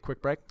take a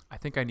quick break? I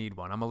think I need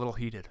one. I'm a little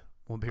heated.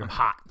 We'll be right back.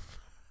 Hot.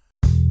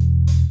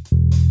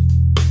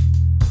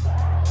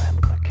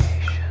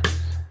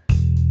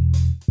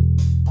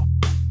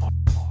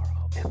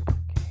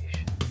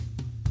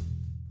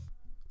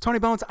 Tony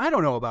Bones, I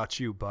don't know about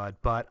you, bud,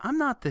 but I'm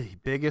not the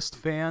biggest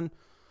fan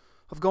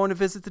of going to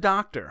visit the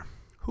doctor.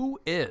 Who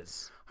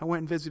is? I went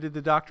and visited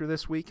the doctor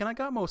this week, and I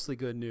got mostly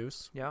good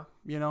news. Yeah?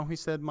 You know, he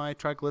said my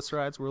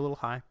triglycerides were a little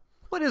high.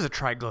 What is a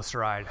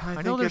triglyceride?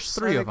 I know there's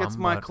 3 I of think them. it's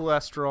my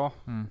cholesterol.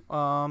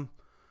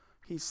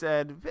 He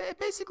said,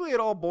 basically it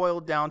all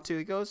boiled down to,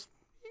 he goes,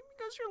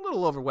 you're a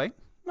little overweight.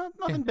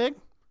 Nothing big,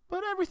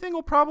 but everything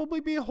will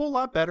probably be a whole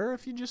lot better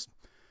if you just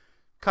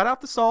cut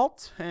out the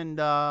salt and,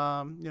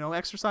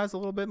 exercise a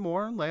little bit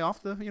more and lay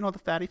off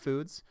the fatty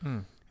foods.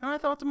 And I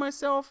thought to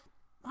myself,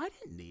 I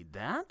didn't need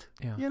that.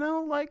 Yeah.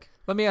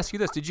 Let me ask you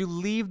this. Did you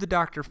leave the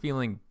doctor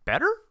feeling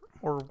better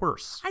or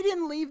worse? I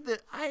didn't leave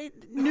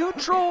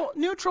neutral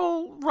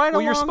right along.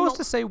 Well, you're supposed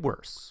to say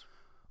worse.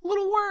 A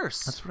little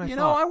worse. That's what I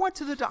thought.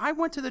 I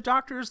went to the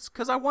doctor's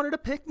because I wanted to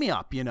pick me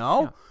up,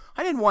 Yeah.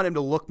 I didn't want him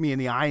to look me in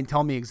the eye and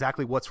tell me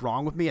exactly what's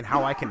wrong with me and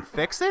how I can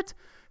fix it.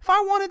 If I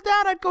wanted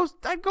that, I'd go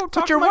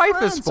talk to your my wife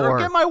friends is for. or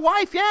get my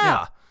wife.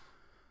 Yeah.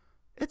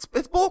 It's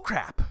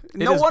bullcrap.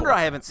 No is wonder bullcrap.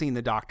 I haven't seen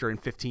the doctor in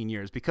 15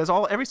 years because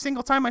every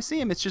single time I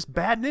see him, it's just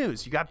bad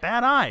news. You got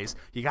bad eyes.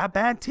 You got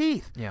bad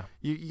teeth. Yeah.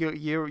 You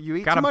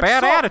eat Got too a much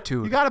bad salt.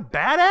 attitude. You got a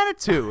bad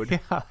attitude. Yeah.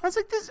 I was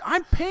like,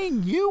 I'm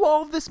paying you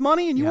all of this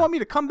money, and you want me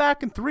to come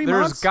back in 3 There's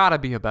months? got to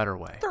be a better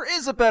way. There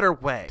is a better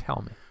way.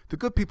 Tell me. The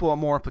good people at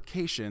More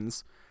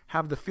Applications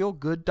have the Feel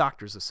Good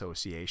Doctors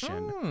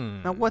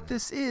Association. Now, what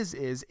this is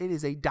it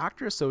is a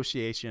doctor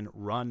association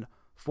run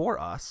for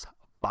us,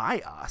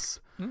 by us,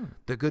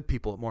 the good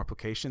people at More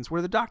Applications,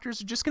 where the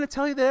doctors are just going to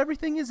tell you that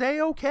everything is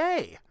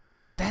A-okay.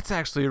 That's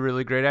actually a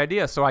really great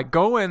idea. So I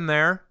go in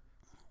there.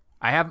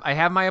 I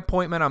have my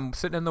appointment. I'm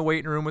sitting in the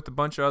waiting room with a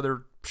bunch of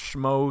other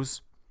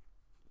schmoes.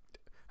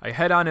 I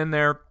head on in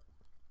there.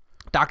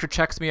 Doctor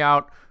checks me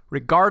out,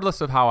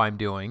 regardless of how I'm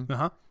doing.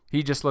 Uh-huh.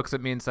 He just looks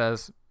at me and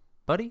says,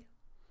 "Buddy,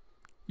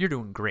 you're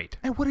doing great."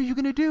 And what are you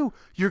going to do?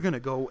 You're going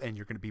to go and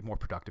you're going to be more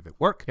productive at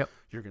work. Yep.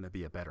 You're going to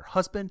be a better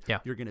husband. Yeah.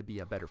 You're going to be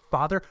a better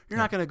father. You're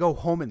not going to go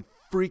home and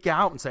freak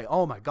out and say,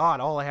 "Oh my God,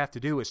 all I have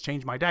to do is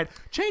change my diet."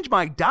 Change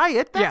my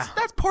diet?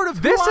 That's part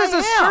of This who is I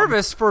a am.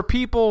 service for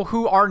people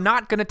who are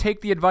not going to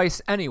take the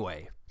advice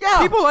anyway.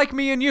 Yeah. People like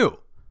me and you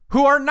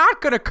who are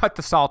not going to cut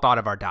the salt out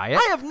of our diet.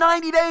 I have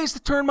 90 days to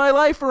turn my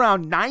life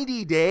around.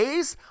 90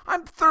 days?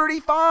 I'm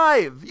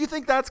 35. You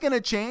think that's going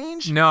to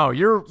change? No,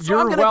 you're So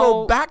I'm going to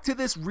well go back to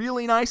this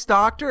really nice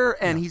doctor,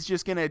 and he's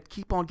just going to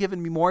keep on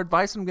giving me more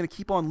advice. I'm going to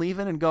keep on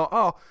leaving and go,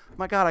 "Oh,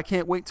 my God, I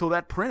can't wait till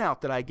that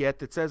printout that I get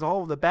that says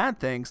all of the bad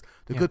things."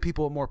 The good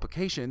people at More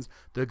Applications,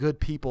 the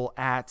good people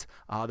at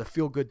the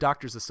Feel Good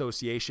Doctors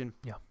Association.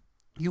 Yeah.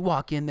 You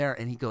walk in there,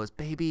 and he goes,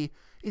 "Baby,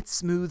 it's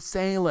smooth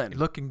sailing.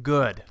 looking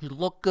good. You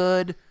look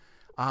good.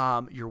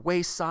 Your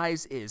waist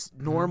size is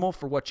normal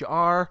for what you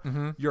are.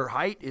 Your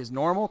height is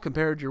normal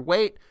compared to your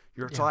weight.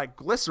 Your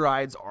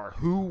triglycerides are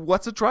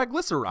what's a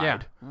triglyceride?"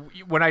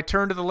 Yeah. When I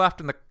turned to the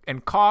left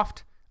and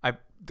coughed,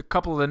 a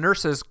couple of the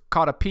nurses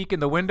caught a peek in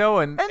the window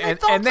and they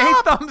thumbs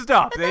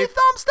up. They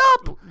thumbs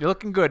up. You're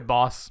looking good,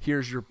 boss.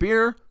 Here's your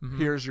beer.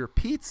 Here's your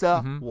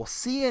pizza. We'll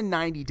see you in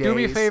 90 days. Do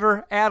me a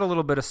favor, add a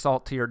little bit of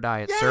salt to your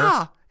diet, sir.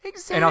 Yeah,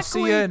 exactly. And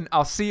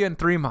I'll see you in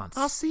 3 months.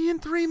 I'll see you in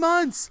 3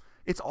 months.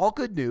 It's all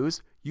good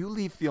news. You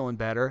leave feeling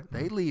better.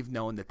 They leave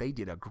knowing that they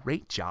did a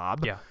great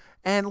job. Yeah.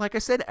 And like I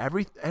said,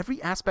 every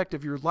aspect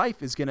of your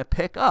life is going to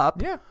pick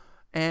up. Yeah.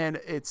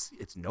 And it's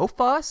no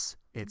fuss.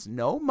 It's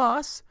no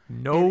muss.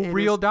 No and it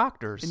real is-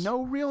 doctors.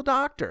 No real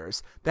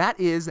doctors. That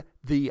is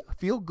the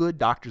Feel Good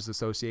Doctors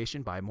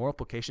Association by More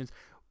Applications.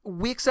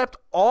 We accept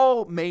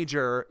all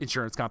major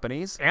insurance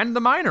companies. And the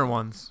minor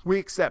ones. We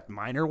accept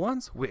minor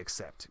ones. We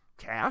accept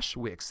cash.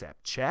 We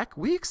accept check.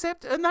 We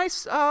accept a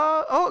nice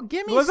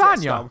gimme Lasagna.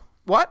 system.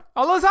 What?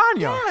 A lasagna.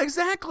 Yeah,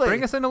 exactly.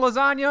 Bring us into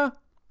lasagna.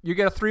 You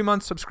get a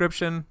 3-month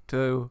subscription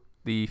to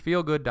the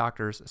Feel Good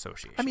Doctors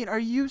Association. I mean, are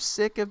you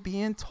sick of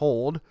being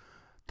told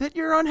that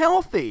you're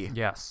unhealthy?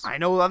 yes. I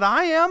know that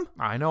I am.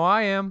 I know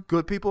I am.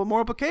 Good people with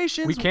more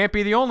applications. We can't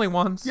be the only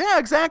ones. Yeah,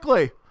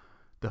 exactly.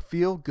 The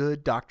Feel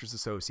Good Doctors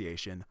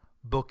Association.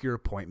 Book your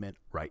appointment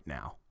right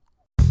now.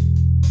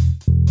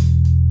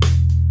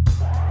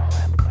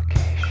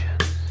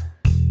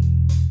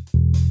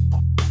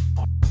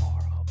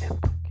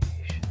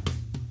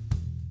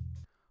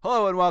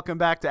 Hello and welcome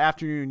back to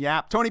Afternoon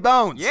Yap. Tony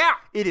Bones. Yeah.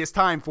 It is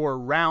time for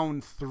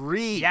round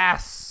 3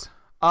 Yes.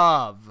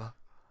 of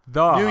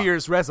The New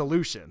Year's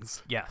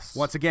resolutions. Yes.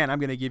 Once again, I'm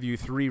going to give you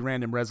 3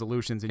 random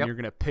resolutions, and Yep. you're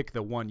going to pick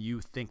the one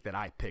you think that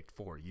I picked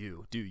for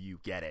you. Do you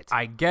get it?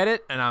 I get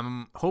it, and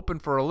I'm hoping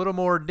for a little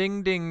more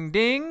ding, ding,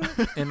 ding,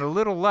 and a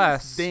little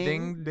less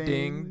ding,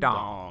 ding,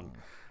 dong.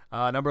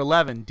 Number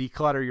 11,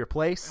 declutter your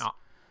place.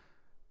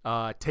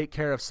 Oh. Take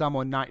care of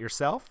someone, not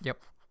yourself. Yep.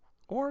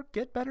 Or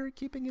get better at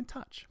keeping in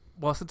touch.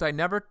 Well, since I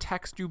never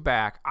text you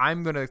back,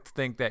 I'm going to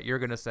think that you're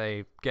going to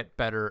say get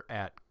better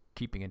at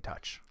keeping in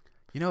touch.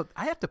 You know,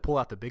 I have to pull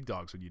out the big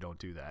dogs when you don't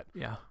do that.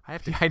 Yeah. I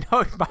have to. I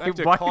know. I have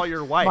to call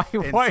your wife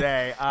and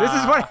say, this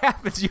is what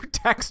happens. You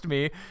text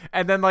me,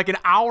 and then like an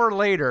hour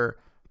later,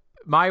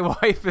 my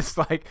wife is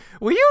like,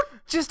 "Will you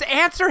just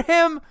answer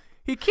him?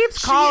 He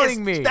keeps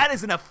calling me." That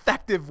is an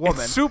effective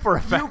woman. It's super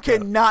effective. You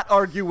cannot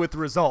argue with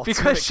results.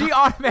 Because she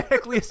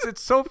automatically,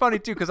 it's so funny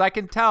too, because I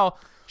can tell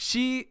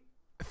she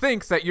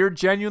thinks that you're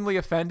genuinely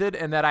offended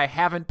and that I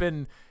haven't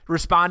been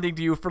responding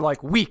to you for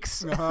like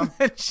weeks. And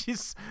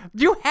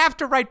you have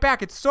to write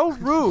back. It's so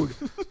rude.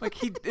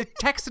 Like it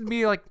texted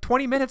me like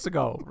 20 minutes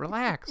ago.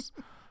 Relax.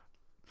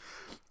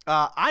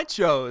 I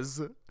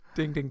chose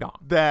Ding, ding, dong.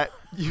 that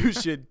you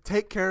should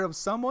take care of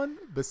someone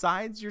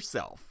besides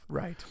yourself.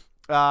 Right.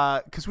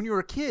 Because when you were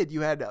a kid, you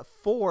had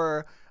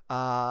 4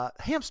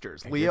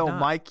 hamsters: Leo, not.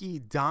 Mikey,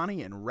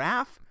 Donnie, and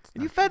Raph.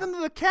 And you fed them to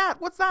the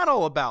cat. What's that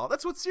all about?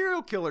 That's what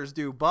serial killers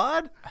do,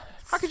 bud.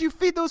 How could you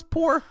feed those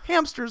poor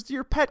hamsters to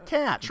your pet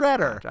cat,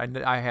 Shredder?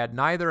 I had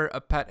neither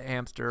a pet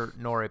hamster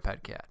nor a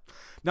pet cat.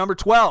 Number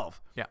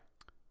 12. Yeah.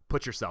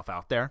 Put yourself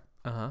out there.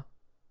 Uh-huh.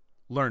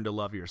 Learn to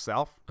love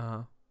yourself.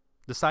 Uh-huh.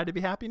 Decide to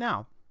be happy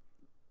now.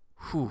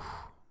 Whew.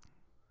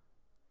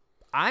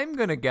 I'm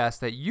going to guess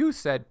that you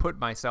said put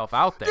myself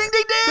out there. Ding,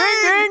 ding, ding!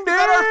 Ding, ding, ding! Is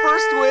that our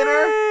first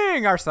winner?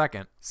 Ding! Our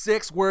second.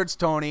 6 words,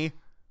 Tony.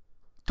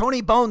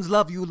 Tony Bones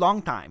love you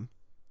long time.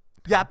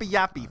 Yappy,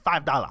 yappy,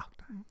 $5.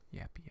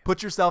 Yappy.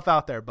 Put yourself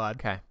out there, bud.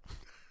 Okay.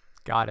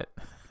 Got it.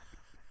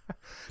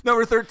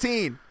 Number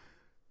 13.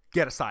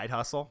 Get a side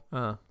hustle.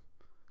 Uh,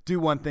 Do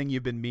one thing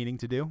you've been meaning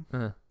to do.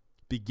 uh.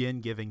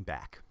 Begin giving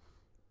back.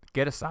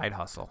 Get a side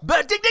hustle.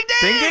 But ding, ding,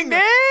 ding! Ding, ding,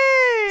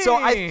 ding! So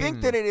I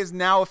think that it is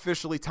now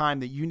officially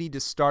time that you need to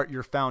start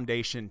your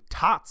foundation,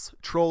 Tots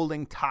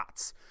Trolling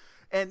Tots.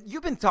 And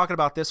you've been talking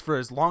about this for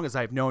as long as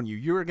I've known you.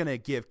 You're going to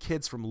give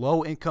kids from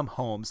low-income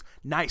homes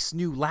nice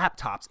new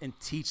laptops and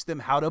teach them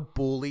how to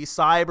bully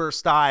cyber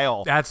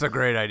style. That's a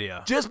great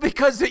idea. Just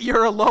because that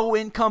you're a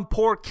low-income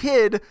poor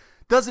kid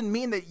doesn't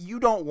mean that you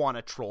don't want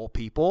to troll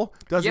people.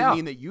 Doesn't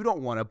mean that you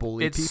don't want to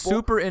bully people. It's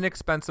super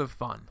inexpensive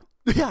fun.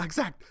 Yeah,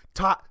 exactly.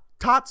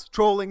 Tots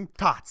Trolling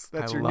Tots.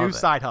 That's your new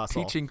side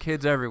hustle. Teaching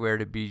kids everywhere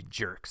to be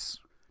jerks.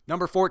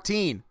 Number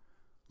 14,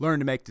 learn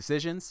to make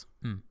decisions.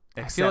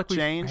 I Accept feel like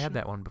change. I had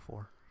that one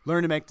before.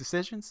 Learn to make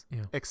decisions.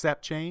 Yeah.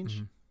 Accept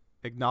change.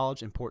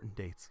 Acknowledge important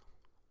dates.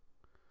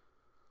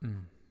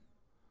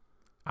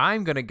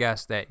 I'm going to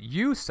guess that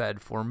you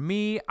said for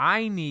me,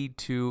 I need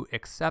to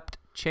accept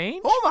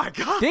change. Oh my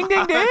God! Ding,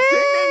 ding, ding! Ding,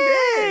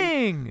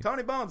 ding, Ding!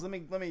 Tony Bones,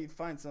 let me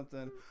find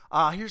something.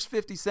 Here's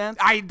 50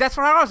 cents. That's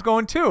where I was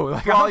going too.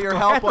 Like, For all I'll your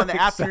help on gladly the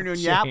accept afternoon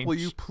yap, will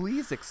change. you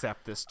please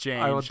accept this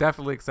change? I will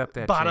definitely accept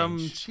that Bottom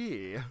change.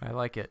 chi. I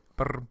like it.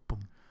 Brr,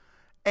 boom.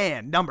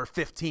 And number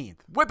 15th,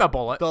 With a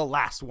bullet. the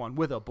last one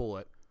with a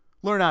bullet.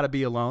 Learn how to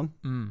be alone.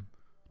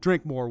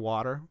 Drink more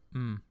water.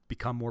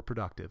 Become more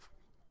productive.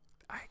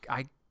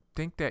 I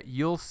think that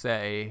you'll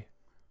say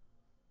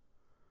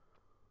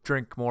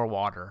drink more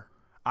water.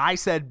 I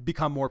said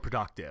become more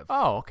productive.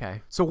 Oh,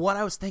 okay. So what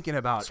I was thinking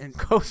about, and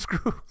Go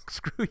screw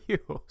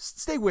you.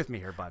 stay with me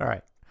here, buddy. All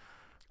right.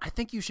 I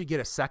think you should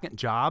get a second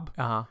job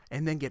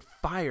and then get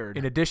fired.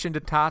 In addition to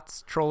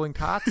Tots trolling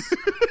Tots,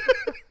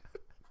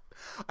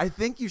 I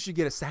think you should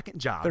get a second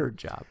job. third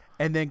job.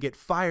 And then get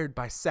fired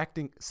by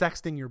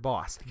sexting your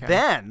boss. Okay.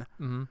 Then,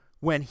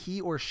 when he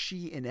or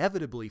she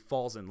inevitably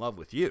falls in love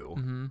with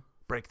you,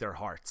 break their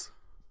hearts.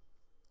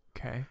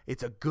 Okay.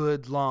 It's a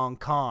good long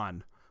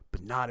con,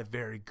 but not a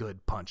very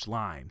good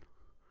punchline.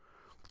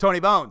 Tony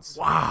Bones.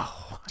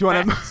 Wow. Do you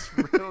want to?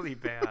 That's really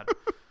bad.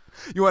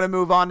 You want to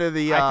move on to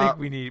the I think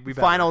we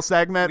final better.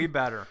 segment? We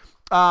better.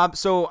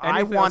 So I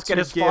Anything want else, to get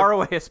as give, far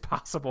away as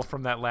possible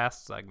from that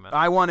last segment.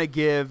 I want to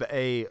give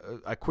a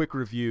quick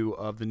review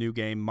of the new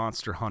game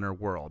Monster Hunter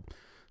World.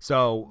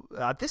 So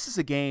this is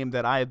a game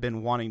that I have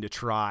been wanting to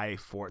try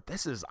for.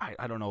 This is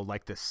I don't know,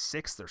 like the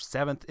 6th or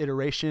 7th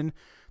iteration.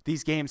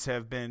 These games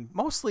have been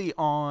mostly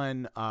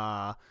on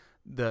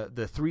the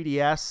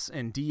 3DS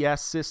and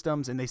DS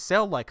systems, and they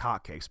sell like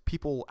hotcakes.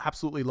 People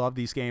absolutely love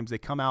these games. They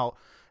come out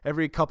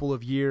every couple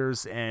of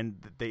years, and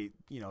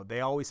they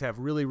always have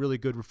really, really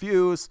good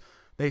reviews.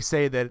 They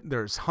say that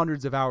there's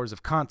hundreds of hours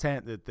of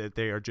content, that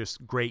they are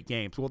just great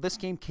games. Well, this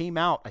game came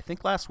out, I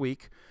think, last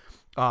week.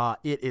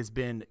 It has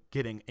been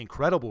getting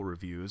incredible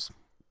reviews,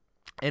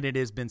 and it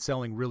has been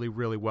selling really,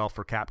 really well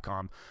for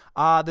Capcom.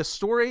 The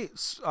story,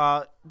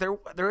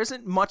 there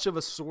isn't much of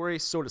a story,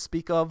 so to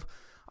speak of.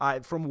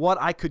 From what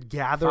I could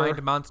gather,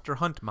 Find monster,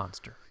 hunt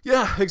monster.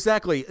 Yeah,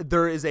 exactly.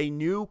 There is a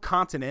new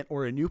continent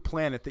or a new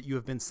planet that you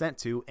have been sent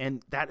to,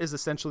 and that is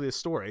essentially the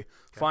story.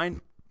 Okay.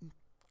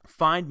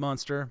 Find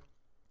monster,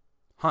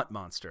 hunt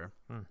monster.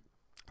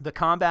 The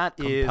combat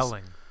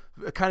Compelling.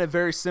 is kind of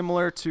very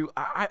similar to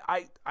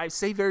I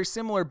say very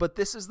similar, but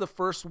this is the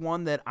first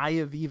one that I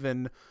have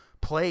even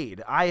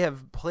played. I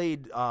have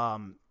played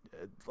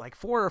like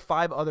 4 or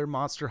 5 other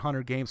Monster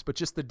Hunter games, but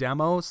just the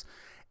demos.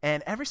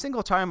 And every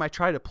single time I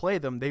try to play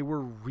them, they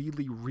were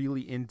really,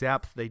 really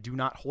in-depth. They do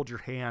not hold your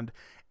hand.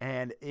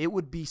 And it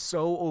would be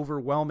so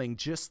overwhelming,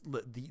 just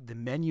the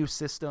menu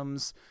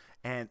systems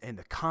and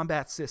the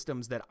combat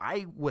systems, that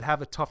I would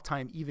have a tough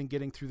time even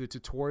getting through the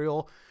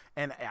tutorial.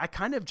 And I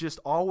kind of just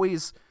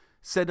always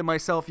said to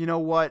myself, you know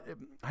what?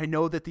 I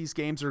know that these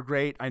games are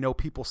great. I know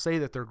people say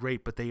that they're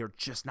great, but they are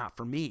just not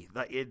for me.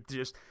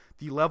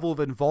 The level of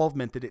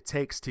involvement that it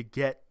takes to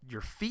get your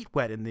feet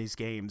wet in these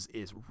games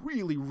is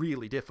really,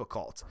 really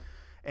difficult.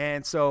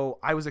 And so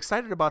I was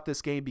excited about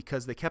this game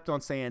because they kept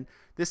on saying,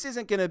 this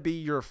isn't going to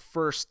be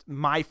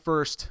my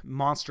first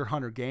Monster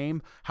Hunter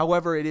game.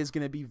 However, it is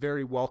going to be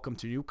very welcome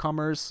to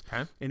newcomers.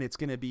 Okay. And it's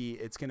going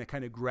to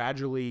kind of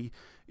gradually,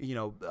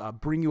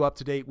 bring you up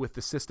to date with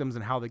the systems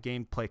and how the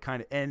gameplay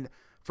kind of, and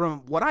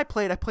from what I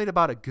played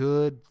about a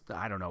good,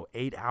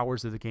 8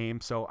 hours of the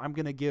game. So I'm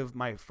going to give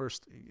my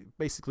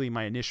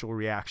initial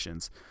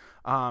reactions.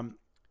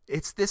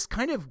 It's this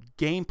kind of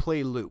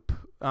gameplay loop.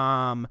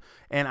 And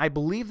I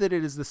believe that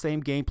it is the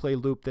same gameplay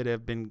loop that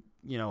have been,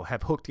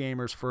 have hooked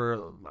gamers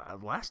for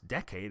the last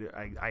decade.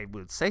 I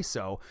would say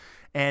so.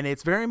 And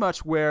it's very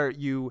much where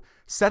you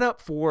set up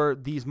for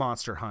these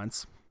monster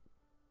hunts,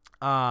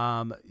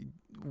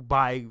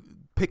 by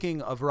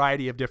picking a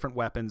variety of different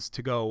weapons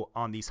to go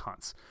on these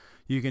hunts.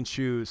 You can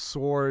choose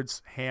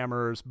swords,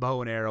 hammers,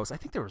 bow and arrows. I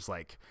think there was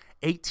like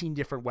 18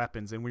 different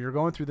weapons, and when you're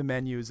going through the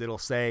menus, it'll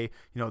say,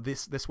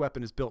 this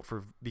weapon is built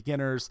for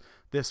beginners.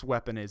 This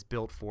weapon is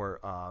built for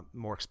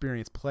more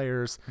experienced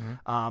players.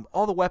 Mm-hmm.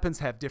 All the weapons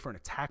have different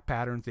attack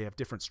patterns. They have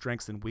different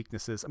strengths and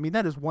weaknesses. I mean,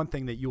 that is one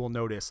thing that you will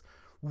notice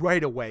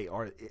right away.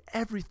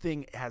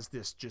 Everything has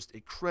this just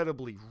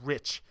incredibly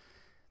rich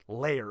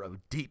layer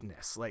of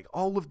deepness. Like,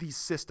 all of these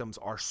systems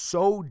are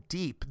so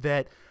deep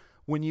that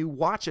when you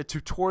watch a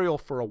tutorial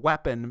for a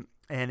weapon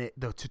and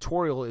the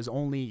tutorial is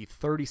only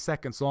 30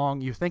 seconds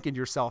long, you're thinking to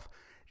yourself,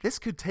 this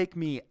could take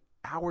me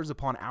hours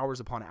upon hours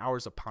upon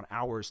hours upon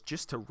hours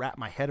just to wrap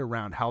my head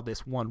around how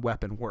this one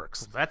weapon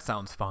works. Well, that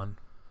sounds fun.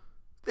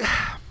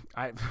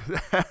 I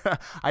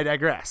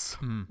digress.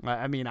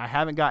 I mean, I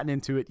haven't gotten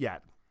into it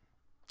yet.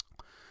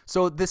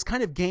 So this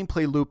kind of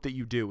gameplay loop that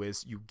you do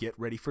is you get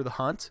ready for the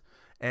hunt,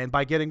 and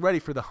by getting ready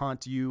for the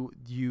hunt,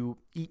 you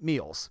eat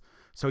meals.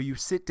 So you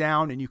sit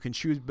down and you can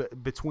choose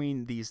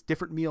between these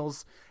different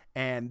meals,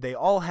 and they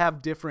all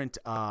have different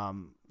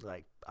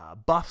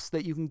buffs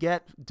that you can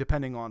get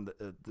depending on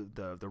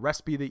the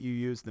recipe that you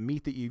use, the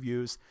meat that you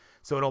use.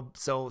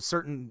 So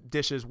certain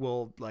dishes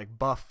will like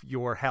buff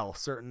your health,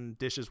 certain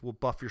dishes will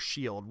buff your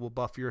shield, will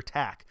buff your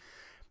attack.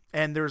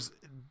 And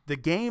the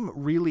game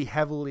really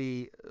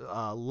heavily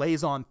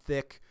lays on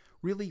thick,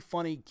 really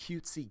funny,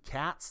 cutesy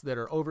cats that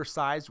are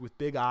oversized with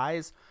big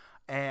eyes.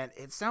 And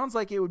it sounds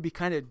like it would be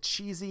kind of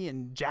cheesy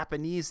and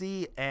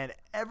Japanesey, and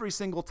every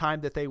single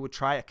time that they would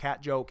try a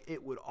cat joke,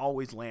 it would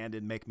always land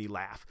and make me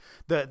laugh.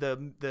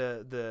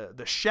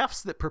 The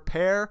chefs that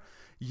prepare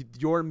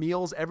your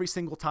meals every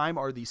single time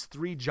are these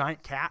 3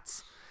 giant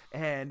cats,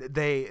 and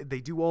they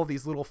do all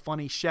these little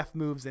funny chef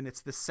moves, and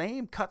it's the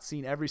same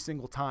cutscene every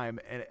single time,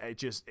 and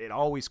it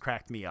always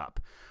cracked me up.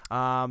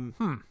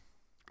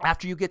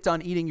 After you get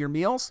done eating your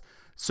meals,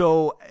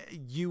 so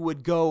you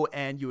would go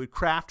and you would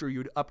craft or you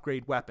would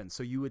upgrade weapons.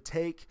 So you would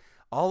take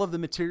all of the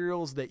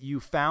materials that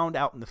you found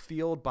out in the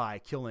field by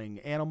killing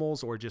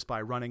animals or just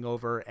by running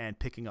over and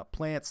picking up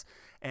plants.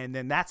 And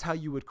then that's how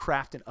you would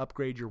craft and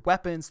upgrade your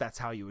weapons. That's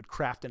how you would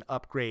craft and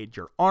upgrade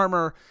your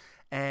armor.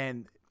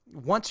 And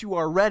once you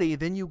are ready,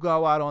 then you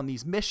go out on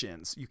these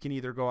missions. You can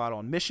either go out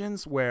on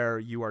missions where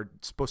you are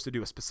supposed to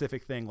do a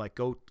specific thing, like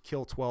go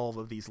kill 12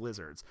 of these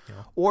lizards,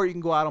 or you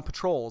can go out on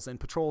patrols. And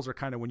patrols are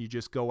kind of when you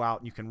just go out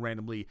and you can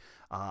randomly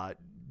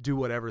do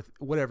whatever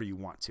you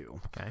want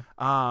to. Okay.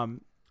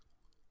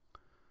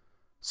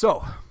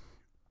 So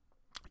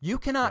you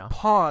cannot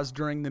pause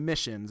during the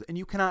missions, and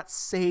you cannot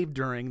save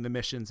during the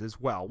missions as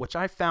well, which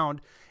I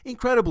found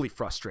incredibly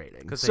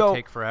frustrating. Because they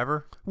take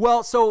forever?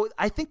 Well, so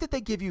I think that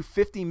they give you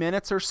 50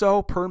 minutes or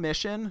so per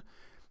mission,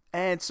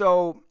 and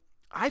so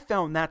I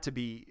found that to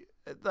be,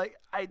 like,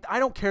 I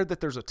don't care that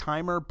there's a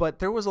timer, but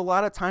there was a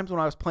lot of times when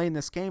I was playing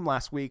this game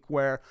last week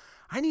where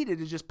I needed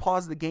to just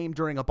pause the game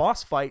during a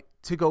boss fight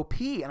to go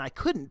pee, and I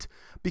couldn't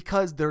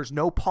because there's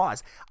no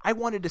pause. I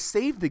wanted to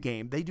save the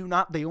game.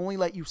 They only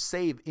let you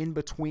save in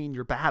between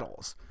your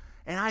battles.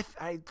 And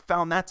I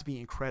found that to be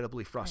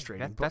incredibly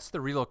frustrating. That's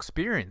the real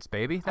experience,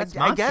 baby. That's I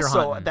monster guess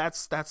hunting.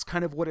 so. That's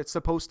kind of what it's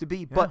supposed to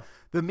be. Yeah. But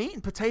the meat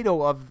and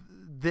potato of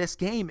this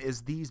game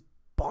is these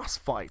boss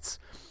fights.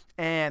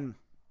 And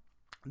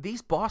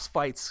these boss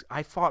fights,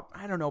 I fought,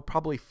 I don't know,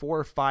 probably 4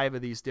 or 5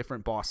 of these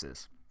different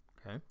bosses.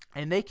 Okay.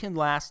 And they can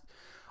last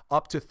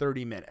up to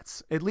 30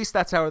 minutes. At least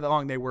that's how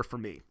long they were for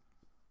me.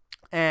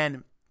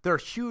 And they're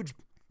huge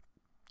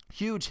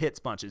hit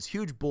sponges,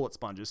 huge bullet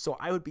sponges. So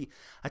I would be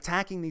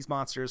attacking these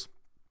monsters,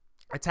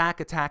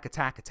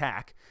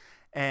 attack.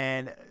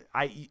 And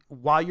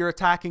while you're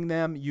attacking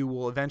them,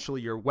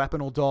 your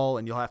weapon will dull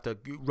and you'll have to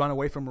run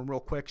away from them real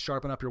quick,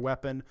 sharpen up your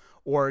weapon,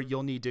 or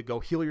you'll need to go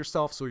heal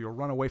yourself. So you'll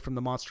run away from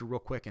the monster real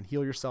quick and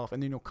heal yourself.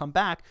 And then you'll come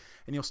back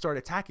and you'll start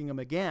attacking them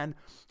again,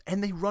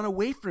 and they run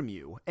away from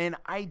you. And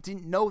I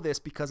didn't know this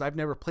because I've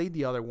never played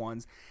the other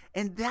ones.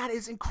 And that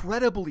is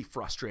incredibly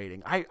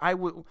frustrating.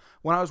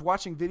 When I was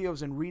watching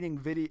videos and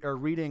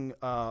reading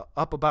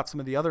up about some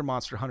of the other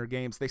Monster Hunter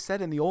games, they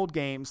said in the old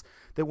games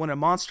that when a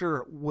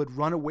monster would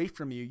run away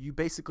from you, you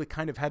basically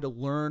kind of had to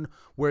learn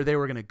where they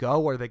were going to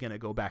go. Are they going to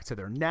go back to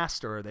their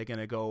nest, or are they going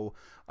to go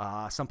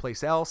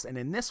someplace else? And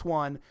in this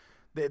one,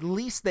 at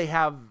least they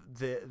have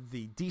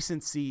the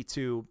decency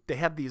to, they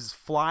have these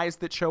flies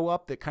that show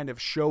up that kind of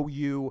show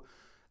you,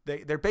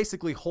 they're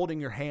basically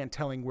holding your hand,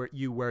 telling where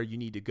you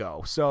need to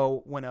go.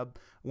 So when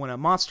a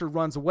monster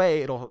runs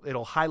away,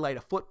 it'll highlight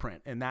a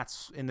footprint, and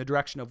that's in the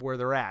direction of where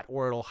they're at,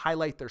 or it'll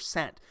highlight their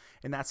scent,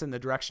 and that's in the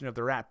direction of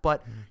they're at.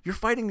 But you're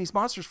fighting these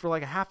monsters for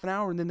like a half an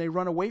hour, and then they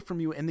run away from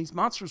you, and these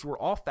monsters were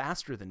all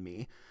faster than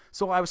me.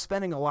 So I was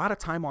spending a lot of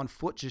time on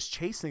foot just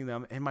chasing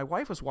them, and my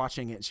wife was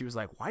watching it, and she was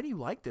like, "Why do you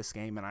like this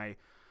game?" And I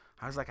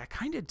was like, I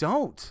kind of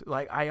don't.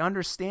 Like, I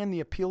understand the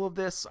appeal of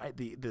this.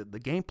 The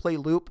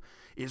gameplay loop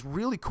is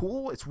really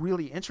cool. It's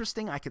really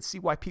interesting. I could see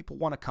why people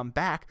want to come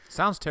back.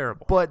 Sounds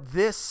terrible. But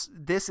this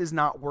is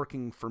not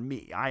working for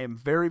me. I am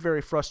very,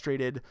 very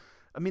frustrated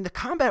I mean, the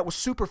combat was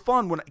super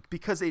fun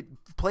because it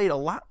played a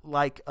lot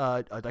like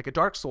a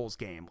Dark Souls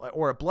game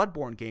or a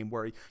Bloodborne game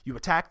where you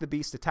attack the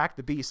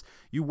beast,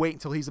 you wait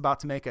until he's about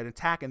to make an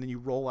attack, and then you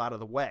roll out of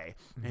the way,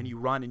 and you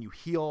run and you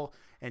heal,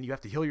 and you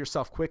have to heal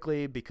yourself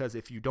quickly because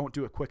if you don't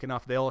do it quick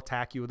enough, they'll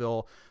attack you.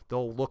 They'll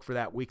look for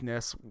that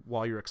weakness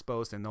while you're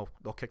exposed, and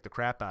they'll kick the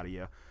crap out of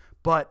you.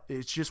 But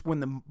it's just when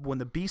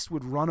the beast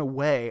would run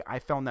away, I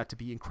found that to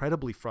be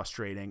incredibly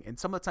frustrating. And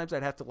some of the times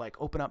I'd have to like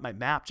open up my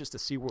map just to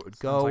see where it would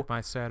go. Sounds like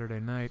my Saturday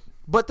night.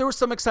 But there were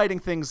some exciting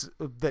things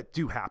that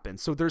do happen.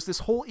 So there's this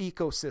whole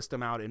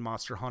ecosystem out in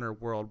Monster Hunter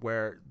World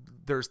where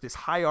there's this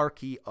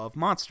hierarchy of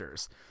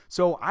monsters.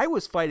 So I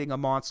was fighting a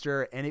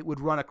monster and it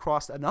would run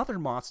across another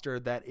monster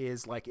that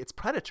is like its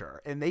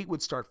predator, and they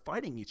would start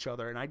fighting each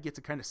other, and I'd get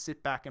to kind of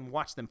sit back and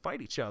watch them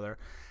fight each other.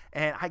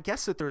 And I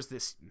guess that there's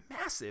this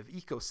massive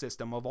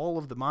ecosystem of all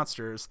of the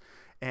monsters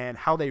and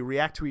how they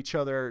react to each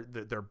other,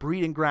 their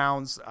breeding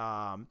grounds,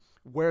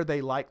 where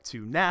they like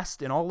to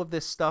nest, and all of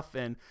this stuff.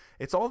 And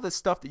it's all this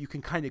stuff that you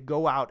can kind of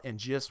go out and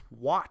just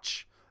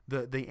watch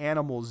the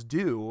animals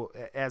do,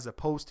 as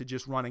opposed to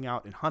just running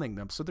out and hunting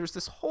them. So there's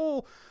this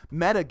whole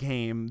meta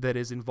game that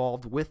is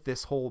involved with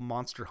this whole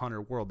Monster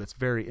Hunter world that's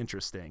very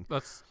interesting.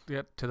 Let's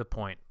get to the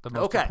point, the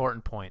most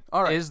important point.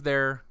 All right. Is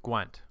there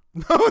Gwent?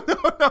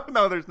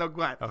 No, there's no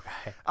Gwent.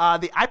 Okay.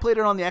 I played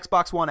it on the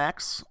Xbox One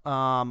X.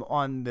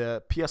 On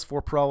the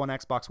PS4 Pro and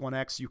Xbox One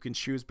X, you can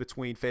choose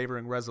between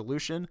favoring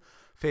resolution,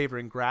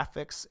 favoring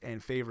graphics,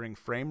 and favoring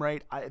frame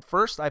rate. At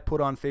first, I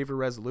put on favor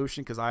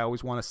resolution because I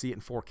always want to see it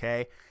in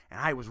 4K, and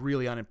I was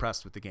really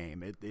unimpressed with the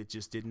game. It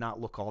just did not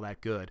look all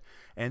that good.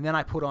 And then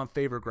I put on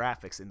favor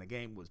graphics, and the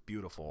game was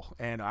beautiful.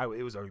 And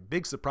it was a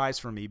big surprise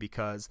for me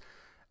because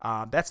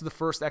that's the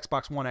first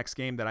Xbox One X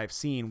game that I've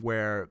seen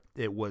where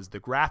it was the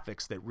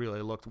graphics that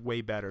really looked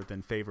way better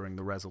than favoring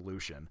the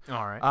resolution.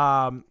 All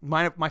right.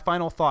 My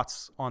final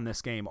thoughts on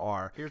this game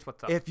are: Here's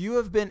what's up.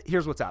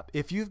 Here's what's up.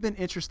 If you've been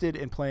interested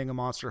in playing a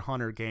Monster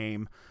Hunter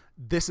game,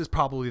 this is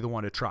probably the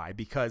one to try,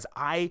 because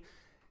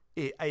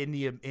in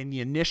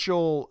the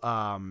initial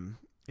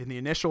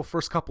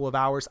first couple of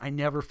hours, I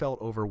never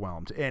felt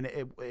overwhelmed,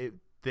 and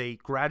they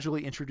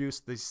gradually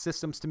introduced these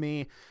systems to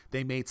me.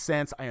 They made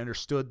sense. I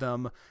understood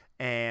them.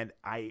 And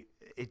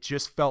it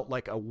just felt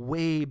like a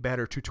way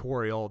better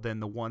tutorial than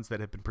the ones that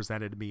have been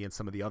presented to me in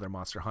some of the other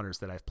Monster Hunters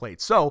that I've played.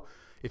 So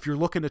if you're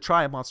looking to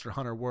try a Monster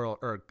Hunter world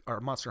or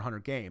a Monster Hunter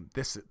game,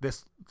 this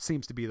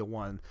seems to be the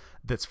one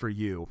that's for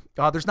you.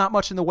 There's not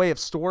much in the way of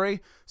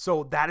story,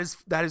 so that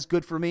is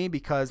good for me,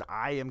 because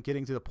I am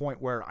getting to the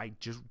point where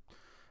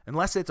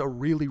unless it's a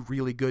really,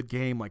 really good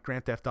game like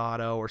Grand Theft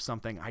Auto or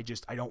something, I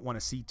don't want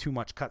to see too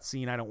much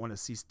cutscene. I don't want to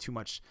see too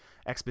much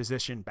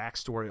exposition,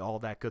 backstory, all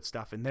that good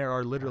stuff. And there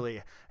are literally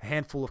a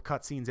handful of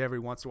cutscenes every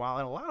once in a while,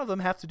 and a lot of them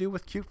have to do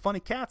with cute, funny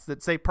cats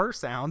that say purr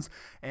sounds,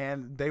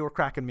 and they were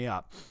cracking me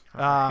up.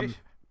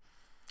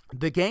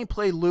 The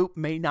gameplay loop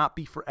may not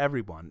be for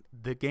everyone.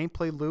 The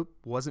gameplay loop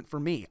wasn't for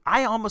me.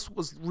 I almost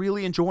was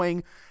really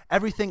enjoying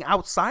everything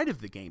outside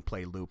of the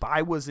gameplay loop.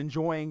 I was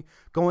enjoying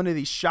going to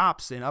these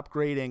shops and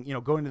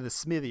upgrading, going to the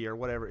smithy or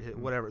whatever,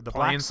 the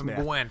playing blacksmith,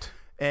 some Gwent,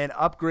 and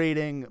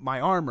upgrading my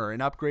armor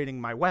and upgrading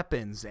my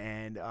weapons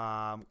and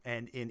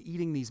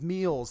eating these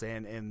meals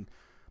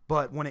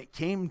but when it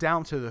came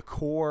down to the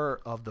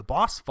core of the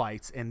boss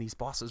fights, and these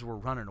bosses were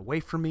running away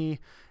from me,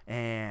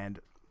 and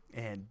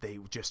they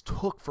just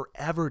took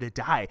forever to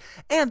die.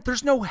 And there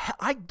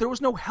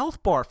was no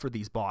health bar for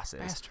these bosses.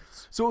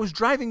 Bastards. So it was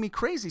driving me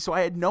crazy. So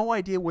I had no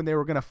idea when they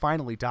were going to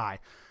finally die.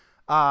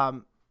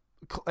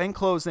 In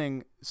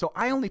closing, so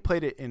I only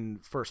played it in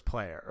first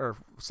player or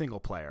single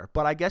player,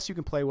 but I guess you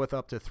can play with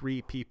up to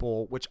 3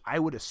 people, which I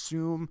would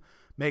assume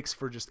makes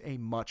for just a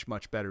much,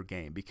 much better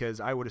game, because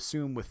I would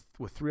assume with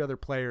 3 other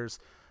players,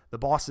 the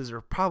bosses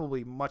are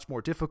probably much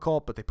more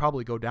difficult, but they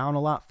probably go down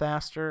a lot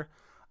faster.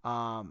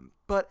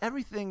 But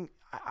everything,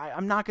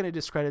 I'm not going to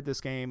discredit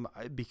this game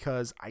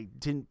because I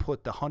didn't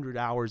put the 100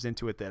 hours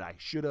into it that I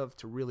should have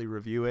to really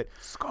review it.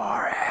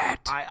 Score it.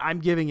 I'm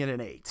giving it an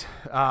 8.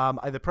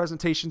 The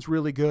presentation's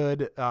really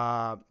good.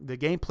 The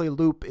gameplay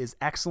loop is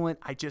excellent.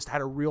 I just had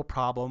a real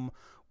problem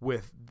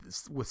with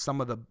some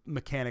of the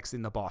mechanics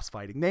in the boss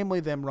fighting, namely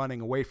them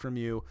running away from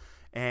you.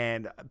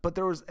 But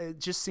it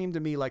just seemed to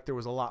me like there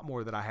was a lot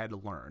more that I had to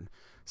learn.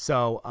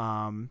 So,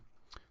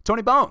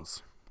 Tony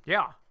Bones.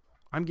 Yeah.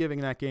 I'm giving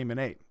that game an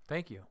 8.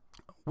 Thank you.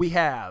 We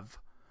have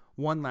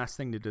one last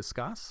thing to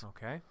discuss.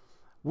 Okay.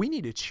 We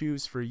need to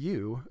choose for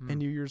you a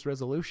New Year's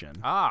resolution.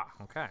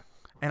 Okay.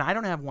 And I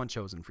don't have one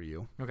chosen for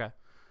you. Okay.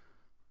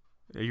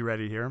 Are you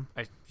ready to hear 'em?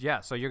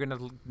 Yeah, so you're going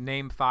to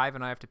name 5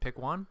 and I have to pick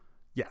one?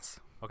 Yes.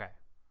 Okay.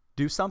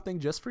 Do something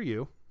just for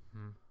you.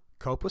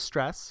 Cope with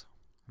stress.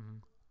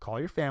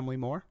 Call your family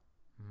more.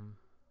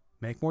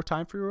 Make more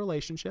time for your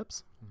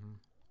relationships.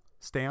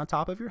 Stay on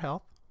top of your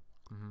health.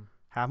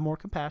 Have more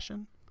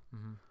compassion.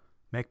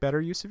 Make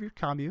better use of your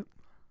commute.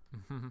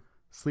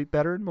 Sleep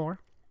better and more.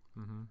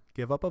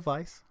 Give up a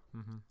vice.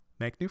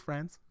 Make new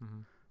friends.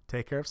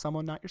 Take care of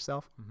someone not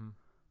yourself.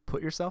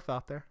 Put yourself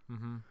out there.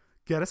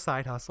 Get a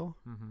side hustle.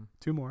 Mm-hmm.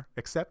 2 more.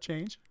 Accept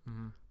change.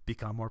 Mm-hmm.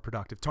 Become more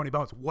productive. Tony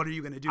Bones, what are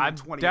you going to do in I'm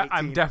 2018?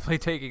 I'm definitely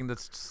taking the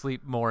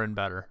sleep more and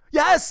better.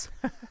 Yes!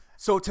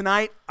 So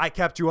tonight, I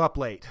kept you up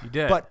late. You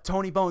did. But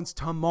Tony Bones,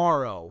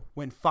 tomorrow,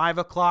 when 5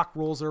 o'clock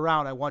rolls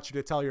around, I want you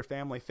to tell your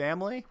family,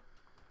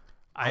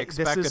 I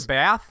expect a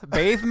bath.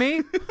 Bathe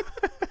me.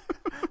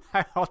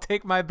 I'll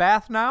take my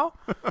bath now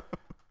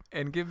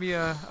and give me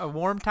a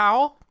warm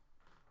towel,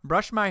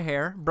 brush my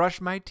hair, brush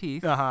my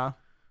teeth. Uh-huh.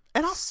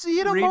 And I'll see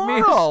you tomorrow. Read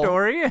me a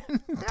story and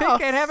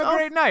have a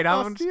great night.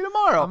 I'll see you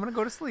tomorrow. I'm going to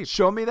go to sleep.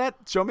 Show me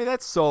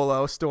that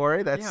solo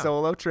story, that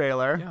solo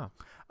trailer. Yeah.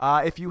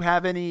 If you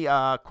have any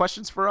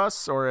questions for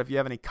us or if you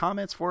have any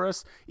comments for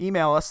us,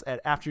 email us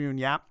at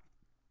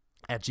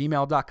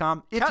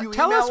afternoonyap@gmail.com.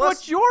 Tell us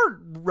what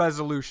your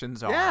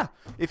resolutions are. Yeah.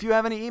 If you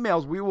have any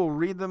emails, we will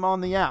read them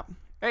on the app.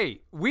 Hey,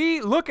 we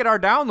look at our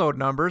download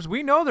numbers.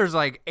 We know there's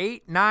like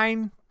 8,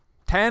 9,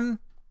 10,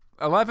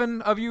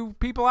 11 of you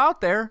people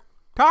out there.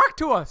 Talk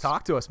to us.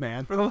 Talk to us,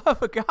 man. For the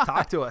love of God.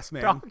 Talk to us,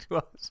 man. Talk to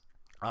us.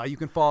 You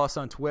can follow us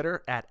on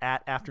Twitter at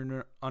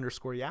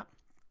 @afternoon_yap.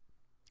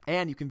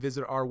 And you can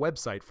visit our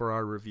website for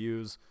our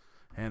reviews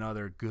and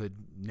other good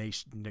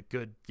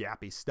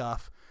yappy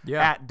stuff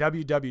at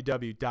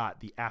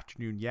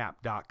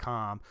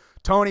www.theafternoonyap.com.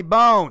 Tony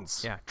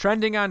Bones. Yeah.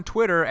 Trending on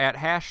Twitter at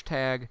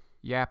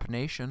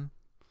 #YapNation.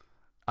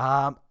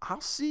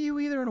 I'll see you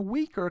either in a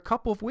week or a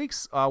couple of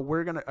weeks.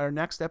 Our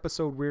next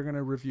episode, we're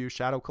gonna review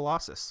Shadow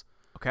Colossus.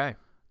 Okay.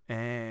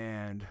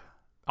 And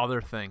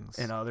other things.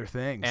 And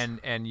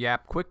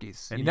Yap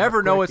Quickies. And you Yap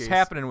never know what's Quickies.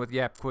 happening with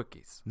Yap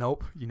Quickies.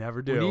 Nope, you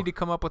never do. We need to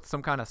come up with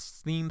some kind of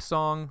theme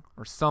song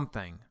or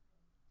something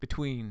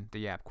between the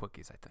Yap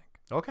Quickies, I think.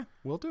 Okay,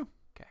 we'll do.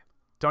 Okay.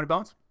 Tony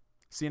Bones,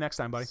 see you next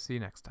time, buddy. See you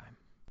next time.